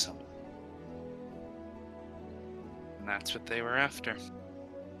belonged to someone. And that's what they were after.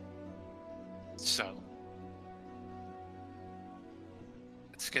 So,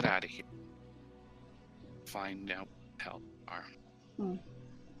 let's get out of here. Find out what hell are.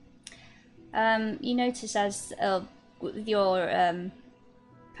 You notice as with your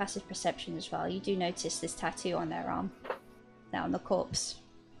passive perception as well, you do notice this tattoo on their arm, now on the corpse.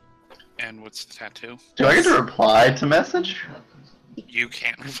 And what's the tattoo? Do I get to reply to message? You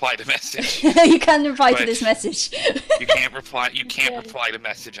can't reply to message. You can reply to But- this message. You can't reply. You can't reply to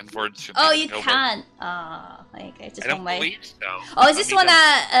message, unfortunately. Oh, you No, but can't. Ah, okay, just I don't one way. believe so. Oh, is this the Let one me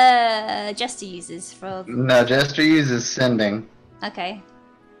that Jester uses for? No, Jester uses sending. Okay.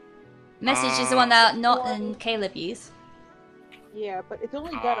 Message is the one that Not and Caleb use. Yeah, but it's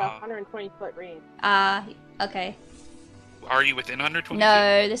only got a 120-foot range. Ah, okay. double- Are you within 120 feet?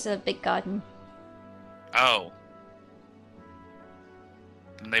 No, this is a big garden. Oh.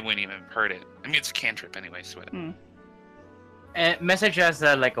 And they wouldn't even have heard it. I mean, it's a cantrip anyway, so whatever. Message has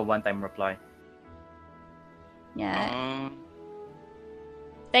like a one-time reply. Yeah,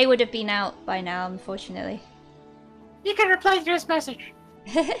 they would have been out by now, unfortunately. You can reply to this message.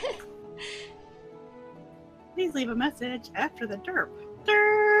 Please leave a message after the derp.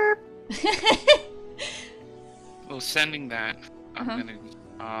 Derp. Well, sending that, I'm Uh-huh.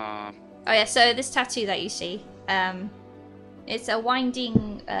 gonna, Oh yeah, so this tattoo that you see, it's a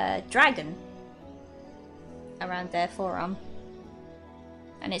winding dragon around their forearm,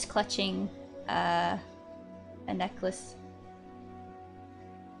 and it's clutching a necklace.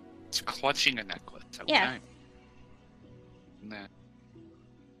 it's clutching a necklace. Okay. Yeah. And that-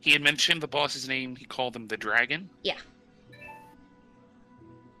 He had mentioned the boss's name. He called him the dragon. Yeah.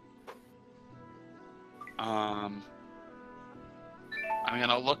 I'm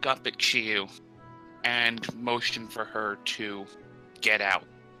gonna look up at Chiyu and motion for her to get out.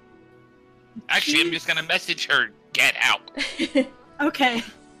 Actually, I'm just gonna message her, get out. Okay.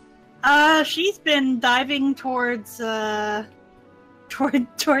 She's been diving towards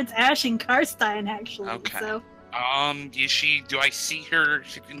towards Ash and Karstein actually. Okay. So Do I see her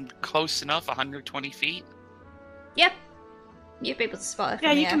close enough? 120 feet? Yep. You'd be able to spot her from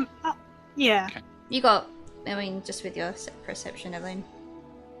yeah, you here. can. Yeah. Okay. You got, I mean, just with your perception, Evelyn.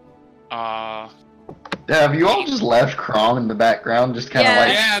 Yeah, have you all just left Crom in the background, just kind of Yeah.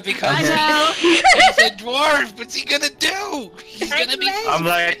 like... Yeah, because I know. he's a dwarf. What's he gonna do? He's I gonna be. know. I'm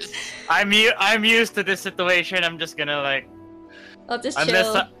like, I'm used to this situation. I'm just gonna like, I'll just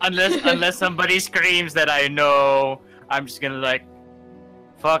chill. unless somebody screams that I know, I'm just gonna like,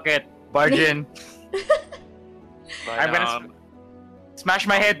 fuck it, barge in. But, I'm gonna smash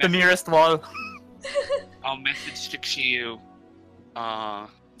my head to nearest wall. I'll message to Chiyu.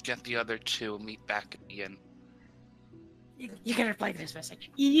 Get the other two. Meet back at the end. You can reply to this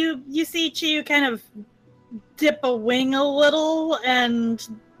message. You see Chiyu kind of dip a wing a little, and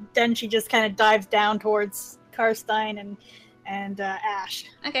then she just kind of dives down towards Karstein and Ash.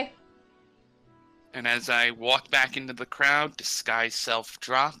 Okay. And as I walk back into the crowd, disguise self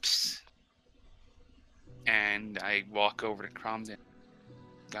drops, and I walk over to Cromden.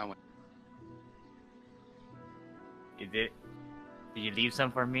 Going. Did you leave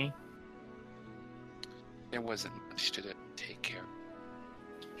some for me? There wasn't much to take care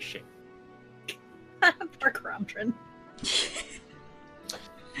of. Shit. Poor Cromtrin.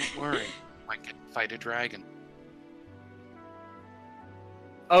 Don't worry, I can fight a dragon.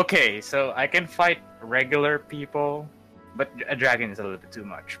 Okay, so I can fight regular people, But a dragon is a little bit too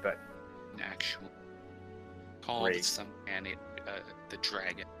much. But Actual called Great. some planet the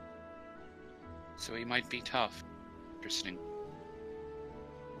dragon. So he might be tough. Interesting.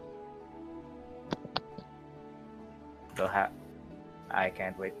 they'll have. I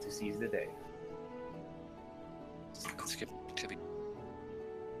can't wait to seize the day. Let's get to the.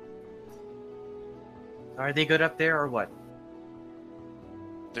 Are they good up there or what?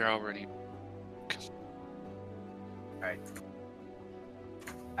 They're already. Right.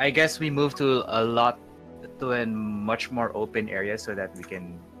 I guess we move to a much more open area so that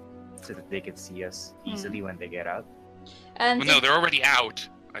they can see us easily when they get out. Well, no, they're already out.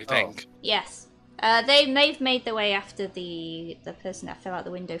 I think. Yes. They've made their way after the person that fell out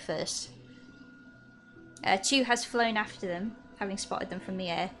the window first. Chu has flown after them, having spotted them from the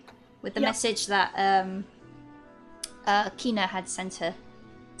air, with the message that Kina had sent her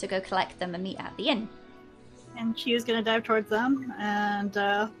to go collect them and meet at the inn. And she was going to dive towards them and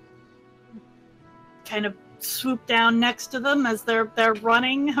kind of swoop down next to them as they're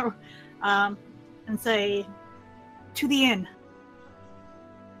running, and say, "To the inn."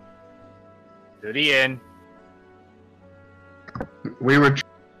 To the inn. We were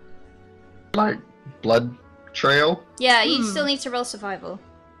like blood trail. Yeah, you still need to roll survival.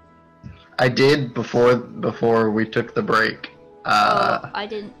 I did before we took the break. I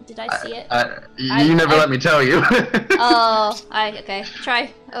didn't. Did I see it? You never let me tell you. Okay.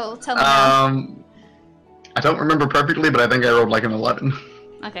 Try. Oh, tell me now. I don't remember perfectly, but I think I rolled like an 11.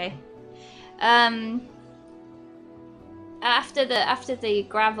 Okay. After the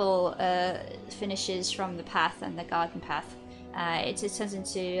gravel finishes from the path and the garden path, it turns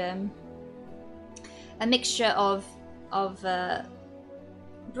into a mixture of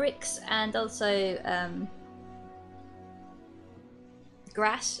bricks and also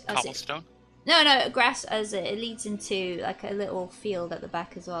grass. Cobblestone. No, grass as it leads into like a little field at the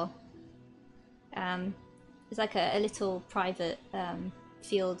back as well. It's like a little private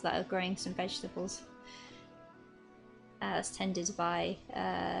field that are growing some vegetables. That's tended by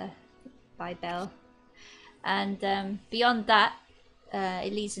Belle, and beyond that,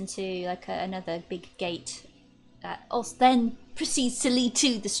 it leads into like another big gate that also then proceeds to lead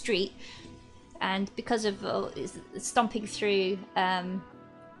to the street. And because of stomping through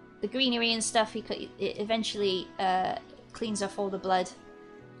the greenery and stuff, it eventually cleans off all the blood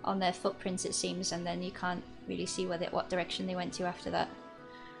on their footprints, it seems, and then you can't really see what direction they went to after that.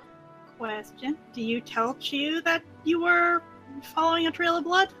 Question: do you tell Chu that you were following a trail of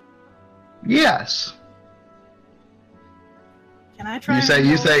blood? Yes. Can I try?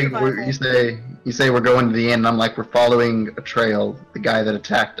 You say we're going to the inn. And I'm like, we're following a trail. The guy that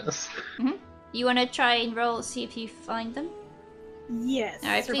attacked us. Mm-hmm. You want to try and roll, see if you find them? Yes. All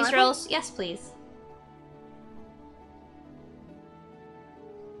right, Survival? please roll. Yes, please.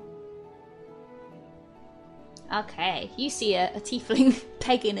 Okay, you see a tiefling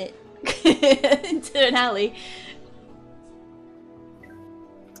pegging it into an alley.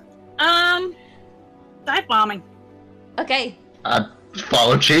 Dive bombing. Okay. I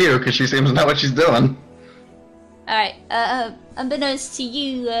follow Chiyo because she seems to know what she's doing. Alright, unbeknownst to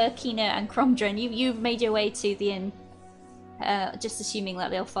you, Kina and Cromdren, you've made your way to the inn. Just assuming that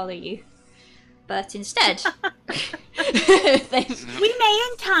they'll follow you. But instead... We may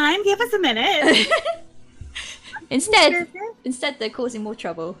in time, give us a minute. Instead they're causing more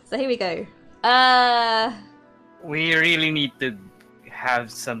trouble. So here we go. We really need to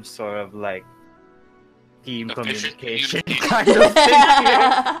have some sort of like team communication kind of thing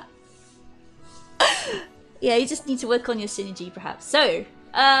here. Yeah, you just need to work on your synergy, perhaps. So,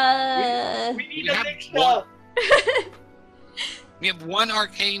 we need a mix-up. We have one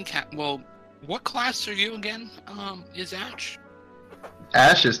arcane Well, what class are you again? Is Ash?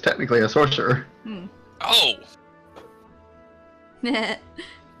 Ash is technically a sorcerer. Oh.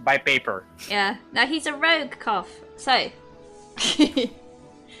 By paper. Yeah. Now he's a rogue, cough. So.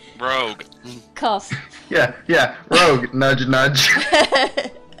 Rogue. Cough. Yeah. Rogue. Nudge, nudge.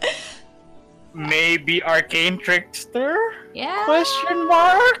 Maybe arcane trickster? Yeah. Question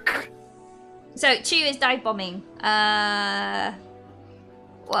mark? So Chu is dive bombing.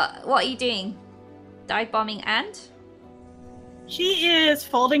 What are you doing? Dive bombing and? She is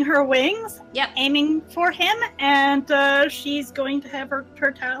folding her wings, aiming for him, and she's going to have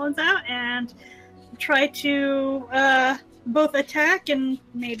her talons out and try to both attack and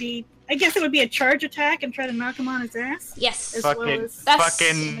maybe, I guess it would be a charge attack and try to knock him on his ass. Yes.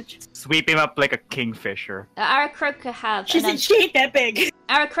 Fucking sweep him up like a kingfisher. Aarakocra have... She ain't that big.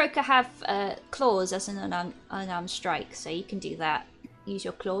 Aarakocra have claws as an unarmed strike, so you can do that. Use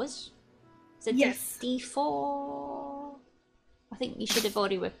your claws. So yes. D4... I think you should have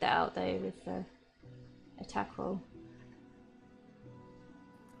already whipped that out though with the attack roll.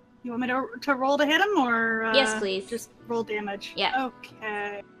 You want me to roll to hit him, or Yes, please. Just roll damage. Yeah.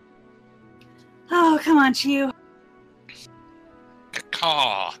 Okay. Oh, come on, Chiyu.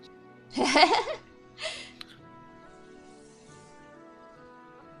 Caw.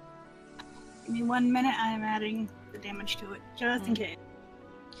 Give me 1 minute. I'm adding the damage to it, just in case.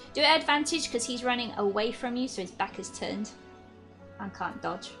 Do it at advantage because he's running away from you, so his back is turned and can't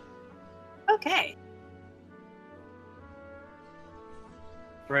dodge. Okay.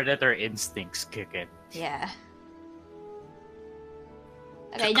 Predator instincts kick in. Yeah.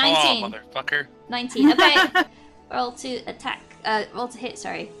 Okay, Caw, 19. motherfucker. 19. Okay. Roll to attack. Roll to hit.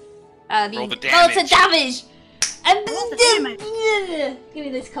 Sorry. Roll the Roll to damage. damage. And Roll the damage. give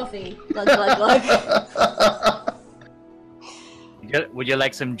me this coffee. Glug glug glug. Would you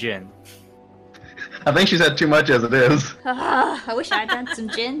like some gin? I think she's had too much as it is. I wish I had done some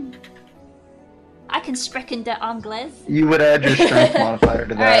gin. I can sprechen der Anglaise. You would add your strength modifier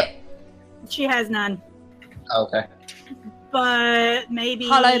to that. Alright. She has none. Okay. But maybe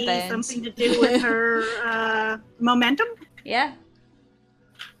Hollow bones. something to do with her momentum? Yeah.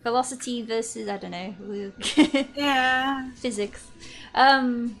 Velocity versus, I don't know. Yeah. Physics.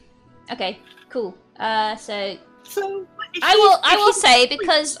 Okay, cool. So So I will say,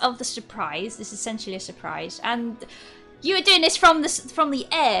 because of the surprise, this is essentially a surprise, and you were doing this from the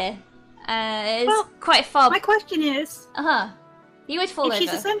air. It's Well, quite far. my question is, He would fall if she's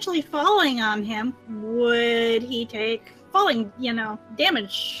over. essentially falling on him, would he take falling,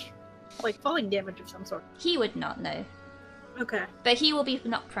 damage? Like falling damage of some sort? He would not know, Okay. but he will be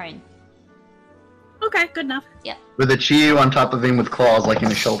knocked prone. Okay, good enough. With a Chiyu on top of him with claws like in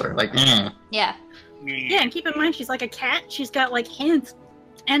his shoulder. Like, Yeah, Yeah, and keep in mind, she's like a cat. She's got like hands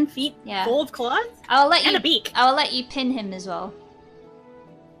and feet Yeah. full of claws I'll let and you. a beak. I'll let you pin him as well.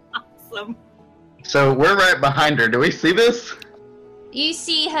 Awesome. So we're right behind her. Do we see this? You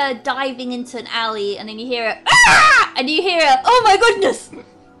see her diving into an alley, and then you hear her, "Ah!" and you hear her, "Oh my goodness!"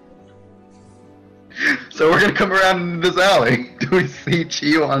 So we're gonna come around this alley. Do we see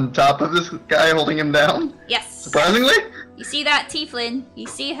Chiyu on top of this guy holding him down? Yes. Surprisingly? You see that tiefling? You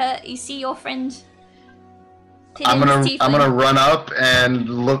see her? You see your friend? I'm pinning his gonna tiefling? run up and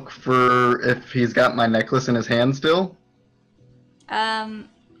look for if he's got my necklace in his hand still.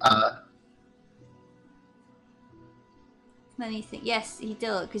 Let me think. Yes, he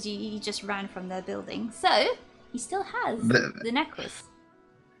did, because you just ran from their building. So, he still has the necklace.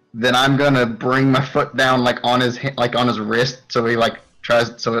 Then I'm gonna bring my foot down like on his on his wrist, so he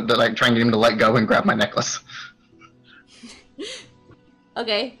tries trying to get him to let go and grab my necklace.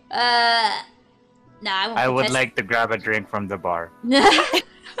 Okay. Nah, I won't I would contest. like to grab a drink from the bar.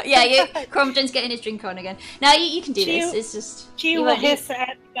 Yeah, Cromjon's getting his drink on again. Now you can do this. Chiyu- It's just She you will won't- hiss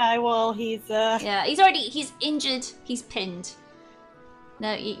at the guy while he's Yeah, he's injured. He's pinned.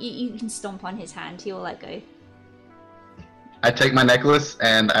 No, you can stomp on his hand. He will let go. I take my necklace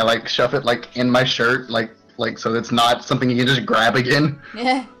and I shove it in my shirt, so it's not something you can just grab again.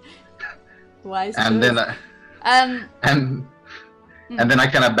 Yeah. Wise. And choice. then and then I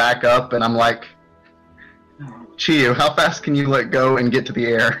kind of back up and I'm like, Chiyu, how fast can you let go and get to the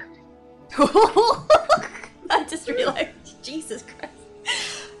air? I just realized, Jesus Christ.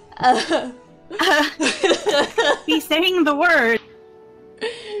 he's saying the word.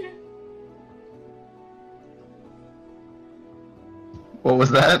 What was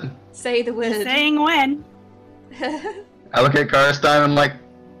that? Say the word. Saying when. I look at Karstein and I'm like,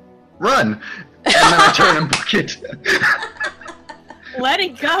 run! And then I turn and book it. Let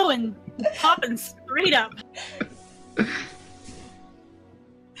it go and popping straight up.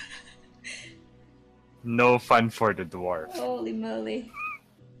 No fun for the dwarf. Holy moly.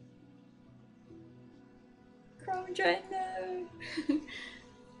 Cromjon, no.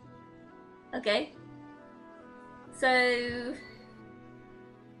 Okay. So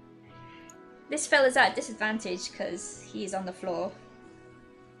this fella's at disadvantage because he's on the floor.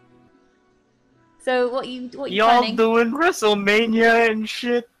 So what you Y'all planning? doing WrestleMania and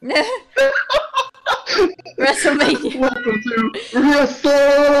shit? WrestleMania. Welcome to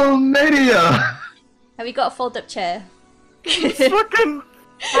WrestleMania! Have you got a fold-up chair? Fucking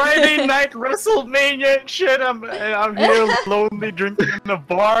Friday night WrestleMania and shit. I'm here lonely drinking in a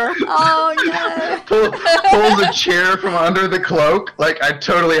bar. Oh no! Pulls a chair from under the cloak. I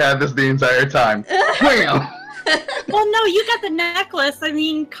totally had this the entire time. Wham! Well, no, you got the necklace. I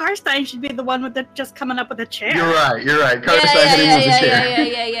mean, Karstein should be the one with just coming up with a chair. You're right. Karstein Yeah, hit him with a chair.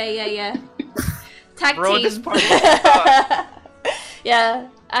 yeah. Tag Bro, team. this party sucks. Yeah,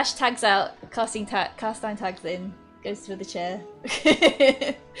 Ash tags out. Karstein tags in. Goes to the chair.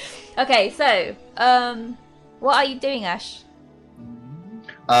 Okay, so, what are you doing, Ash?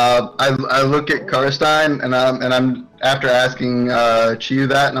 I look at Karstein and I'm after asking Chiyu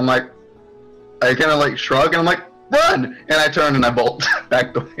that, and I'm like, I kind of like shrug and I'm like, run! And I turn and I bolt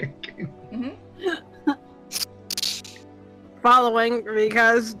back the way I came. Following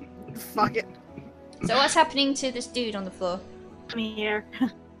because fuck it. So what's happening to this dude on the floor? I'm here.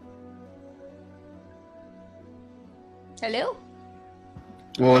 Hello?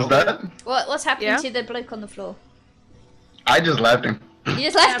 What was that? What's happening Yeah? to the bloke on the floor? I just left him. You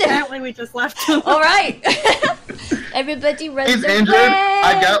just left him? Apparently, we just left him. Alright! Everybody runs He's away! injured.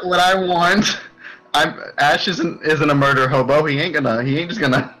 I got what I want. Ash isn't a murder hobo. He ain't just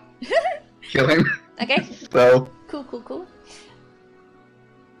gonna kill him. Okay, So cool.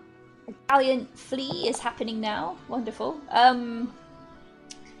 A valiant flee is happening now. Wonderful.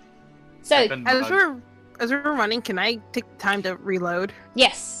 So, As we're running, can I take time to reload?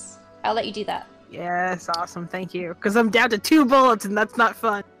 yes, I'll let you do that. Yes, awesome, thank you. Because I'm down to 2 bullets and that's not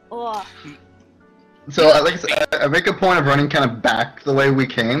fun. Oh. So, like I said, I make a point of running kind of back the way we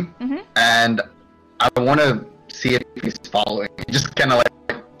came, and I want to see if he's following. Just kind of like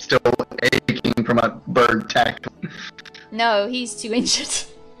still aching from a bird tackle. No, he's too injured.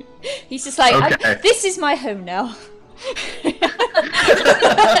 He's just like, Okay. this is my home now.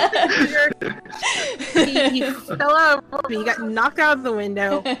 He fell over, he got knocked out of the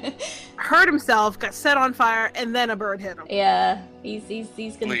window, hurt himself, got set on fire, and then a bird hit him. Yeah, he's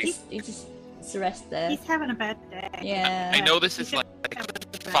gonna Please. just rest there. He's having a bad day. Yeah. I know this is like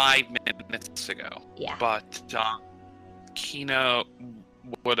 5 minutes ago, Yeah. but Kina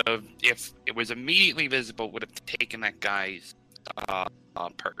would have, if it was immediately visible, would have taken that guy's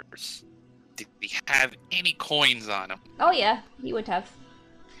purse. Did he have any coins on him? Oh yeah, he would have.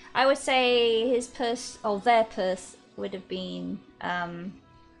 I would say his purse, or their purse, would have been. I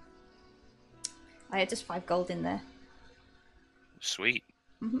had just 5 gold in there. Sweet.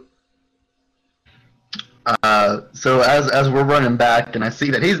 So as we're running back, and I see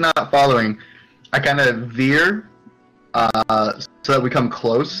that he's not following, I kind of veer so that we come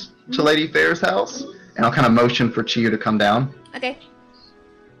close to Lady Fair's house, and I'll kind of motion for Chiyu to come down. Okay.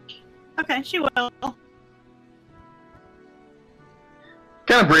 Okay, she will.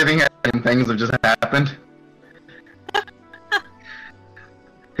 Kind of breathing at him, things have just happened.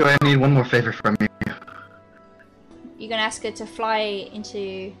 Do I need one more favor from you? You're gonna ask her to fly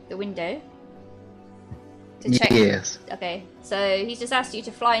into the window to check. Yes. Okay, so he's just asked you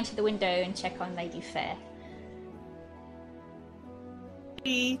to fly into the window and check on Lady Fair.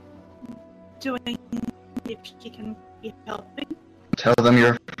 She doing if she can be helping. Tell them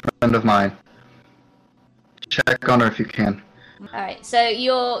you're a friend of mine. Check on her if you can. All right, so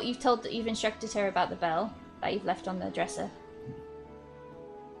you've instructed her about the bell that you've left on the dresser.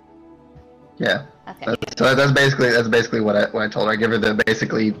 Yeah. Okay. That's basically what I told her. I give her the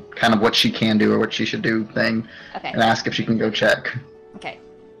basically kind of what she can do or what she should do thing, Okay. and ask if she can go check. Okay.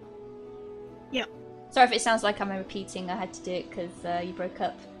 Yep. Sorry if it sounds like I'm repeating. I had to do it because you broke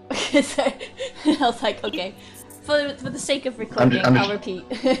up. So I was like, okay, for the sake of recording, I'll repeat.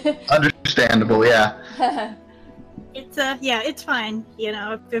 Understandable, yeah. It's yeah, it's fine. You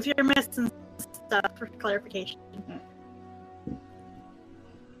know, if you're missing stuff for clarification.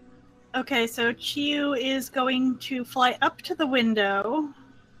 Okay, so Chiyu is going to fly up to the window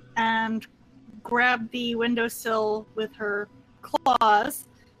and grab the windowsill with her claws,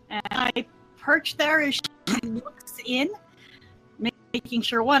 and I perch there as she looks in, making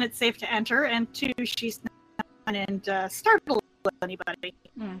sure 1, it's safe to enter, and 2, she's not and startle anybody.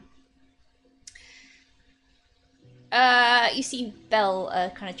 You see Belle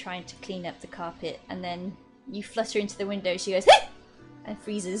kind of trying to clean up the carpet, and then you flutter into the window. She goes, "Hey!" and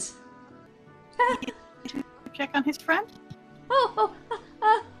freezes. Check on his friend.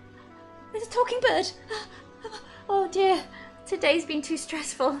 There's a talking bird. Oh dear, today's been too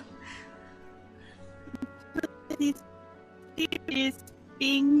stressful. He is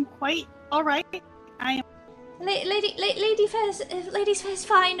being quite all right. I am. Lady Fair's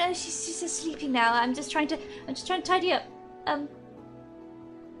fine. She's just sleeping now. I'm just trying to tidy up.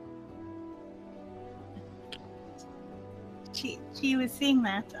 She was seeing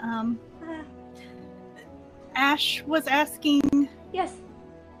that. Ash was asking Yes.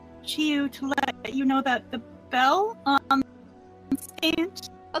 Chiyu to let you know that the bell on the stand.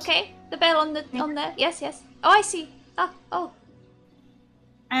 Okay. The bell on there. Yes. Oh, I see. Oh.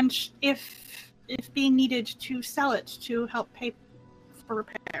 And if being needed to sell it to help pay for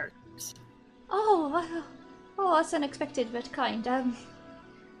repairs. Oh, that's unexpected but kind.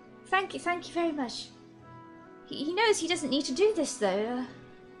 Thank you very much. He knows he doesn't need to do this, though.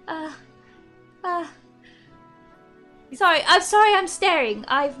 Sorry, I'm staring.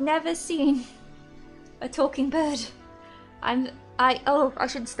 I've never seen a talking bird. I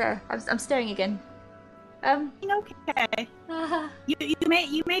shouldn't stare. I'm staring again. Okay.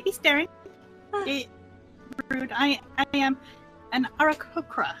 You may be staring. Rude. I am an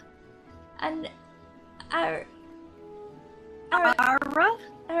Arakokra. An Ara.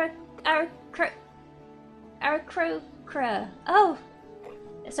 Arakokra. Oh,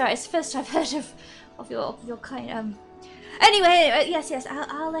 sorry. It's the first I've heard of your kind. Anyway, yes.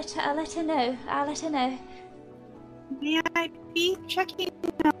 I'll let her know. I'll let her know. May I be checking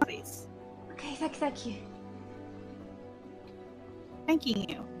out, please? Okay. Thank you. Thanking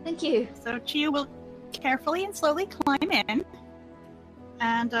you. Thank you. So Chiyu will carefully and slowly climb in,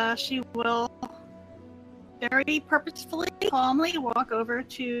 and she will very purposefully, calmly walk over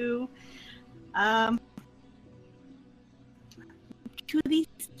to the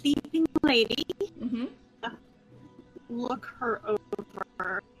sleeping lady. Mm-hmm. Look her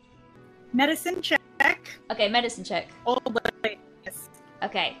over. Medicine check. Okay, medicine check. Old lady. Yes.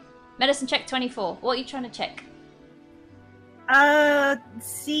 Okay, medicine check 24. What are you trying to check?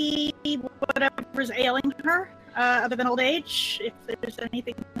 See whatever's ailing her, other than old age, if there's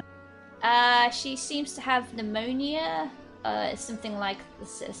anything. She seems to have pneumonia. It's something like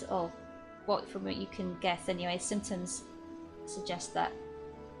this. What from what you can guess anyway. Symptoms suggest that.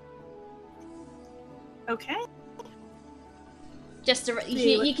 Okay. Just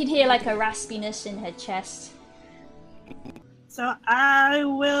you can hear like a raspiness in her chest. So I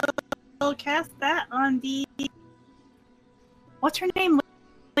will cast that on the. What's her name?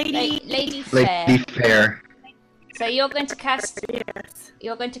 Lady Fair. Lady Fair. So you're going to cast. Yes.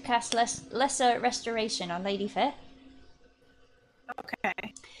 You're going to cast lesser restoration on Lady Fair.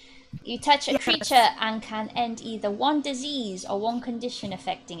 Okay. You touch a creature and can end either one disease or one condition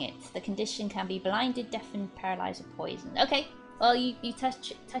affecting it. The condition can be blinded, deafened, paralyzed, or poisoned. Okay. Well, you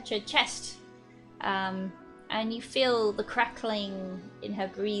touch her chest, and you feel the crackling in her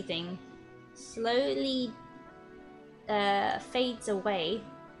breathing slowly fades away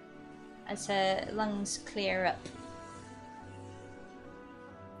as her lungs clear up.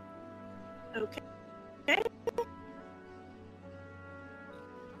 Okay.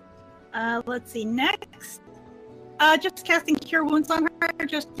 Let's see. Next, just casting Cure Wounds on her,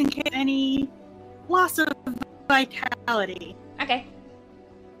 just in case any loss of vitality. Okay.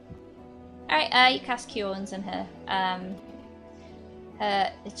 Alright, you cast Cure Wounds on her.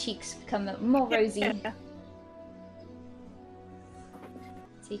 Her cheeks become more rosy. Yeah.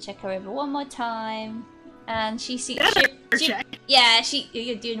 So you check her over one more time. And she sees... Check. Yeah,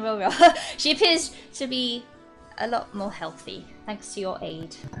 you're doing real well. She appears to be a lot more healthy, thanks to your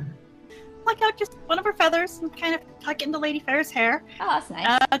aid. Like out just one of her feathers and kind of tuck into Lady Fair's hair. Oh, that's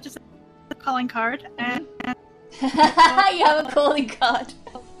nice. Just a calling card. And You have a calling card.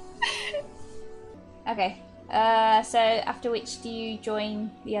 Okay. So after which do you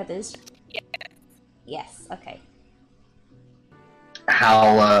join the others? Yes. Okay.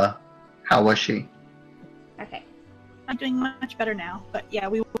 How was she? Okay. I'm doing much better now. But yeah,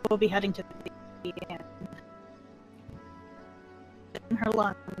 we will be heading to the end. In her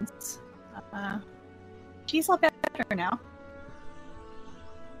lungs. She's a lot better now.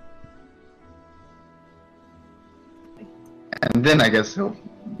 And then I guess he'll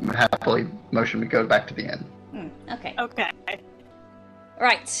happily motion me go back to the inn. Okay. Okay.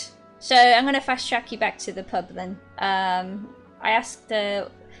 Right. So I'm gonna fast track you back to the pub then. I asked.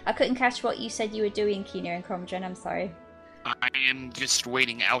 I couldn't catch what you said you were doing, Kina and Cromdren. I'm sorry. I am just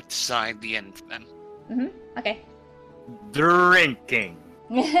waiting outside the inn then. Okay. Drinking.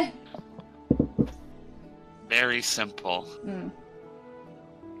 Very simple.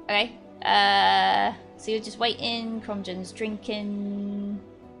 Okay. So you're just waiting. Cromdren's drinking.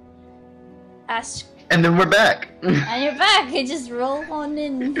 Ask. And then we're back. And you're back. You just roll on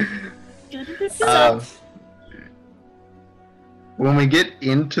in. When we get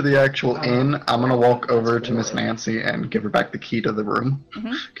into the actual inn, I'm gonna walk over to Miss Nancy and give her back the key to the room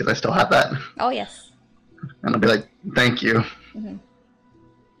because I still have that. Oh yes. And I'll be like, "Thank you." And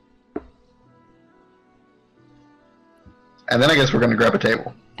then I guess we're gonna grab a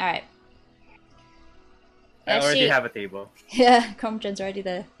table. All right. I already have a table. Yeah, Cromdren's already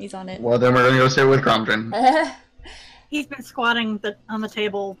there. He's on it. Well, then we're gonna go sit with Cromdren. He's been squatting on the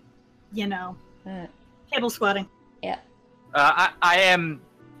table, table squatting. Yeah. I am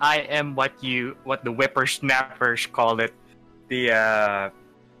what the whippersnappers call it, the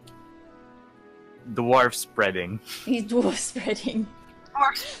dwarf spreading. He's dwarf spreading.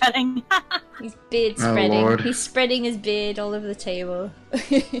 More spreading. He's beard Oh, spreading. Lord. He's spreading his beard all over the table.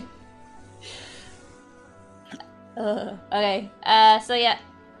 Okay. So yeah,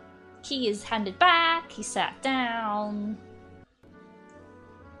 key is handed back. He sat down.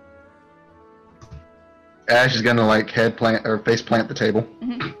 Ash is gonna like head plant or face plant the table.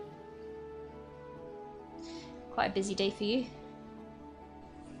 Quite a busy day for you.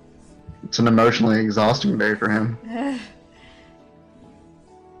 It's an emotionally exhausting day for him.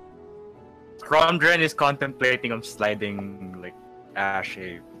 Cromdren is contemplating of sliding like Ash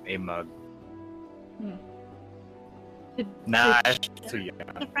a mug. Nah, Ash too young.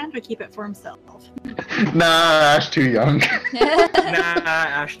 The friend would keep it for himself. Nah, Ash too young. Nah,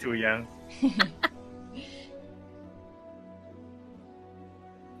 Ash too young.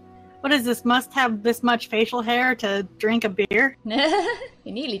 What is this? Must have this much facial hair to drink a beer?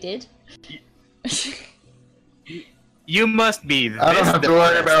 He nearly did. You must be this I don't have to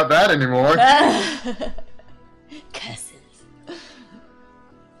worry depressed. about that anymore. Curses.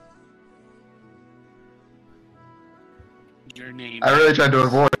 Your name. I really tried to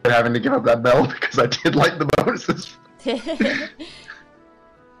avoid having to give up that belt because I did like the bonuses.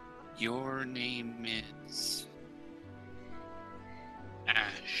 Your name is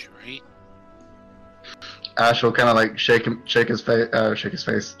Ash, right? Ash will kind of like shake his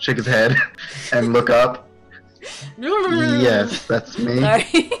head, and look up. Yes, that's me.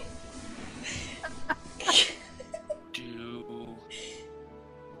 Sorry. Do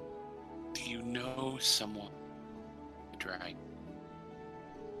you know someone? Drag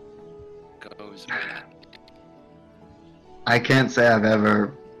goes by that. I can't say I've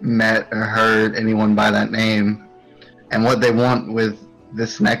ever met or heard anyone by that name. And what they want with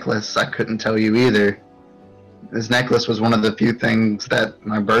this necklace, I couldn't tell you either. This necklace was one of the few things that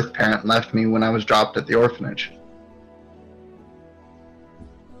my birth parent left me when I was dropped at the orphanage.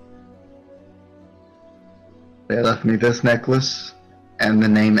 They left me this necklace and the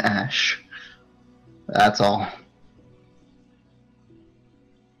name Ash. That's all.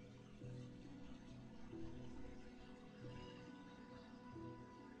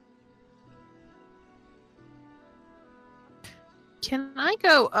 Can I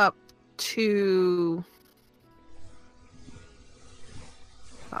go up to...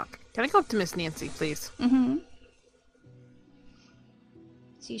 Fuck. Can I go up to Miss Nancy, please? Mm-hmm.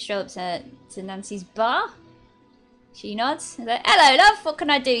 So you show up to Nancy's bar. She nods. He's like, hello, love. What can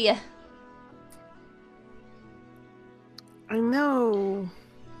I do you? I know...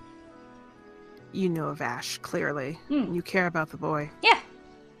 You know of Ash, clearly. You care about the boy. Yeah.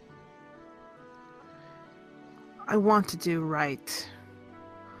 I want to do right.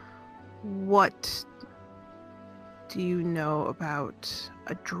 What do you know about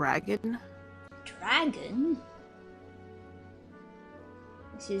a dragon? Dragon?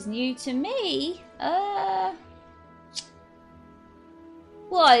 This is new to me.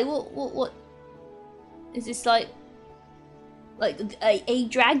 Why? What? Is this like a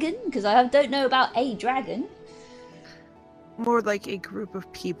dragon? Because I don't know about a dragon. More like a group of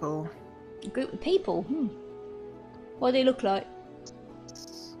people. A group of people? What do they look like?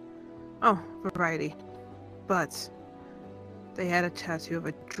 Oh, variety. But they had a tattoo of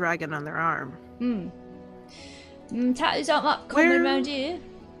a dragon on their arm. Tattoos aren't that common around here.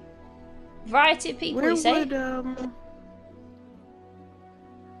 Variety of people, you say?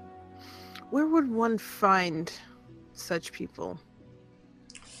 Where would one find such people?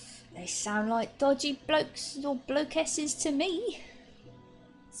 They sound like dodgy blokes or blokesses to me.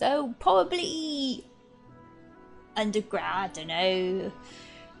 So probably underground. I don't know.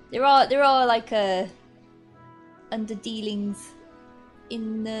 There are like under dealings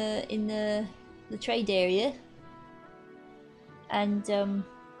in the trade area and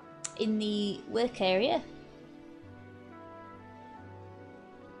in the work area.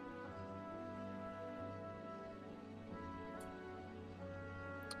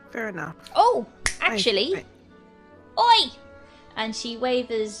 Fair enough. Oh, actually, oi! And she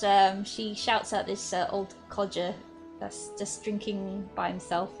wavers. She shouts at this old codger that's just drinking by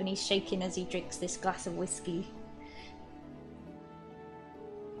himself, and he's shaking as he drinks this glass of whiskey.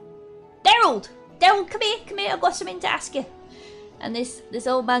 Daryl, come here, I've got something to ask you. And this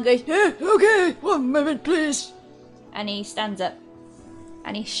old man goes, yeah, okay, 1 moment, please. And he stands up,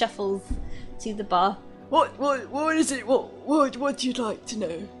 and he shuffles to the bar. What is it? What you'd like to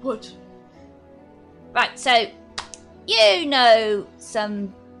know? What? Right, so you know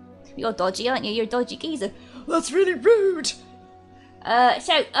you're dodgy, aren't you? You're a dodgy geezer. That's really rude. Have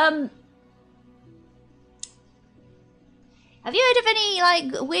you heard of any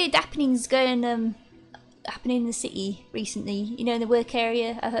like weird happenings going happening in the city recently? You know, in the work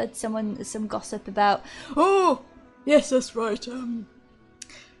area, I heard some gossip about. Oh, yes, that's right.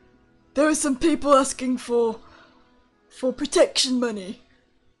 There are some people asking for protection money.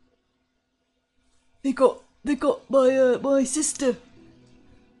 They got my sister.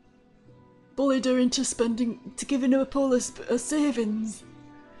 Bullied her into giving her all her savings.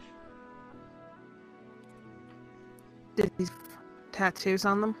 Did these tattoos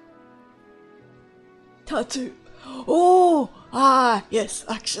on them? Tattoo. Oh, yes,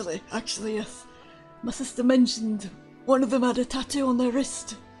 actually, yes. My sister mentioned one of them had a tattoo on their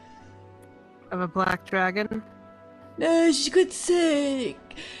wrist. Of a black dragon? No, she could say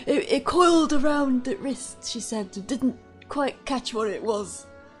it coiled around the wrist, she said. Didn't quite catch what it was.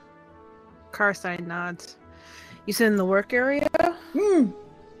 Carstein nods. You said in the work area?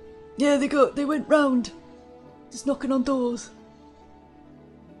 Yeah, they went round. Just knocking on doors.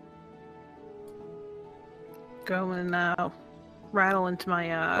 Go and rattle into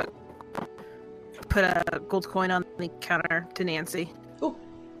my put a gold coin on the counter to Nancy. Oh,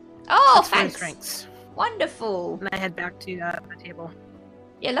 That's for thanks. his drinks. Wonderful. And I head back to the table.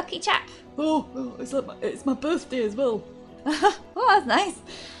 You lucky chap. Oh, it's my birthday as well. Oh, that's nice.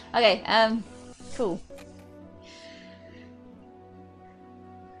 Okay, cool.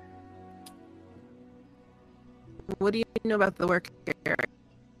 What do you know about the work area?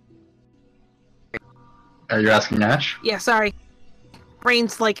 You're asking Ash? Yeah, sorry.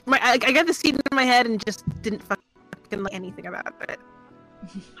 Brain's like I got the seed in my head and just didn't fucking like anything about it.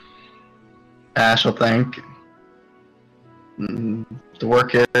 Ash will think. The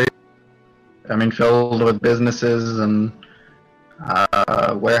work area, I mean, filled with businesses and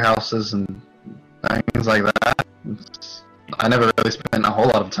warehouses and things like that. I never really spent a whole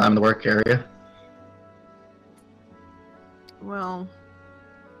lot of time in the work area. Well,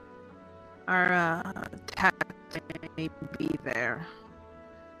 our tax may be there.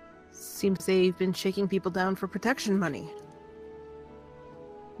 Seems they've been shaking people down for protection money.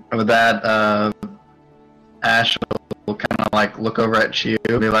 With that, Ash will kind of like look over at Chiu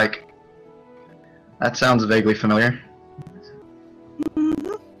and be like, "That sounds vaguely familiar."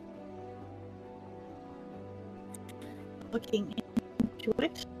 Mm-hmm. Looking into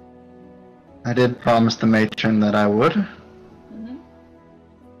it. I did promise the matron that I would.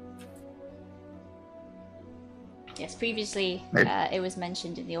 Yes, previously it was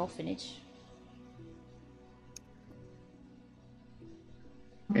mentioned in the orphanage.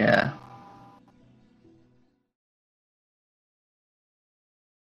 Yeah.